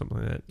Thrones or something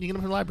like that. You get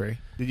them from the library.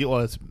 Well,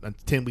 it's a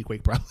 10-week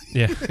wait probably.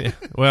 Yeah.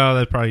 Well,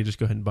 I'd probably just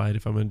go ahead and buy it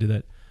if I'm going to do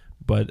that.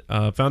 But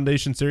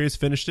Foundation series,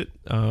 finished it.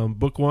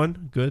 Book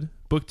 1, good.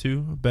 Book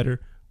 2, better.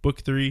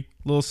 Book 3, a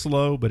little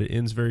slow, but it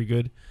ends very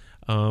good.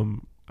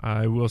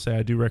 I will say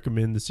I do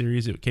recommend the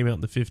series. It came out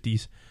in the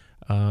 50s.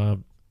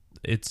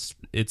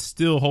 It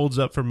still holds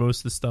up for most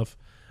of the stuff.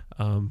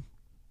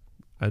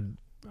 I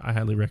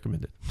highly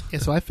recommend it. Yeah,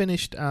 so I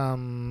finished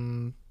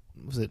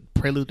was it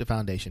Prelude to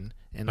Foundation,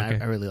 and Okay.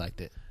 I really liked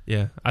it.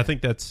 Yeah, I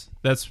think that's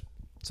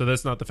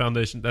not the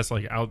Foundation. That's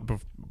like out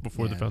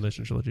before the Yeah.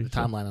 Foundation trilogy. The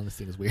timeline on this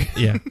thing is weird.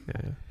 Yeah.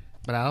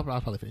 But I'll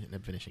probably end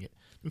up finishing it.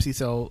 Let me see.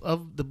 So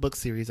of the book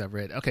series I've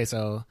read, okay,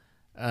 so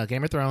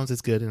Game of Thrones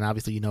is good, and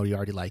obviously you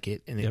already like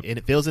it, and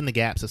it fills in the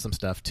gaps of some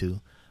stuff too,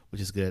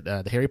 which is good.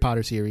 The Harry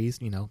Potter series,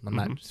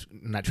 I'm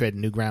not treading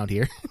new ground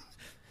here.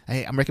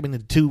 I'm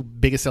recommending the 2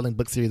 biggest selling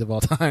book series of all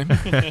time.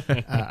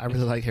 I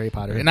really like Harry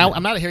Potter, and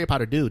I'm not a Harry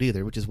Potter dude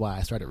either, which is why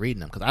I started reading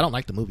them because I don't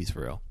like the movies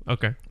for real.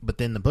 Okay. But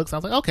then the books, I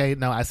was like, okay,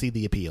 now I see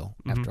the appeal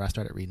after I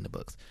started reading the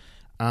books.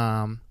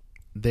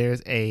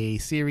 There's a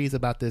series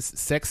about this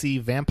sexy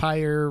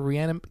vampire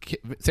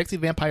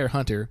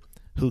hunter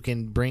who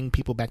can bring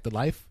people back to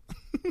life.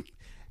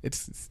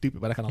 It's stupid,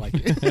 but I kind of like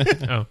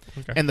it. Oh,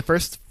 okay. And the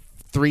first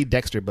 3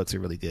 Dexter books are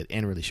really good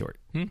and really short.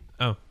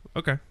 Oh,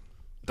 okay.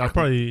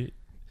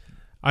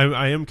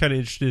 I am kind of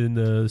interested in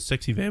the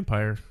sexy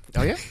vampire.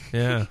 Oh yeah,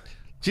 Yeah.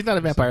 she's not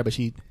a vampire, but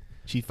she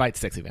fights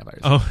sexy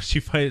vampires. Oh, she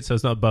fights, so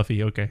it's not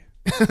Buffy. Okay.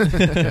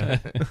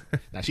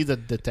 Now she's a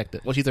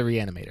detective. Well, she's a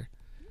reanimator.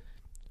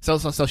 So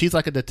she's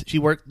like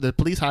the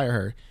police hire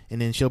her,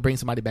 and then she'll bring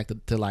somebody back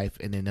to life,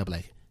 and then they'll be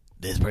like,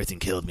 "This person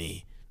killed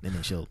me," and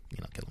then she'll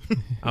kill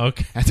him.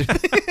 Okay.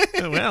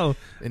 Well,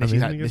 And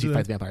then she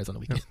fights vampires on the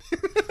weekend.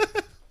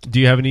 do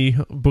you have any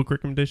book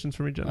recommendations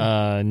for me,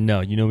 John?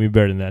 No, you know me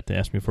better than that to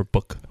ask me for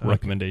book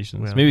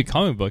recommendations. Well. Maybe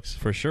comic books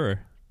for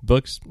sure.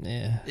 Books,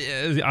 Yeah,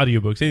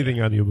 audiobooks. Anything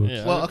audiobooks.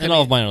 Yeah. Well, okay, and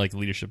all of mine are like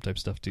leadership type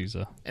stuff too.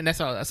 So And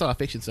that's all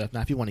fiction stuff.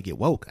 Now, if you want to get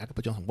woke, I can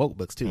put you on some woke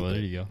books too. Well, there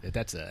but you go.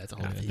 That's a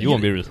whole thing. you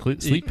won't be able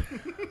to sleep.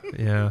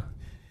 Yeah.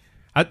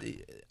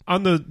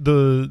 On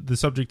the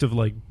subject of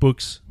like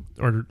books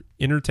or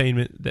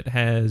entertainment that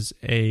has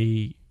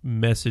a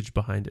message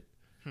behind it.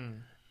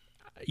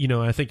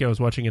 I think I was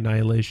watching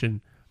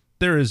Annihilation.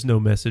 There is no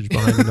message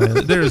behind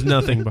Annihilation. There is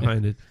nothing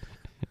behind it.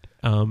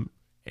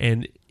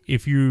 And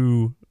if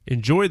you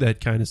enjoy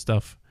that kind of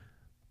stuff,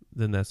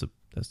 then that's the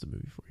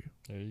movie for you.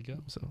 There you go.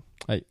 So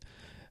I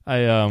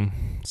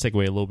segue a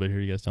little bit here.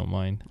 You guys don't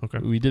mind? Okay.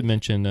 We did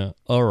mention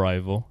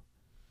Arrival,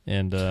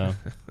 and and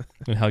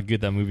how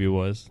good that movie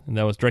was, and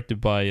that was directed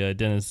by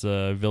Denis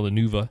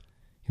Villeneuve,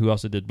 who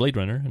also did Blade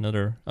Runner,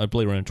 another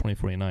Blade Runner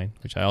 2049,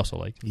 which I also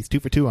like. He's 2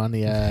 for 2 on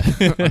the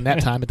on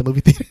that time at the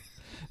movie theater.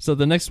 So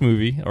the next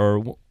movie,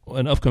 or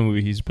an upcoming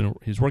movie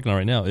he's working on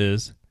right now,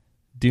 is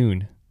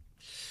Dune,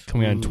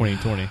 coming out in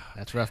 2020.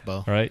 That's rough, Bo.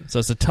 All right, so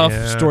it's a tough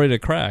story to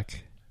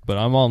crack, but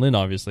I'm all in,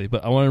 obviously.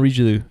 But I want to read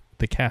you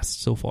the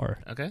cast so far.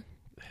 Okay.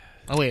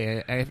 Oh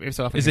wait,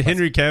 is it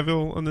Henry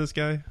Cavill on this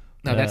guy?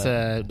 No, that's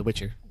The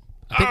Witcher.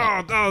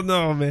 Oh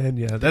no, man!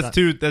 Yeah, that's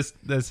too. That's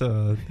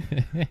you're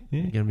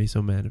gonna be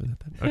so mad about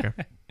that.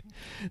 Okay.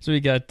 So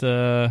we got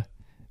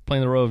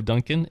playing the role of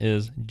Duncan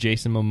is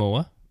Jason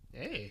Momoa.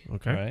 Hey.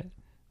 Okay. All right.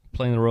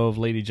 Playing the role of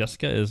Lady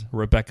Jessica is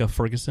Rebecca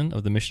Ferguson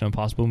of the Mission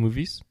Impossible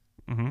movies.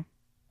 Mm-hmm. All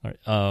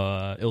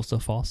right.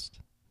 Ilsa Faust,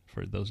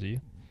 for those of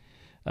you.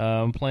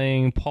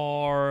 Playing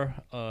Par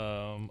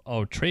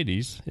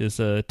Atreides is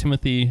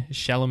Timothy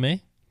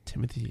Chalamet.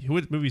 Timothy.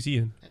 What movie is he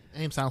in?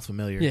 Name sounds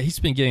familiar. Yeah, he's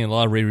been getting a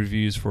lot of rave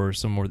reviews for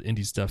some more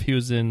indie stuff. He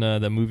was in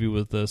that movie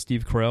with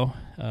Steve Carell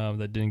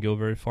that didn't go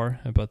very far,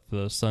 about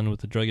the son with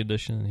the drug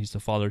addiction. And he's the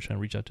father trying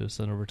to reach out to his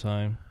son over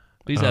time.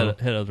 But he's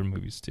had other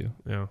movies too.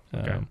 Yeah.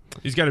 Okay.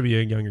 He's got to be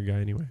a younger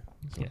guy anyway.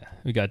 So. Yeah,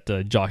 we got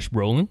Josh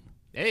Brolin.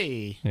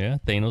 Hey. Yeah,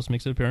 Thanos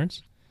makes an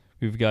appearance.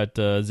 We've got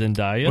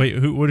Zendaya. Wait,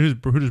 who does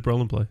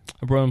Brolin play?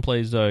 Brolin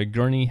plays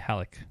Gurney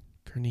Halleck.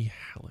 Gurney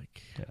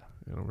Halleck. Yeah.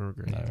 I don't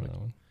remember Gurney I don't know Halleck. that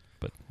one.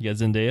 But you got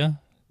Zendaya,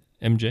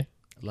 MJ.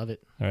 Love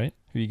it. All right.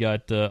 We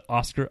got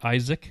Oscar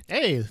Isaac,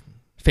 Hey,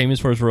 famous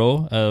for his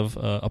role of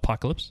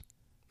Apocalypse.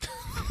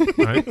 All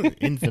right.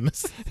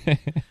 infamous.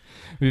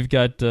 We've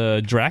got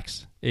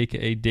Drax,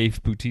 a.k.a.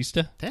 Dave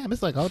Bautista. Damn,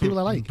 it's like all the people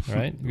I like. All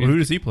right. Well, who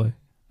does he play?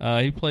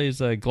 He plays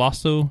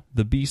Glosso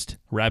the Beast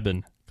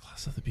Rabin.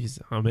 Class of the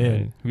Beast. Oh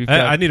man, We've got,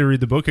 I need to read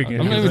the book again.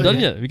 I'm not even because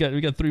done yet.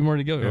 We got 3 more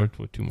to go. Yeah.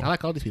 Or 2 more. I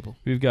like all these people.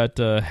 We've got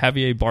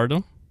Javier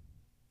Bardem.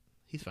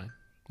 He's fine.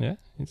 Yeah,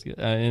 he's good.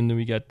 And then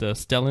we got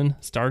Stellan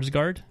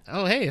Skarsgård.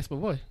 Oh, hey, that's my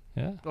boy.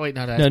 Yeah, Oh, wait,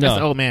 no, that's, No, that's no.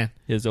 the old man.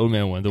 his old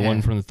man one, the Yeah.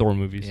 one from the Thor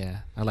movies. Yeah,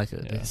 I like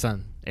it. Yeah. His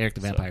son, Eric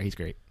the Vampire. He's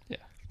great. Yeah.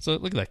 So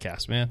look at that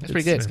cast, man. That's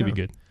pretty good. It's gonna be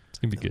good. It's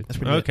gonna be good. That's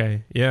pretty good.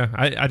 Okay, yeah,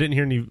 I didn't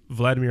hear any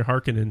Vladimir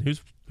Harkonnen.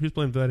 Who's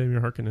playing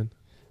Vladimir Harkonnen?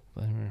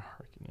 Vladimir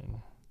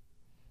Harkonnen.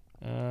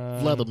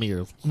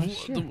 Vladimir.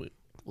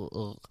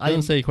 I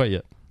didn't say it quite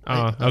yet.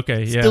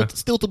 Okay, yeah.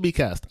 Still to be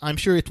cast. I'm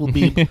sure it will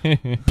be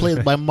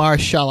played by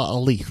Marshala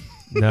Ali.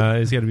 No,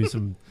 it's got to be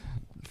some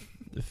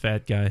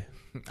fat guy.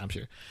 I'm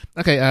sure.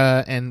 Okay,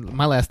 and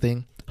my last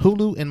thing.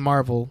 Hulu and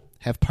Marvel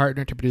have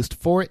partnered to produce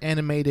 4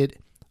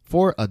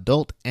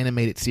 adult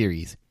animated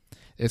series.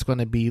 It's going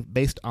to be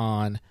based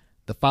on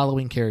the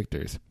following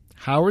characters: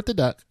 Howard the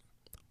Duck,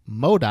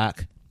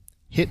 MODOK,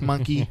 Hit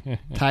Monkey,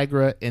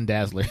 Tigra, and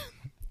Dazzler.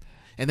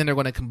 And then they're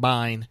going to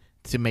combine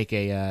to make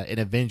an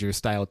Avengers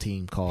style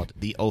team called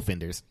the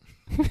Offenders.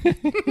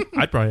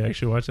 I'd probably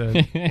actually watch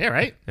that. Yeah,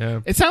 right?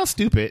 Yeah. It sounds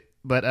stupid,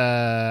 but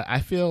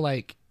I feel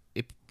like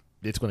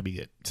it's going to be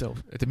good. So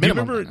at the Do you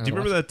minimum,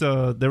 remember that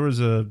there was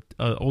a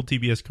old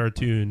TBS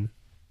cartoon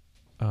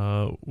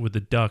with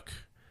a duck,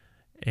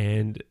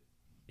 and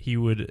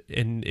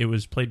it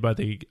was played by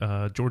the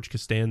George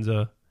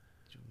Costanza.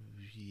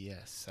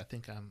 Yes, I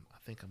think I'm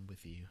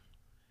with you.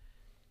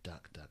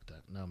 Duck.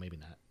 No, maybe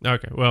not.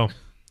 Okay, well,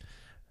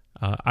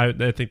 I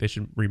think they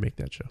should remake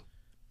that show.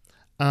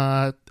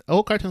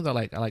 Old cartoons I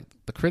like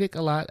The Critic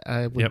a lot.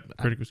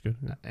 Critic was good.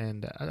 Yeah.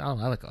 And I don't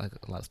know, I like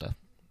a lot of stuff.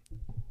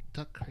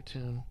 Duck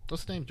cartoon.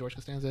 What's his name? George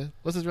Costanza.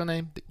 What's his real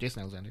name?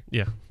 Jason Alexander.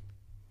 Yeah.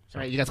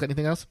 All right, you guys got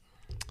anything else?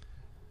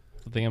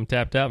 I think I'm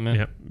tapped out, man.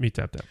 Yeah, me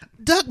tapped out.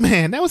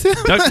 Duckman, that was him.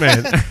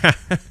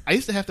 Duckman. I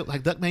used to have to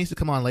Duckman used to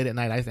come on late at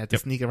night. I used to have to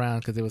sneak around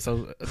because it was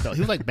so. He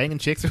was like banging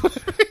chicks or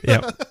whatever.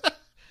 Yeah.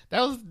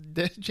 That was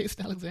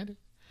Jason Alexander.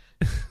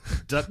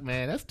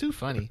 Duckman, that's too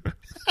funny.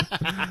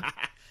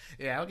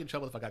 Yeah, I would get in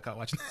trouble if I got caught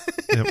watching.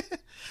 Yep.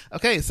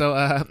 Okay, so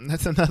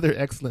that's another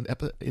excellent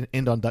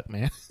end on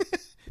Duckman.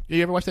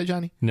 You ever watch that,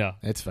 Johnny? No.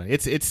 It's funny.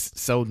 It's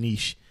so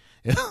niche.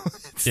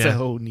 It's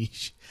so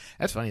niche.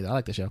 That's funny though. I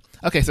like the show.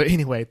 Okay, so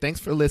anyway, thanks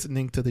for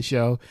listening to the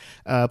show.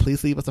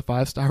 Please leave us a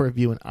 5-star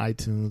review on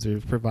iTunes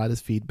or provide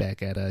us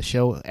feedback at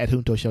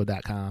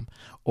show@juntoshow.com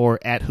or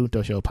at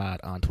JuntoShowPod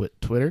on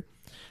Twitter.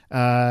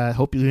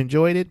 Hope you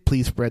enjoyed it.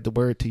 Please spread the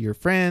word to your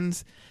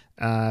friends.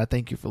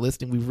 Thank you for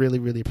listening. We really,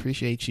 really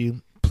appreciate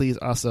you. Please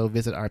also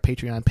visit our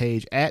Patreon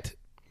page at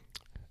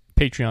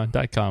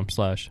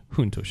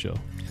Patreon.com/Junto Show.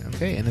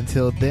 Okay, and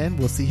until then,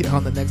 we'll see you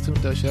on the next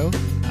Junto Show.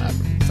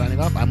 Signing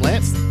off, I'm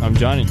Lance. I'm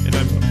Johnny. And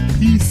I'm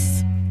Peace.